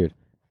kind of weird.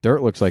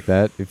 Dirt looks like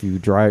that. If you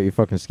dry out your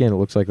fucking skin, it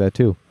looks like that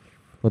too.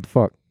 What the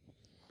fuck?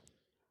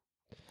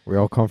 We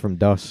all come from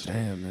dust.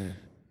 Damn, man.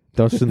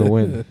 Dust in the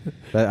wind.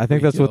 I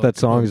think We that's what all that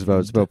song come is about. from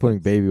It's about putting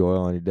baby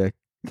oil on your dick.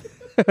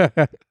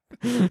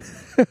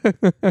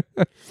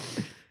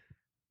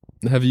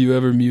 Have you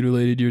ever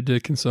mutilated your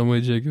dick in some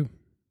way, Jacob?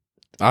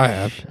 I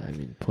have. I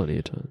mean, plenty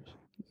of times.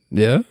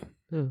 Yeah?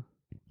 Yeah.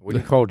 What do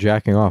you call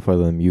jacking off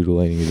other than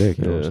mutilating your dick?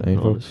 You know what I'm saying,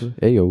 folks? honestly.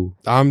 Ayo.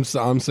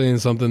 I'm saying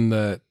something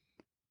that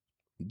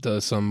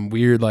does some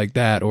weird like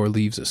that or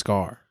leaves a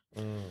scar.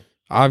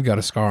 I've got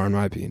a scar on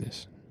my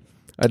penis.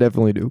 I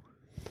definitely do.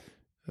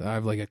 I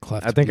have like a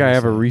cleft. I think I penis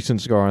have a now.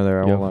 recent scar on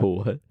there. I Yeah, won't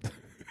lie. what?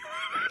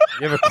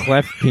 You have a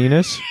cleft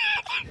penis?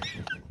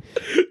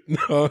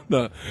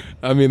 No.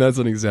 I mean, that's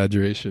an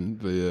exaggeration,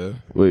 but yeah.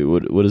 Wait,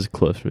 what does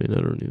cleft mean?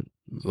 I don't even.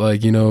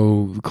 Like,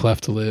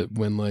 cleft lip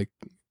when like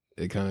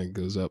it kind of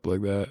goes up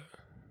like that.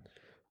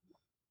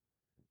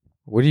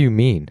 What do you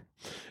mean?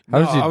 How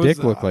does your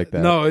dick look like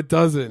that? No, it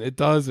doesn't. It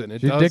doesn't.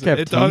 It Does your dick doesn't. have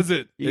It teeth?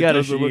 doesn't. You It gotta,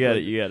 doesn't you look gotta,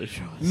 like- you gotta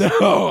show us.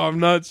 No, I'm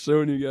not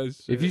showing you guys.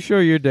 If shit. you show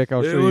your dick,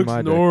 I'll it show you looks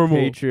my normal.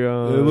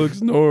 Patreon. It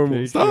looks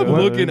normal. Stop Patreon.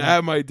 looking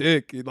at my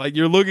dick. Like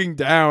you're looking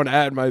down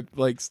at my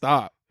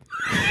stop.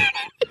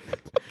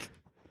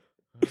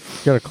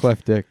 He's got a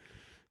cleft dick.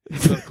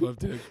 It's not a cleft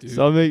dick,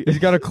 dude. He's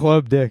got a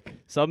club dick.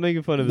 Stop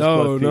making fun of his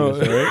No, cleft no.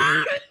 penis, all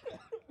right?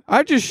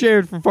 I just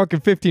shared for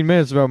fucking 15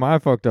 minutes about my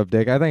fucked up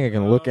dick. I think I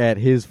can look at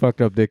his fucked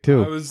up dick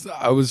too.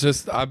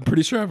 I'm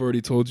pretty sure I've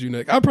already told you,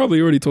 Nick. I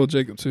probably already told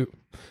Jacob too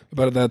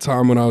about at that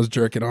time when I was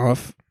jerking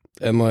off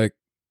and like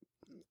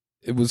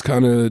it was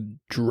kind of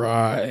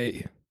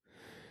dry.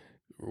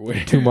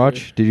 Too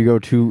much? Did you go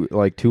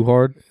too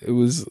hard? It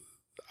was.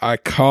 I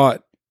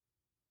caught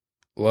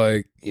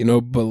like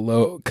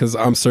below because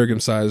I'm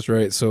circumcised,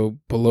 right? So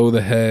below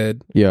the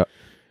head Yeah.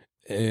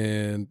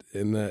 and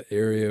in that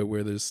area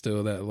where there's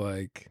still that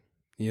like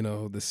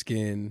the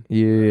skin.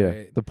 Yeah.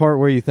 right? The part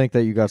where you think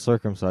that you got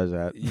circumcised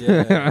at.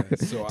 Yeah.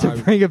 So to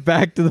bring it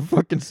back to the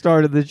fucking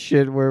start of this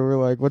shit where we're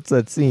like, what's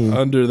that scene?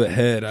 under the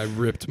head, I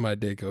ripped my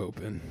dick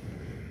open.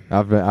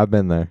 I've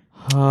been there.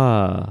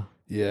 Ah.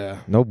 Yeah.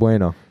 No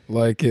bueno.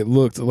 Like it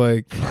looked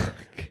like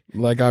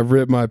I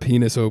ripped my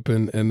penis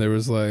open and there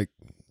was like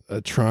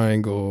a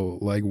triangle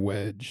like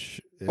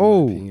wedge in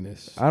Oh, my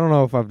penis. I don't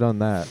know if I've done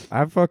that.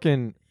 I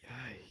fucking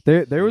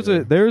there was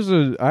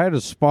I had a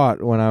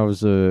spot when I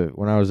was a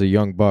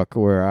young buck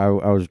where I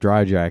was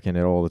dry jacking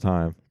it all the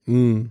time.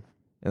 Mm.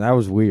 And that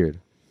was weird.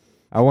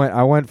 I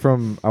went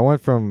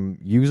from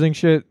using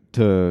shit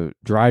to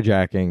dry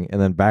jacking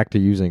and then back to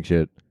using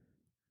shit.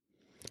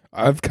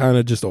 I've kind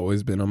of just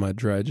always been on my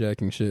dry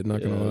jacking shit.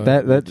 Not gonna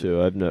lie. That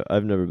too.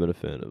 I've never been a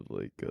fan of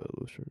like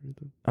lotion or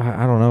anything.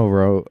 I don't know,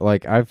 bro.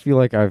 Like I feel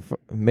like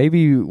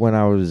maybe when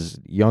I was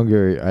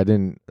younger,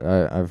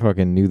 I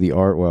fucking knew the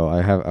art well.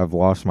 I've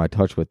lost my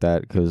touch with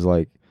that because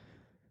like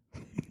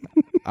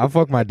I'll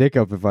fuck my dick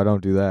up if I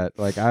don't do that.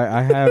 Like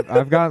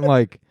I've gotten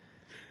like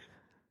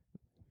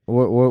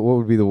what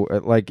would be the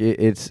like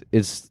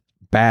it's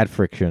bad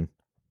friction.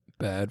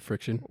 Bad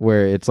friction.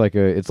 Where it's like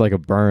a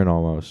burn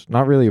almost.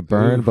 Not really a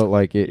burn, Oof. but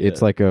like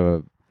it's like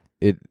I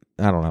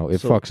don't know, it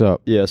fucks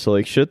up. Yeah, so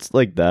like shits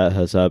like that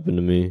has happened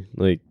to me.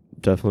 Like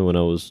definitely when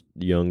I was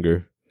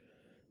younger.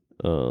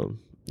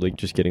 Like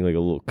just getting like a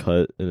little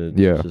cut and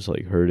it's just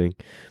like hurting.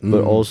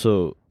 But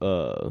also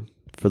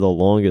for the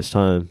longest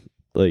time,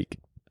 like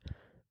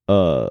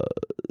because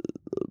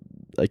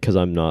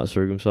I'm not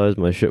circumcised,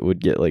 my shit would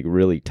get like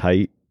really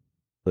tight,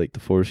 like the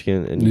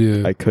foreskin,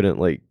 and I couldn't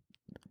like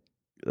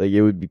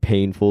it would be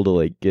painful to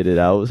like get it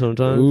out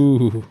sometimes.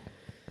 Ooh.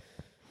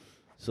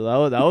 So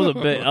that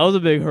was a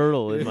big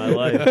hurdle in my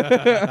life.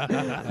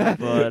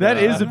 But, that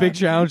is a big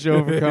challenge to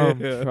overcome.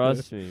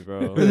 Trust me,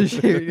 bro.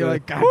 You're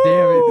like, God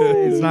damn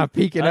it, it's not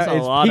peeking out.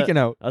 It's peeking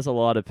out. That's a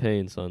lot of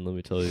pain, son. Let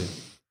me tell you.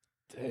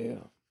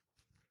 Damn.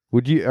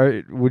 Would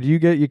you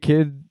get your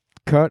kid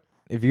cut?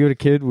 If you had a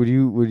kid, would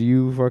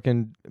you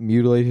fucking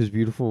mutilate his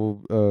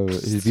beautiful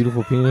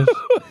penis?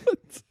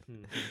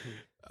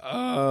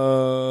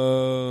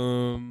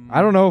 I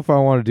don't know if I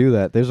want to do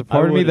that. There's a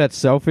part of me that's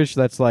selfish.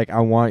 That's like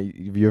I want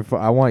you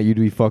to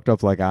be fucked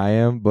up like I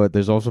am. But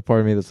there's also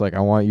part of me that's like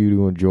I want you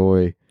to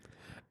enjoy.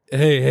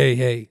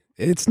 Hey!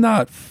 It's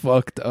not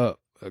fucked up.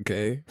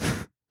 Okay,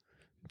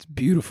 it's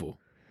beautiful.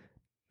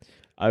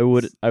 I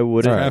wouldn't.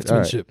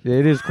 Craftsmanship. All right.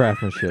 It is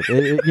craftsmanship.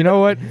 You know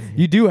what?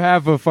 You do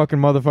have a fucking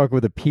motherfucker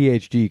with a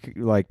PhD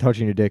like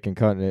touching your dick and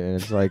cutting it, and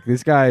it's like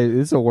this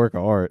is a work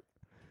of art.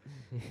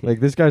 Like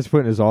this guy's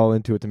putting his all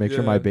into it to make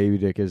sure my baby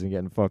dick isn't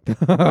getting fucked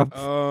up.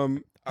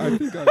 I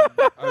think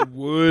I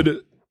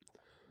would,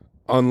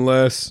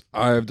 unless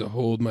I have to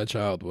hold my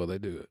child while they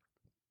do it.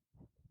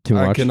 Too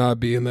much. I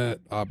cannot be in that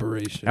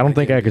operation. I don't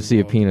think I could see a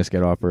involved. penis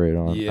get operated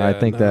on. Yeah, I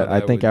think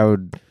I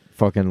would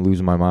fucking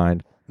lose my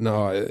mind.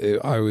 No,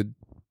 I would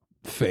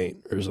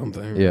faint or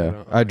something.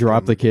 Yeah, I'd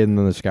drop the kid and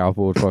then the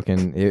scalpel would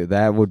fucking.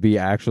 That would be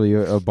actually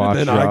a botch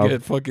and then job. I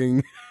get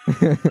fucking.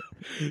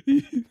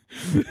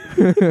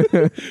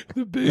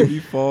 The baby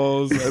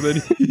falls and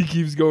then he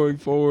keeps going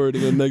forward,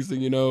 and then next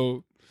thing you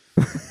know,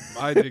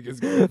 my dick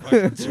is going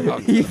fucking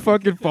chopped. He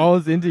fucking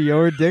falls into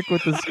your dick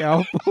with the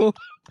scalpel.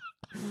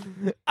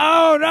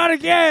 Oh, not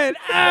again!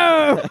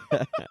 Oh,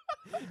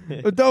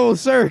 a double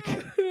circ.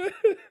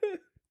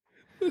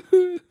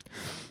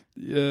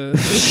 Yeah,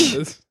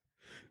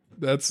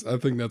 that's. I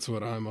think that's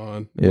what I'm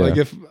on. Yeah.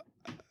 Like,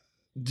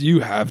 do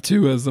you have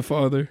to as the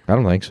father? I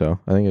don't think so.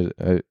 I think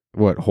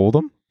what, hold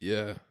him?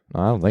 Yeah. No,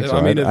 I don't think so.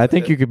 I mean, I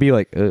think you could be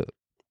like,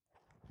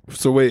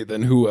 So wait,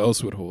 then who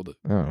else would hold it?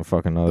 I don't know,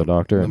 fucking another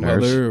doctor, The a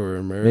nurse. mother or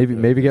America?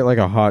 Maybe get like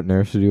a hot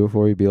nurse to do it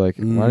for you. Be like,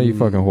 why don't you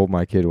fucking hold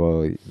my kid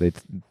while they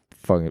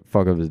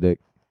fuck up his dick?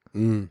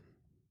 Mm.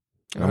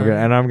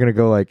 I'm gonna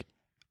go like,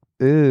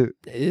 ew,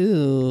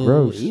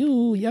 gross.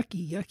 Ew,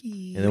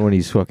 yucky. And then when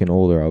he's fucking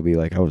older, I'll be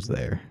like, I was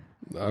there.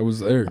 I was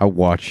there. I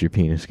watched your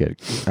penis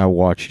I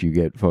watched you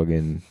get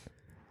fucking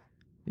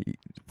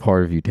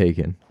part of you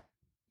taken.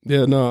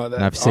 Yeah, no. And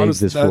I've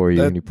saved this for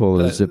you, and you pull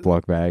a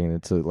Ziploc bag, and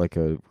it's like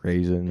a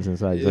raisins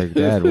inside. He's like,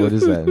 Dad, what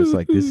is that? And it's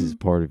like, this is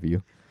part of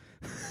you.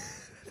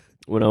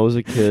 When I was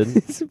a kid,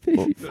 That's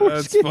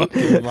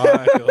fucking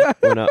wild.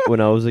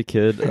 when I was a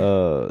kid,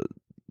 I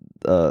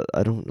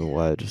don't know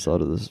why I just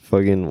thought of this.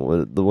 Fucking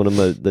one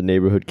of the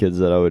neighborhood kids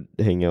that I would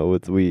hang out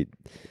with, we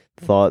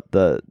thought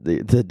that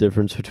the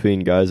difference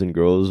between guys and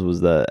girls was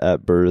that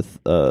at birth,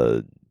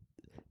 the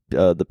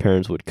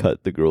parents would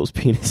cut the girls'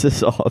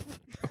 penises off.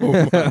 Oh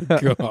my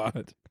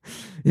god.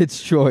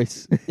 It's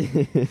choice.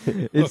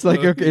 It's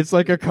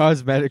like a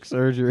cosmetic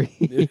surgery.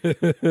 We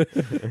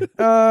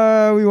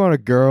want a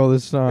girl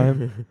this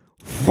time.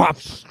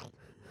 Whops.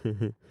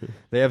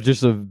 They have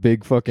just a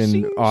big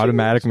fucking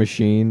automatic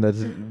machine that's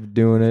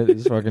doing it.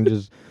 It's fucking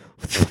just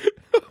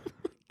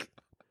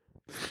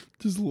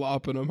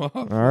lopping them off.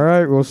 all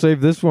right. We'll save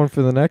this one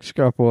for the next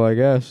couple, I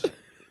guess.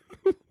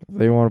 If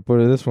they want to put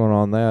this one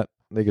on that,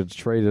 they could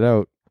trade it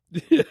out.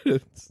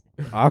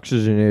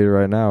 Oxygenated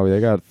right now.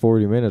 They got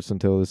 40 minutes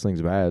until this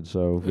thing's bad.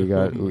 So we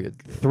got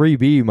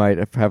 3B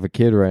might have a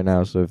kid right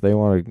now. So if they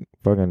want a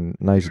fucking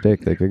nice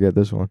dick, they could get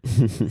this one.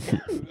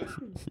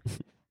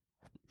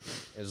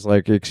 It's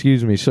like,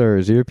 excuse me, sir,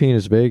 is your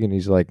penis big? And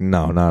he's like,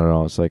 no, not at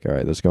all. It's like, all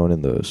right, let's go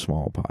in the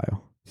small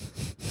pile.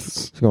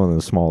 Let's go in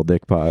the small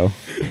dick pile.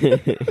 We'll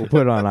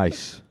put it on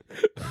ice.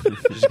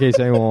 Just in case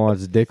anyone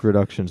wants dick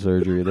reduction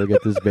surgery, they'll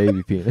get this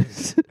baby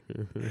penis.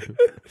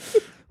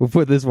 We'll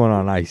put this one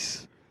on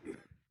ice.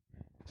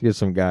 Let's get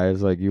some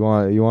guys like, you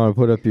want to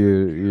put up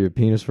your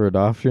penis for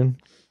adoption?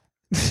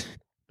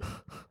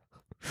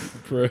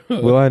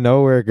 Will I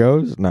know where it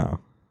goes? No.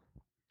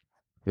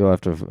 You'll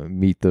have to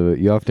meet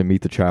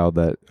the child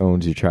that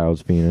owns your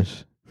child's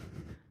penis,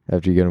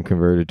 after you get them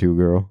converted to a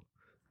girl.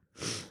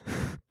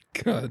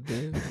 God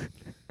damn.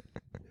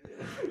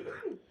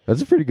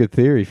 That's a pretty good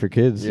theory for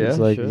kids. Yeah, It's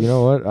like, sure. you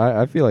know what?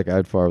 I feel like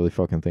I'd probably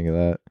fucking think of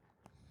that.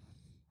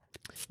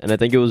 And I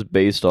think it was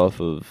based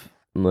off of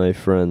my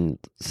friend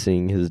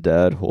seeing his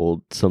dad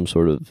hold some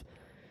sort of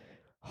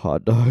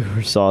hot dog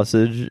or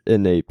sausage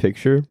in a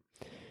picture.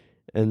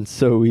 And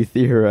so we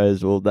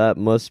theorized, well, that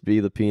must be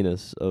the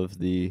penis of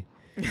the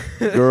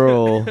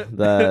girl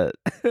that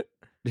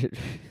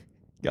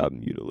got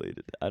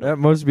mutilated. That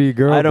must be a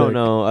girl. I don't dick.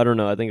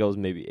 know. I think I was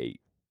maybe 8.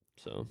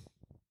 So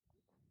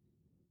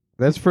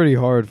That's pretty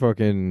hard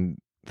fucking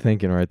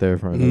thinking right there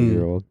for an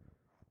 8-year-old.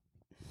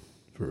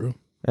 For real.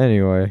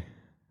 Anyway,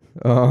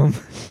 we're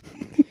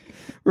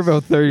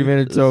about 30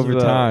 minutes over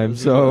time,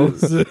 so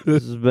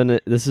this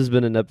has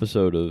been an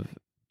episode of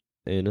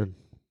Anon.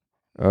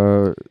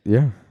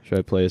 yeah, Should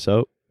I play us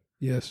out?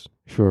 Yes.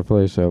 sure.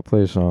 Play a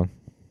song.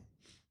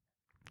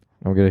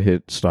 I'm gonna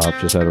hit stop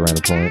just at a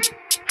random point.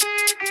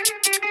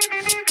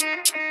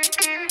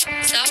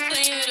 Stop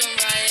playing with them,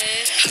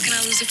 Riot. How can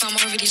I lose if I'm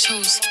already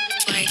chose?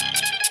 Like,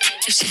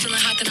 if she feeling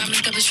hot, then I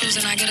make that bitch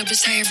frozen. I get a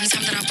bitch tired every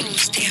time that I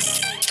post. Damn,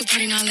 the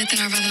party not lit, then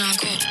I'd rather not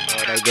go.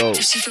 How'd I go?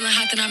 If she feeling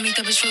hot, then I make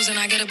that bitch frozen.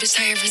 I get a bitch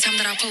tired every time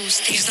that I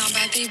post. Damn, it's not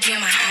bad, they be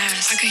on my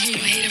ass. I can hear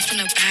you hating from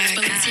the back.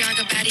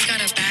 Balenciaga baddie got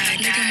a bag.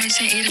 Nigga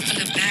merchant ate it from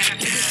the back.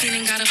 Niggas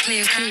feeling gotta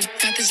play it cool.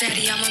 Got the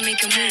zaddy, I'ma make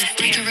a move.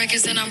 Breaking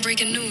records, then I'm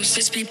breaking news.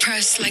 Bitch be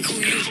pressed like who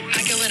you?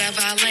 I get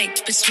whatever I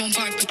like. Bitch won't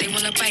bark, but they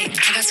wanna bite.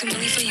 I got too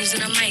many for using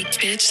a mic,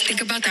 bitch.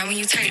 Think about that when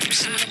you type.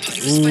 She wanna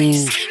party with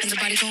spice, and the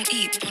body gon'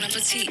 eat. Bon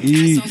appetit.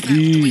 Ass on fat,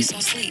 the waist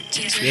on sleep.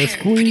 Ginger Yes,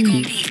 hair, body gon'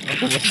 queen. beat.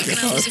 How can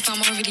I lose if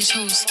I'm already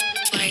chose?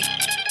 Like,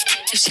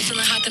 if she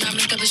feeling hot, then I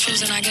make that bitch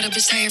frozen. I get a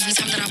bitch tired every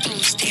time that I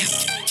post. Damn,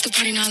 the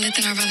party not lit,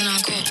 then I'd rather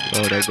not go.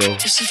 How'd I go?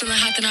 If she feeling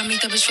hot, then I make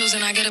that bitch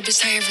frozen. I get a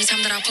bitch tired every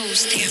time that I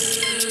post. Damn,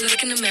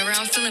 look in the mirror,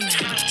 I'm feeling me.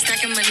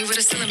 Stacking money with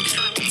a cylinder.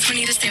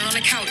 Funny to stand on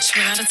the couch,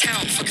 went out of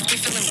town. Fuck if they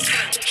feeling me.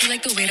 He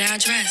like the way that I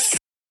dress.